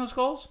you seen those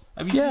goals?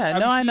 Have you Yeah, seen,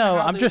 no, I know.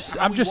 I'm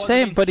just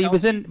saying. But he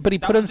was in. But he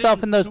put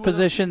himself in those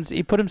positions.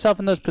 He put himself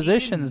in those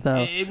positions,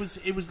 though. It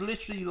was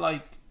literally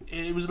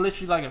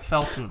like it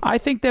fell to him. I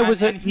think there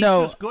was and he's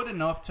just good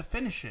enough to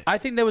finish it. I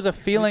think there was a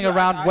feeling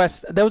around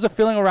There was a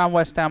feeling around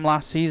West Ham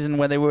last season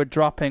where they were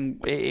dropping.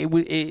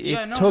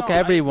 It took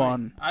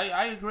everyone.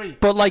 I agree.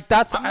 But like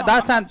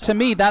to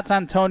me that's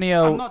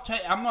Antonio.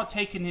 I'm not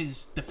taking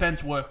his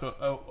defense work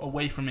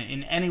away from it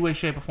in any way,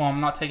 shape, or form.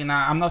 I'm not taking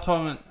that. I'm not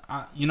talking.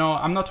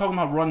 I'm not talking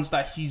about runs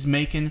that he's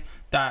making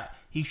that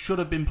he should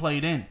have been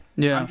played in.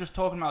 Yeah. I'm just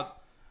talking about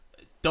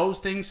those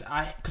things.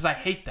 Because I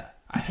hate that.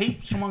 I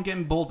hate someone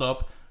getting bulled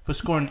up for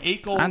scoring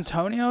 8 goals.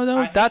 Antonio,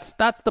 though, that's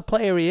the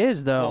player he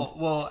is, though.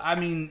 Well, I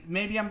mean,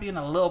 maybe I'm being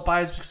a little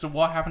biased because of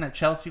what happened at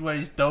Chelsea, where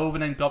he's dove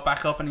and then got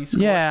back up and he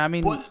scored. Yeah, I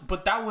mean,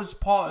 but that was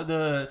part of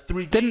the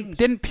 3 games.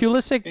 Didn't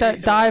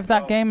Pulisic dive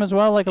that game as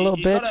well, like a little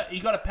bit?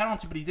 He got a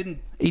penalty, but he didn't.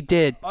 He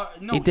did.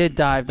 No, he did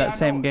dive that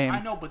same game.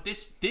 I know, but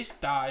this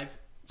dive.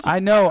 I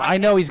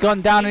know. He's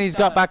gone down and he's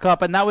got back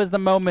up, and that was the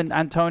moment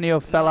Antonio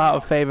fell out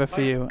of favour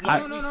for you.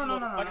 Like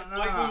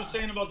we were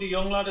saying about the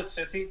young lad at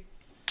City.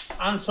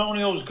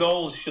 Antonio's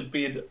goals should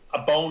be a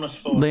bonus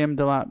for Liam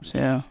Delap's,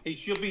 yeah. He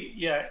should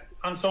be,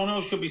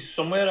 Antonio should be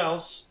somewhere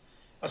else,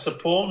 a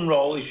supporting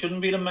role. He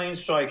shouldn't be the main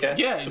striker.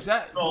 Yeah,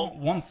 exactly.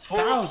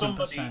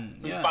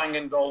 1,000%. Who's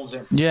banging goals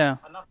in. Yeah.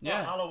 And that's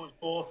what Haller was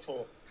bought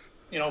for.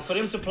 For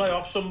him to play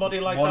off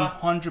somebody like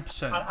that.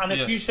 100%. And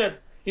if you said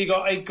he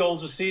got 8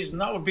 goals a season,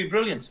 that would be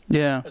brilliant.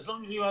 Yeah. As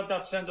long as you had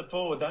that centre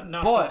forward, that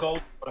natural goal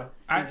scorer,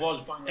 who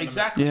was banging.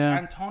 Exactly. Yeah.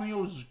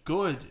 Antonio's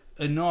good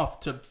enough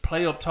to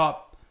play up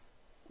top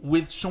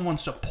with someone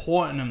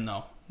supporting him,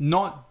 though,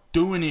 not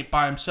doing it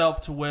by himself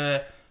to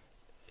where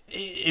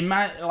it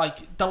might,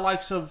 like the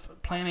likes of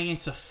playing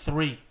against a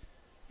 3,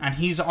 and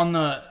he's on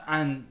the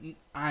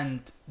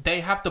and they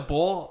have the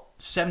ball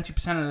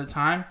 70% of the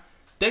time.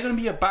 They're going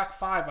to be a back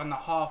 5 on the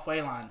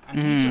halfway line, and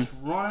he's just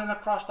running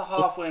across the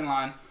halfway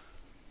line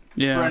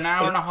for an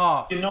hour and a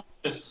half.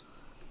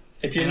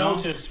 If you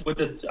notice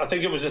with I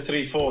think it was a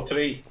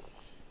 3-4-3.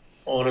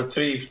 Or a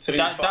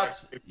 3-5.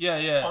 That's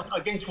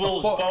against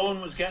Wolves,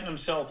 Bowen was getting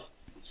himself.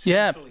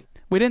 Yeah,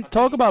 we didn't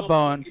talk about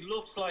Bowen. He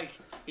looks like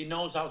he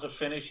knows how to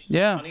finish.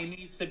 Yeah, and he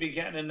needs to be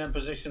getting in them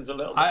positions a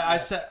little bit. I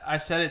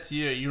said it to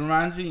you. He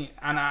reminds me,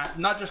 and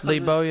not just Lee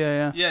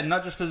Bowyer,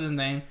 not just because of his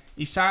name.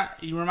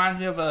 He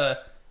reminds me of a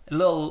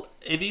little.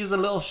 If he was a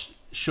little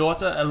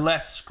shorter, a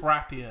less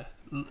scrappier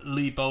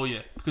Lee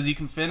Bowyer, because he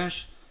can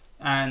finish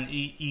and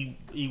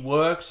he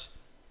works.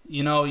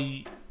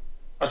 I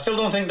still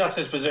don't think that's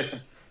his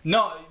position.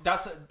 No,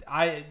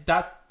 I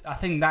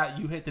think that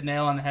you hit the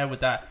nail on the head with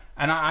that,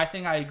 and I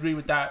think I agree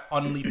with that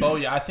on Lee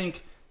Bowyer. I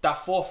think that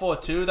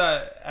 4-4-2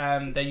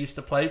 that they used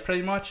to play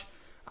pretty much.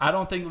 I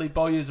don't think Lee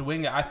Bowyer is a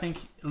winger. I think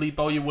Lee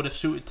Bowyer would have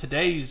suited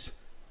today's.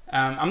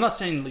 I'm not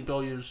saying Lee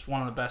Bowyer is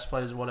one of the best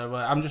players or whatever.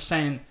 I'm just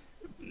saying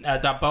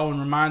that Bowen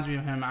reminds me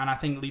of him, and I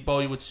think Lee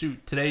Bowyer would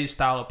suit today's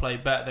style of play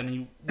better than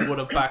he would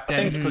have back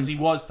then because he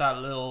was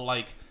that little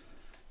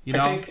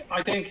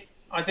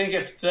I think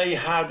if they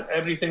had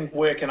everything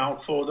working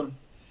out for them,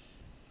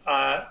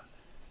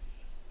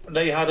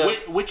 they had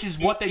which is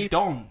what they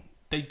don't.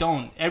 They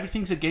don't.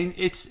 Everything's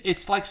against.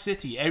 It's like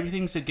City.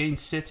 Everything's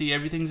against City.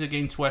 Everything's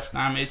against West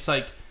Ham. It's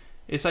like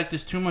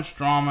there's too much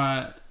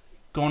drama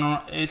going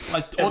on. It's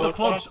like other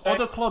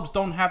clubs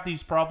don't have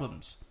these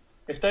problems.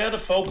 If they had a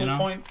focal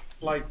point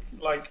like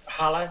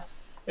Haller,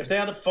 if they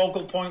had a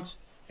focal point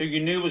who you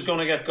knew was going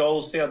to get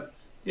goals, they had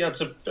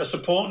a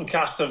supporting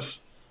cast of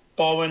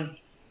Bowen,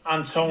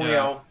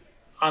 Antonio,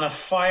 and a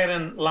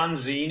firing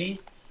Lanzini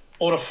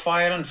or a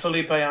firing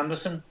Felipe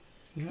Anderson.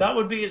 Yeah. That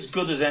would be as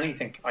good as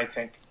anything, I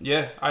think.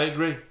 Yeah, I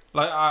agree.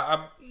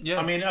 I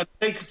mean,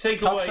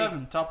 take top away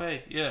 7, top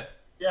 8. Yeah.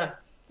 Yeah.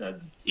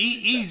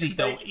 Easy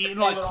though,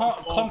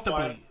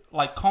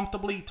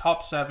 comfortably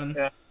top 7,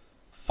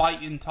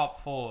 fighting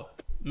top 4,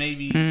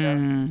 maybe.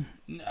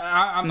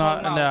 I'm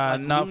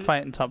not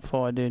fighting top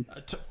 4, dude.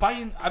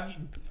 Fighting.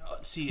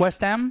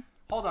 West Ham.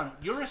 Hold on,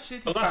 you're a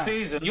City fan.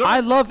 Season.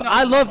 I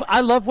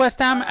love West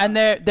Ham, and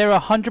they're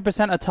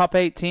 100% a top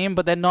 8 team,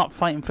 but they're not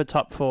fighting for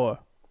top 4.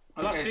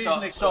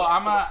 Okay, so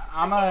I'm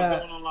a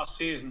going on last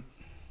season.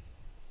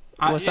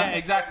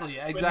 Exactly.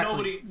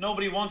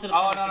 Nobody wanted.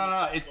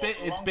 No.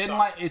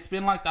 It's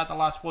been like that the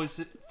last 4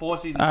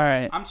 seasons. All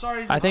right. I'm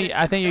sorry. I think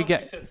you're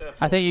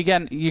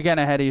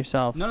getting ahead of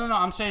yourself. No.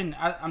 I'm saying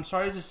I'm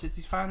sorry as a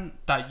City fan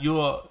that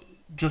you're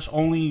just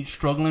only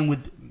struggling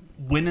with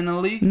winning a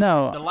league.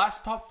 No. The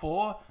last top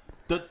 4.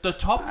 The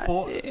top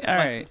 4,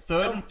 right.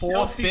 3rd and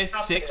 4th, 5th,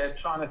 6th,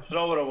 trying to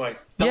throw it away.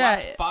 The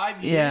last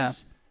 5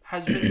 years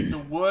has been the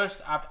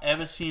worst I've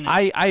ever seen it.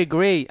 I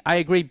agree,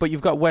 but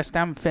you've got West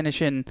Ham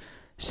finishing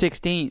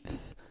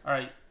 16th. All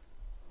right,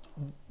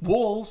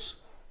 Wolves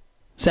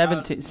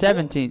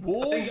 17th.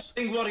 Wolves. I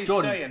think what he's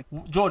saying,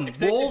 Jordan.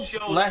 Wolves,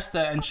 Leicester,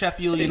 and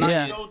Sheffield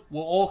United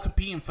were all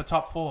competing for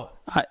top 4.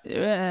 I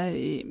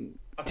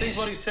think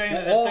what he's saying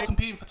is all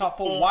competing for top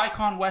 4. Why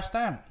can't West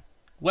Ham?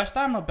 West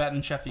Ham are better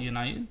than Sheffield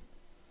United.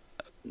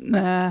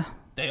 Nah,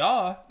 They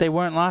are. they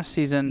weren't last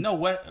season. No,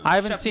 I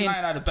haven't Sheffield seen-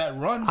 United had a better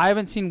run. I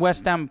haven't seen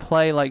West Ham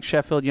play like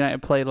Sheffield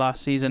United played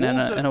last season in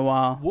Wolves a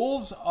while.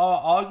 Wolves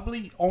are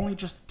arguably only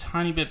just a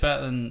tiny bit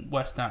better than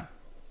West Ham.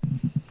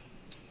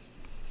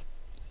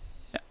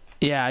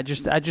 Yeah, I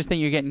just think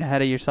you're getting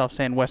ahead of yourself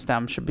saying West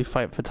Ham should be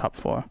fighting for top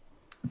 4.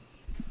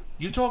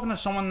 You're talking to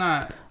someone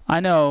that I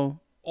know.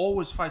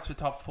 always fights for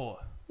top 4.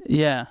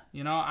 Yeah.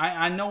 You know,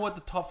 I know what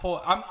the top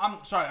 4.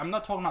 I'm sorry. I'm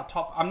not talking about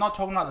top. I'm not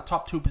talking about the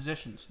top 2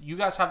 positions. You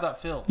guys have that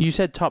filled. You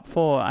said top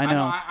 4. I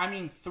know. I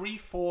mean 3,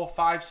 4,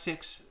 5,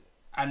 6,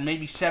 and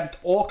maybe 7th,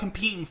 all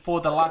competing for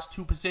the last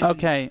 2 positions.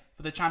 Okay.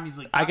 For the Champions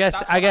League. I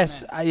guess.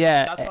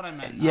 Yeah. That's what I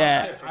meant.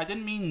 Yeah. I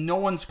didn't mean no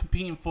one's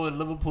competing for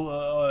Liverpool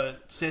or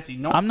City.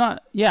 No. I'm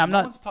not. Yeah, I'm no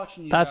not. One's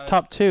touching you That's guys.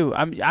 top 2.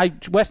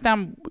 West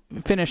Ham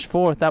finished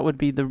 4th. That would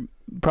be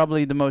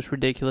probably the most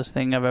ridiculous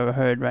thing I've ever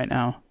heard right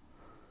now.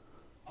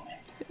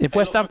 If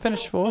West Ham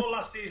finished 4th, Before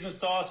last season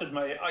started,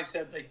 mate, I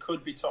said they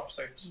could be top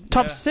 6.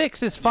 top Yeah.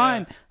 6 is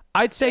fine.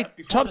 I'd say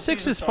before top the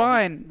 6 season is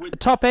started, fine.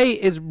 Top 8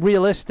 is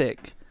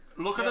realistic.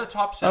 Look at the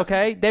top 7.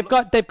 Okay, they've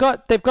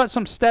got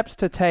some steps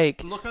to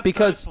take Look at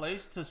because 3rd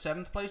place to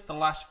 7th place. The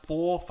last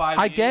 4 or 5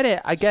 I years. get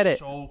it.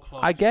 So close.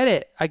 I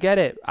get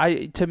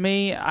it. To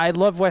me, I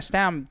love West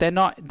Ham. They're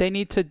not. They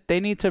need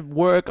to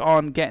work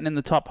on getting in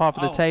the top half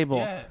of the table.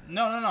 Yeah.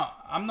 No.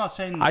 I'm not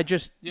saying.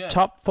 Yeah.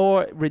 Top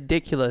 4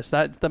 ridiculous.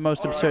 That's the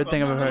most absurd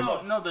thing I've ever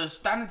heard. No, the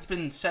standard's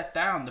been set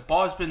down. The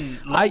bar's been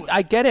lowered.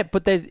 I get it,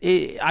 but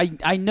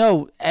I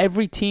know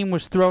every team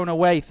was thrown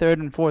away 3rd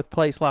and 4th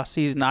place last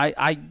season.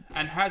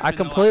 and has I been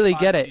completely the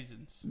last get 5 it.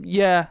 Seasons.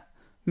 Yeah,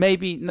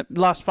 maybe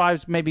last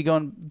 5's maybe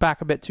going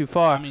back a bit too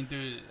far. I mean,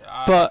 dude.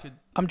 but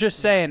I'm just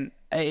saying,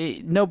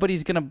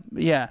 nobody's gonna.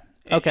 Yeah.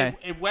 Okay.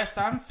 If West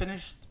Ham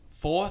finished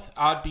 4th,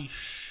 I'd be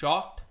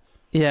shocked.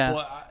 Yeah.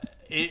 But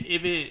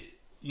if it,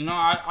 you know,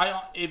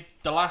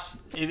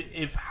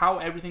 if how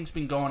everything's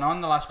been going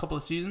on the last couple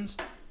of seasons,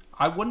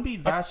 I wouldn't be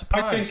that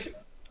surprised.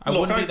 I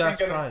wouldn't be that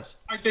surprised.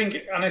 I think,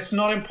 and it's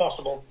not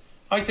impossible.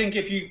 I think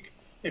if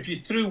you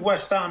threw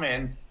West Ham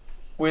in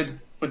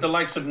with the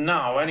likes of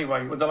now,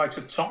 anyway, with the likes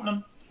of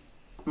Tottenham,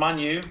 Man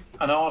U,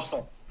 and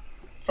Arsenal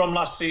from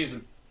last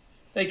season,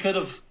 they could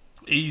have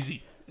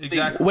Easy.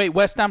 Exactly. Wait,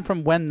 West Ham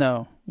from when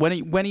though? When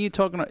are you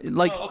talking?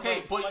 Like,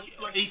 Okay, but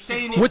he's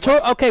saying we're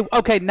talking.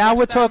 Okay. Now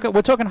we're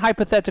talking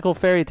hypothetical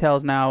fairy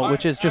tales now,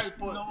 which is just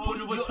we're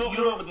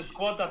talking about the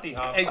squad that they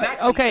have.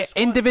 exactly. okay. the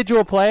squad-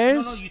 Individual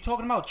players. No, you're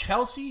talking about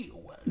Chelsea.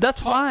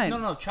 That's fine.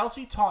 No,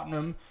 Chelsea,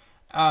 Tottenham,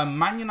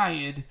 Man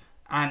United,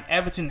 and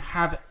Everton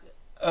have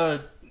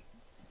a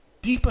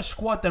deeper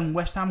squad than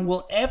West Ham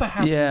will ever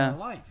have in their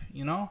life.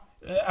 You know,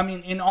 I mean,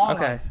 in our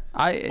Okay.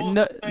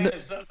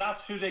 life.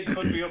 That's who they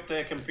could be up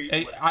there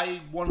competing with.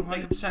 I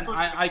 100%.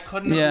 I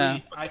couldn't Yeah.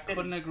 agree. I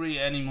couldn't agree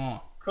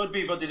anymore. Could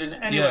be, but they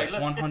didn't. Anyway, Yeah,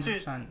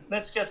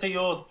 let's get to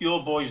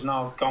your boys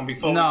now. Gone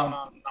before. No. We go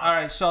on. All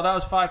right. So that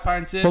was 5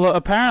 pints in. Well, look,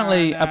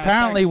 apparently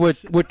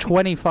thanks. we're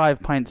 25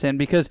 pints in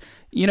because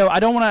I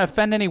don't want to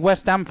offend any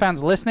West Ham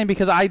fans listening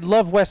because I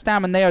love West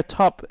Ham and they are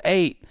top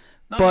 8.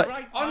 No, But you're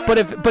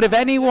right. but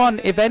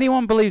if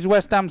anyone believes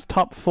West Ham's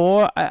top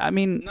 4, I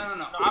mean,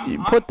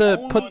 No. put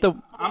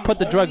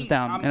the drugs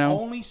down. I'm You know.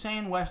 only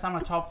saying West Ham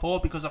are top 4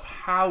 because of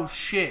how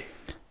shit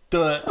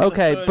the.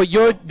 Okay, the but third,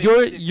 fourth,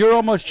 fifth, sixth, you're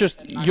almost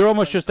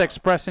seventh, just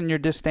expressing your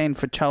disdain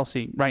for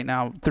Chelsea right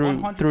now through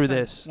 100%,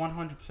 this.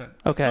 100%.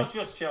 Okay, Not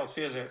just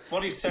Chelsea, is it?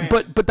 What he's saying.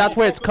 but that's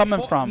where it's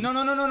coming from.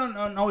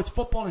 No. It's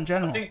football in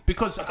general.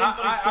 Because I think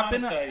what he's I've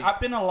trying to say- I've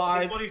been I alive.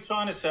 think what he's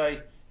trying to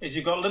say is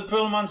you've got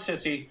Liverpool, Man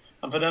City,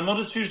 and for them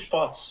other 2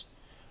 spots,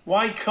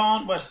 why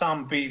can't West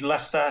Ham beat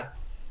Leicester,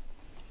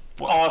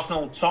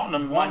 Arsenal,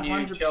 Tottenham, Man U,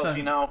 100%.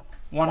 Chelsea now?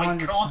 Why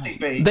 100%. can't they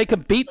be? They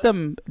could beat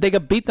them. They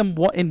could beat them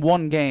in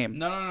one game.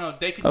 No.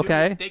 They could.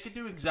 Okay. They could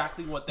do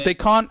exactly what They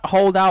can't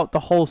hold out the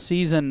whole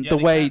season Yeah, the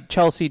they way can.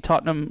 Chelsea,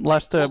 Tottenham,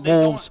 Leicester, They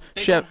Wolves,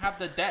 They Shep. don't have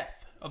the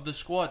depth of the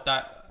squad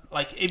that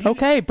like. If you,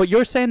 Okay, but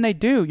you're saying they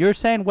do. You're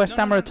saying West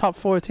Ham are a top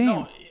 4 team.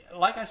 No,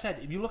 like I said,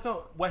 if you look at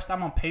West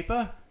Ham on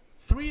paper,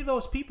 3 of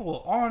those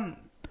people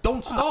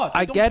don't start.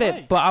 I They get don't it,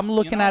 play. but I'm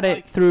looking You know, at it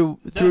like, through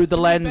the 3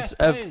 lens best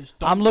of. players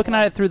don't I'm looking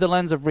play. at it through the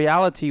lens of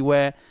reality,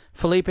 where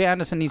Felipe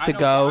Anderson needs I to know,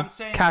 go, but I'm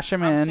saying- cash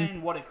him I'm in.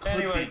 saying what it could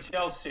Anyway, be.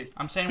 Chelsea.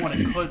 I'm saying what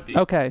it could be.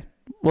 Okay,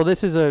 well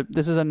this is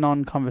a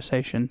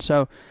non-conversation.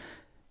 So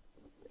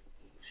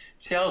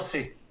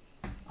Chelsea.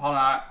 Hold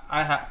on,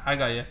 I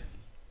got you.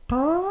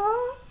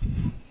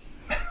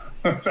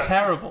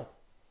 Terrible.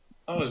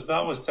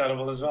 That was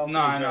terrible as well. No,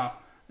 I know.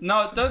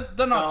 No,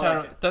 they're not No,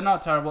 terrible. like it. They're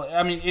not terrible.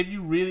 I mean, if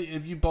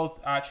you both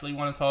actually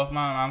want to talk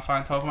about them, I'm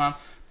fine talking about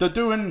them. They're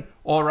doing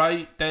all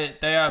right. They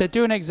are. they're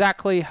doing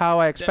exactly how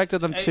I expected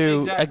them to.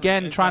 Exactly,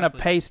 Again, trying to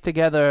exactly. paste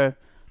together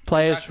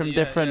players Exactly, from yeah,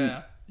 different.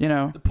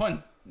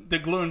 yeah. They're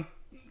gluing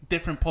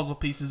different puzzle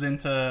pieces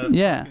into.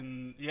 Yeah.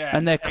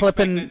 And they're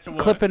expecting it to work.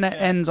 clipping Yeah.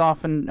 ends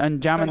off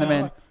and jamming them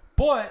in.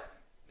 But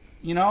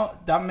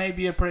that may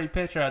be a pretty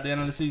picture at the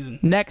end of the season.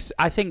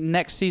 I think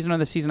next season or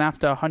the season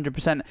after,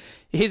 100%.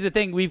 Here's the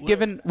thing: we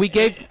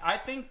gave. I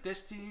think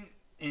this team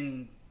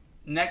in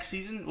next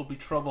season will be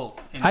trouble.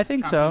 I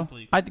think so.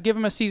 League. I'd give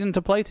them a season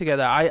to play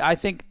together. I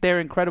think they're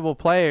incredible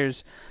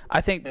players. I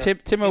think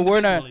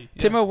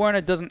Timo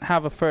Werner doesn't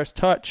have a first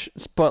touch,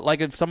 but like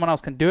if someone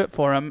else can do it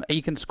for him,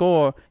 he can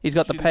score. He's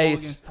got the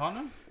pace. Against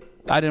Tottenham?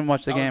 I didn't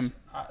watch the game.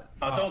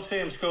 I don't see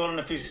him scoring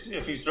if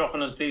he's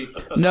dropping as deep.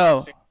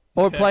 No,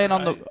 or playing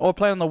on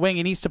the wing.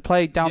 He needs to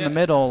play down the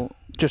middle.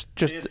 Just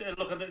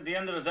look at the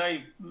end of the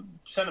day,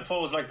 centre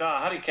forwards like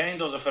that. Harry Kane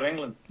does it for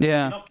England.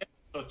 Yeah.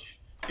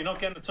 You're not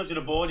getting a touch of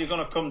the ball. You're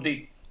going to come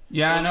deep.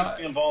 Yeah, I know.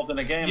 Be involved in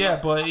a game. Yeah,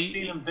 but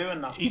him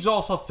doing that. He's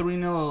also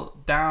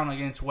 3-0 down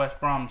against West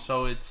Brom,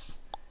 so it's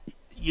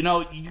you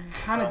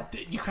kind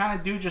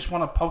of do just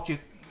want to poke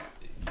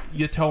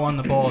your toe on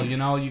the ball.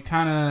 You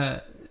kind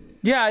of.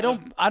 Yeah,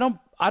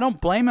 I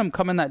don't blame him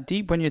coming that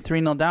deep when you're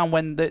 3-0 down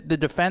when the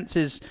defense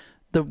is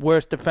the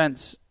worst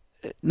defense.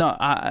 No,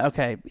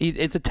 okay,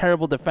 it's a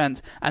terrible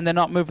defense, and they're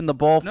not moving the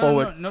ball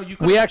forward. No, you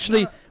we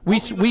actually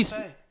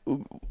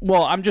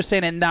Well, I'm just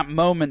saying in that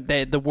moment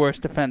they're the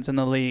worst defense in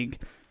the league.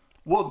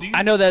 Well,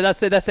 I know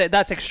that's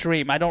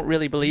extreme. I don't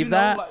really believe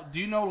that. Do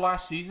you know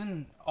last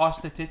season our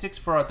statistics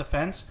for our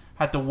defense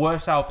had the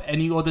worst out of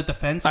any other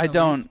defense? I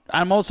don't. League?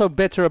 I'm also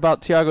bitter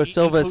about Thiago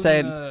Silva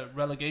saying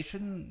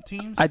relegation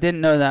teams. I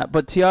didn't know that,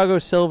 but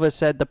Thiago Silva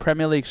said the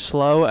Premier League's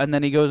slow, and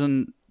then he goes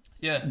and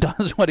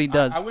does what he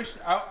does. I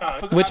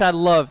forgot, which I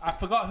loved. I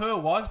forgot who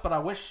it was, but I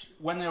wish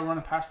when they were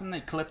running past him,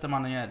 they clipped him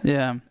on the head.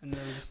 Yeah. And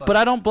like, but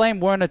I don't blame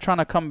Werner trying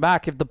to come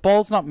back. If the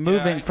ball's not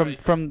moving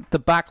from the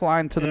back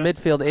line to the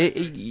midfield,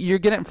 you're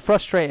getting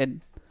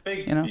frustrated.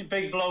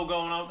 Big blow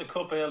going out the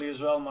cup early as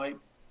well, mate.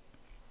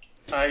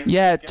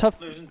 Tough.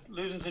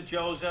 Losing to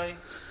Jose.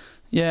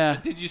 Yeah.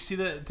 Did you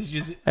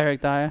see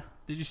Eric Dyer?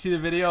 Did you see the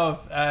video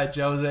of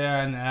Jose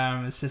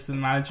and assistant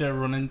manager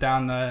running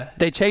down the...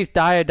 They chased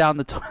Dyer down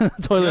the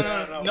toilet.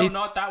 No,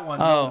 not that one.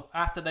 Oh. No,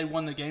 after they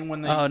won the game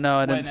when they... Oh, no,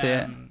 I didn't see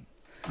it.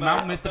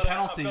 Mount missed the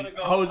penalty.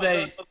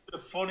 Jose... The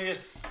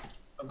funniest...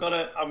 I'm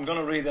going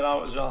to read it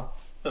out as well.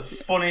 The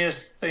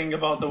funniest thing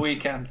about the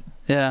weekend.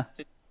 Yeah.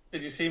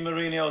 Did you see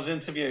Mourinho's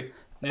interview?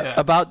 Yeah.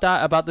 About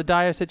the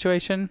Dyer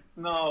situation?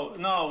 No,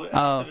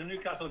 after the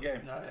Newcastle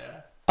game.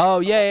 Oh,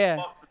 yeah.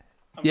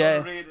 Oh,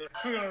 yeah.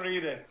 I'm going to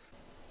read it.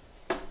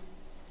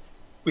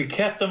 We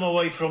kept them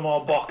away from our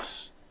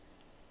box.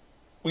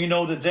 We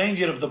know the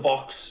danger of the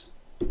box.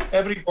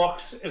 Every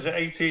box is an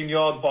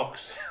 18-yard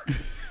box.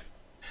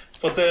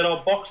 But there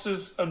are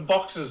boxes and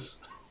boxes.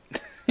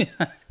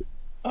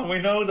 And we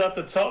know that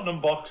the Tottenham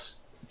box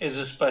is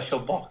a special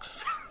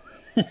box.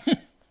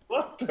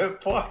 What the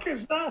fuck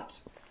is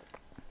that?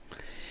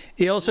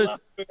 He also... So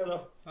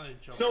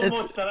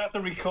much that I have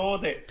to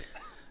record it.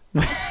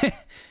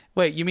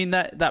 Wait, you mean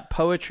that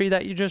poetry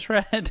that you just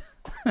read?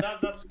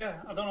 That's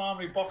I don't know how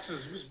many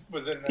boxes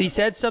was in there. He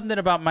said something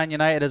about Man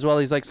United as well.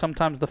 He's like,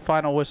 sometimes the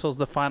final whistle's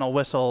the final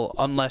whistle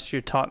unless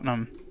you're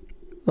Tottenham.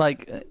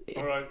 Like,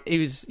 right. he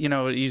was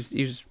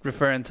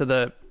referring to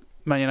the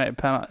Man United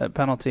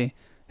penalty.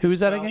 Who was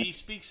that again? He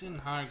speaks in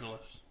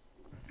hieroglyphs.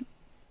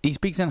 He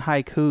speaks in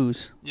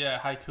haikus. Yeah,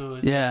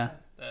 haikus. Yeah.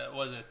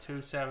 Was it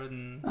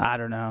 2-7? I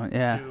don't know.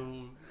 Yeah.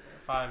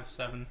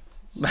 2-5-7.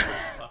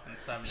 Fucking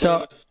 7.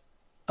 So.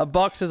 A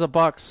box is a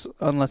box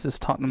unless it's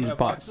Tottenham's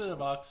box. Box is a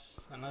box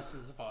unless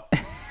it's a box.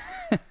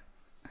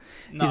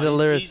 No, he's a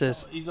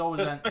lyricist. He's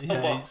always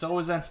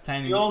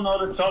entertaining. You all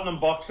know the Tottenham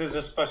box is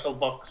a special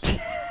box.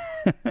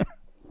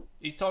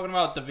 He's talking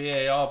about the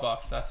VAR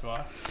box, that's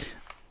why.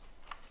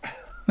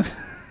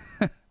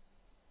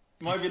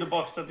 Might be the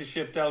box that they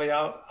shipped Ali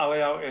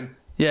out in.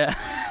 Yeah.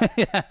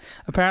 Yeah.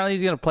 Apparently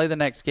he's going to play the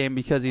next game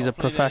because he's a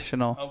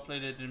professional. Hopefully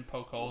they didn't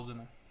poke holes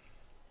in it.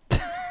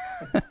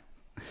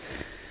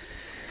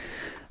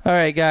 All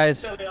right,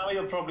 guys. Ali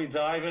will probably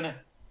dive in it.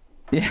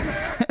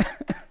 Yeah.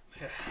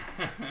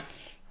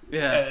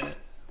 Yeah.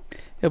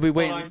 He'll be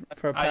waiting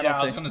for a penalty. Yeah,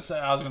 I was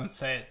gonna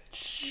say it.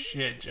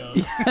 Shit, Joe.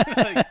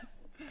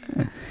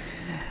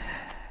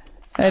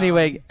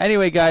 Anyway,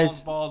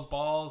 guys.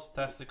 Balls,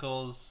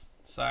 testicles,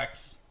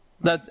 sacks.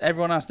 That's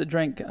everyone has to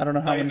drink. I don't know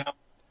how many.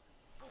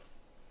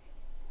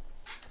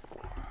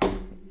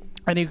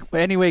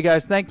 Anyway,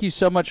 guys, thank you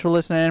so much for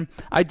listening.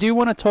 I do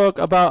want to talk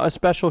about a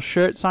special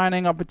shirt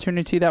signing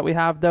opportunity that we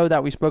have, though,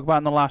 that we spoke about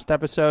in the last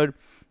episode.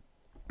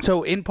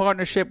 So, in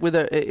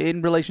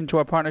relation to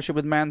our partnership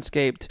with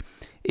Manscaped,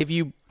 if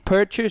you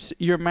purchase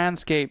your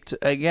Manscaped,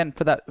 again,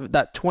 for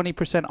that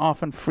 20%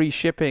 off and free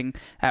shipping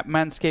at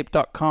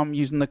manscaped.com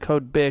using the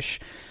code BISH,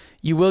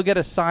 you will get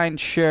a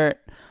signed shirt.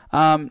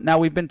 Now,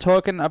 we've been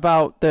talking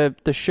about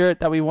the shirt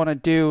that we want to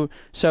do,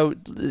 so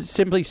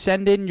simply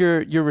send in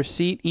your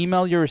receipt,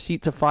 email your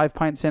receipt to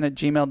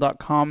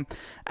 5pintsin@gmail.com,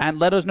 and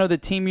let us know the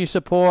team you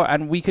support,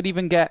 and we could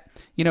even get,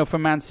 for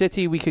Man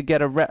City, we could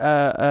get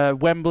a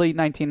Wembley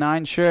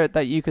 99 shirt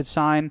that you could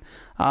sign,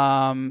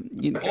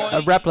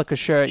 a replica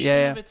shirt,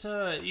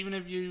 Even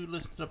if you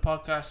listen to the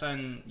podcast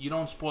and you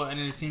don't support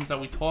any of the teams that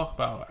we talk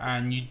about,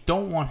 and you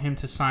don't want him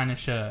to sign a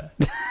shirt,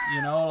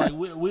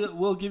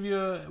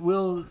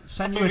 we'll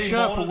send you a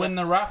shirt for winning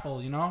the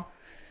raffle,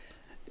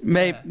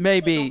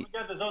 Maybe.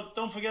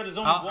 Don't forget there's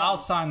only one. I'll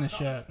sign the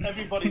shirt.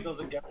 Everybody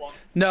doesn't get one.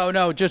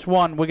 No, just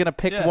one. We're gonna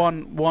pick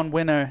one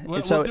winner. We'll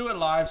do it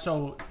live,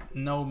 so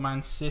no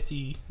Man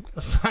City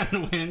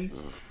fan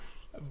wins.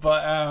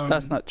 But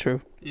that's not true.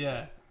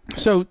 Yeah.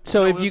 So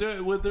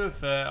if we'll do it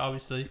fair,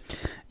 obviously.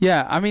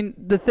 Yeah, I mean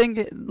the thing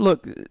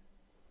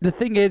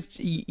is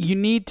you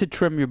need to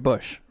trim your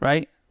bush,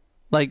 right?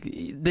 Like,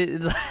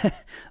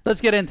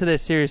 let's get into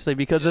this seriously,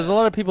 because there's a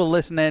lot of people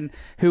listening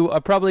who are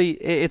probably,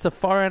 it's a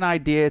foreign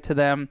idea to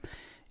them.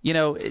 You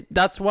know,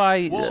 that's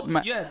why. Well,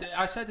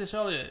 I said this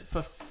earlier.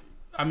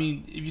 I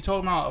mean, if you're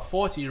talking about a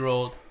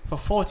 40-year-old, for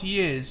 40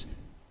 years,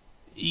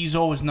 he's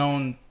always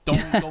known,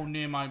 don't go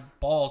near my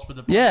balls with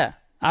the ball. Yeah.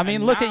 I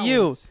mean, look at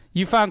you.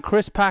 You found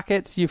crisp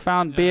packets. You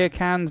found beer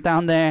cans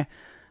down there.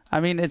 I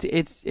mean,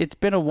 it's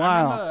been a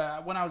while. I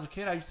remember when I was a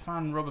kid, I used to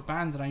find rubber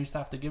bands, and I used to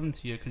have to give them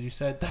to you because you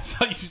said that's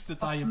how you used to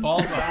tie your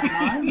balls up.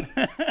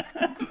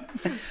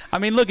 I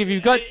mean, look, if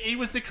you've got, he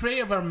was the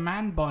creator of a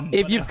man bun.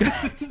 If you've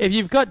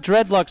got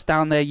dreadlocks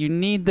down there, you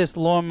need this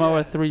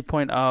lawnmower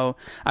 3.0.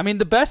 I mean,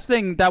 the best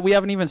thing that we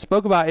haven't even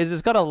spoke about is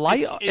it's got a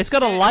light. It's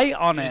got a light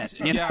on it.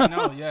 I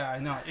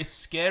know. It's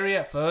scary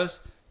at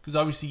first because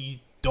obviously you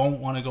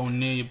don't want to go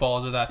near your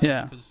balls with that thing.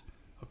 Yeah. Because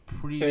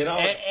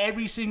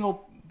every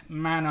single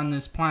man on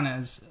this planet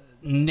has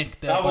nicked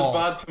their balls. That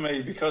was bad for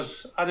me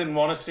because I didn't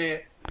want to see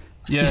it.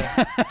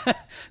 Yeah.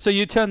 So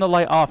you turned the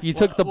light off. You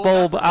took the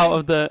bulb out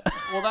of the.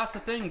 Well, that's the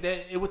thing.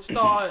 It would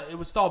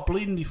start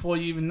bleeding before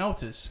you even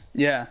notice.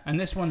 Yeah. And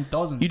this one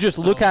doesn't. You just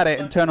look at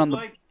it and turn on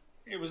the.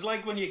 It was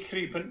like when you're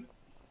creeping.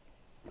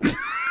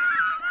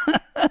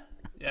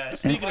 Yeah.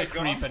 Speaking of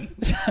creeping.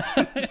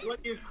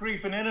 Like you're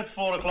creeping in at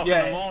 4 o'clock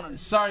in the morning.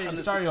 Sorry,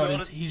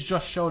 audience. He's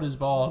just showed his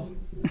balls.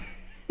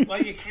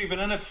 Like you're creeping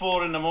in at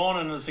 4 in the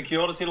morning and the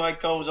security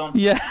light goes on.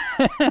 Yeah.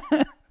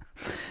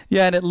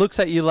 Yeah, and it looks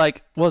at you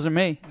like, wasn't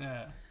me.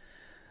 Yeah.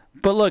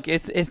 But look,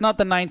 it's not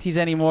the 90s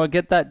anymore.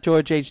 Get that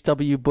George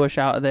H.W. Bush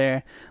out of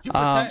there.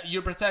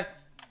 You protect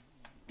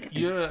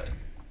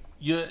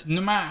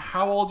no matter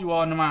how old you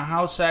are, no matter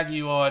how saggy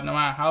you are, no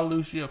matter how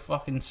loose your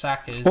fucking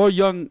sack is. Or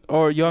young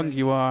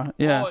you are.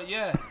 Yeah.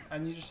 Yeah,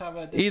 and you just have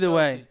a either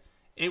way.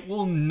 It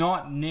will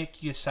not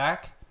nick your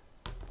sack.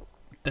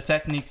 The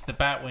technique's the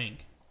bat wing.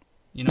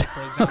 You know,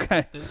 for example,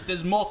 okay.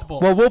 There's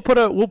multiple. Well, we'll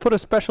put a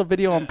special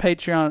video on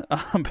Patreon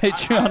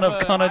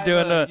of Connor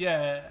doing it.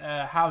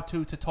 Yeah,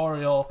 how-to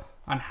tutorial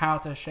on how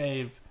to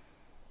shave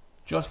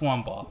just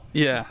one ball.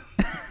 Yeah.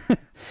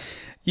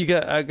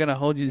 I'm gonna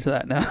hold you to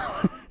that now.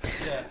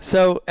 Yeah.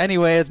 So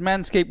anyway, as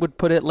Manscaped would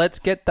put it, let's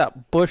get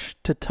that bush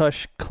to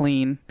tush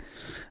clean.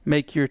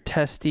 Make your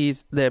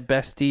testes their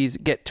besties.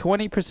 Get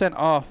 20%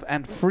 off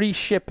and free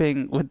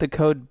shipping with the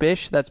code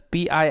BISH. That's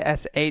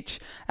BISH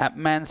at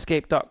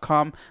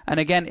manscaped.com. And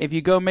again, if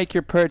you go make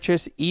your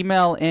purchase,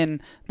 email in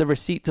the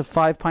receipt to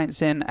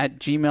 5pintsin at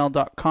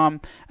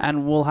gmail.com,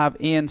 and we'll have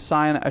Ian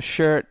sign a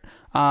shirt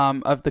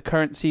of the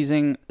current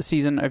season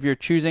of your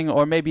choosing,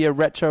 or maybe a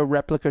retro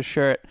replica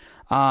shirt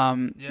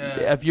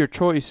of your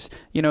choice,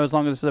 you know, as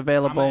long as it's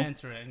available. I'm going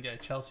to enter it and get a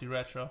Chelsea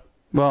retro.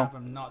 Well, have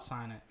them not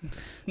sign it.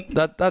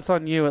 that's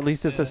on you. At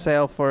least it's a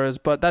sale for us.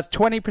 But that's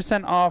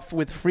 20% off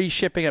with free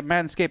shipping at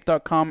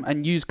manscaped.com,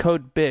 and use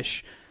code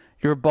BISH.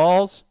 Your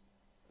balls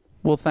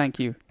will thank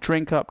you.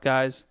 Drink up,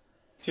 guys.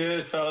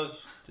 Cheers,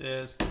 fellas.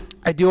 Cheers.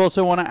 I do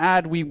also want to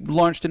add, we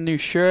launched a new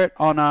shirt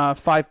on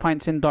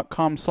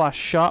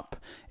 5pintsin.com/shop.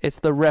 It's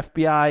the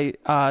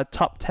RefBI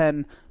top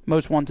 10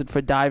 most wanted for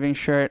diving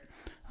shirt.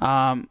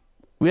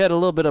 We had a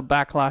little bit of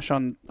backlash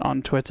on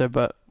Twitter,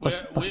 but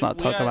let's not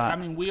talk about it. I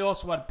mean, we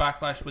also had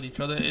backlash with each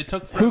other. It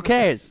took forever. Who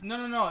cares?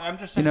 No. I'm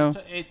just saying,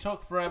 it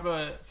took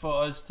forever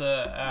for us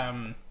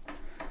to.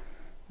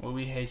 Well,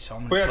 we hate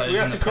so many players. We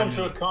had to come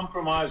to a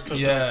compromise.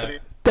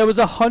 There was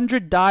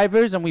 100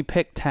 divers, and we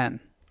picked 10.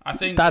 I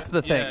think that's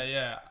the thing.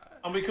 Yeah.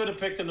 And we could have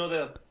picked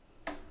another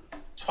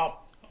top.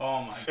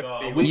 Oh my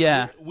god.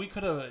 We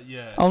could have.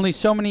 Yeah. Only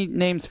so many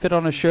names fit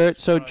on a shirt,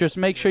 so just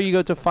make sure you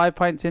go to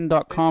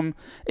 5pintsin.com.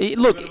 Look, it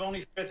would have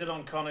only fitted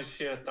on Connor's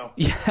shirt though.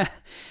 Yeah.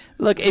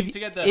 Look,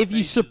 if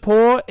you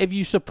support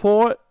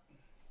the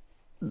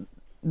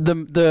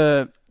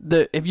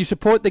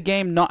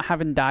game not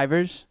having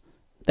divers,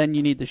 then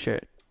you need the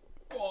shirt.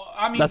 Well,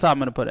 I mean, that's how I'm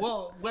gonna put it.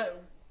 Well,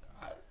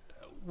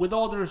 with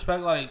all due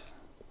respect, like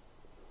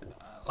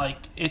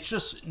it's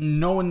just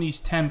knowing these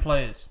 10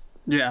 players.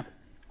 Yeah.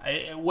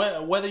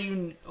 Whether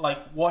you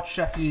watch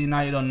Sheffield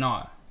United or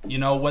not, you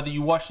know, whether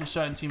you watch a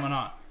certain team or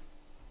not,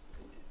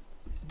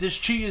 there's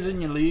cheaters in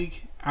your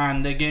league,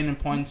 and they're gaining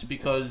points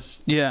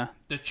because they're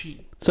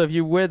cheating. So if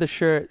you wear the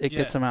shirt, it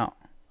gets them out.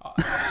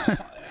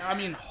 I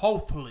mean,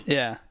 hopefully.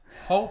 Yeah.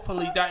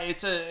 Hopefully that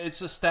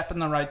it's a step in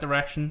the right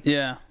direction.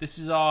 Yeah. This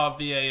is our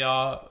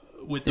VAR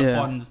with the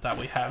funds that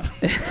we have.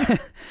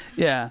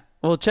 Yeah.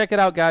 Well, check it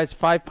out, guys.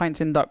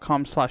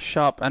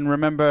 5pintsin.com/shop, and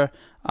remember,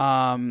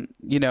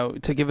 you know,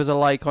 to give us a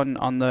like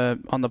on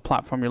the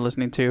platform you're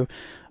listening to.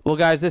 Well,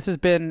 guys, this has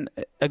been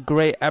a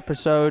great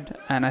episode,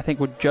 and I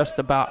think we're just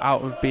about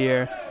out of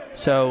beer.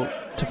 So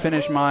to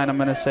finish mine, I'm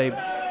gonna say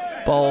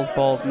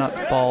balls, nuts,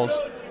 balls.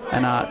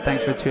 And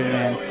thanks for tuning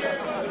in.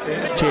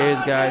 Cheers,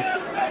 guys.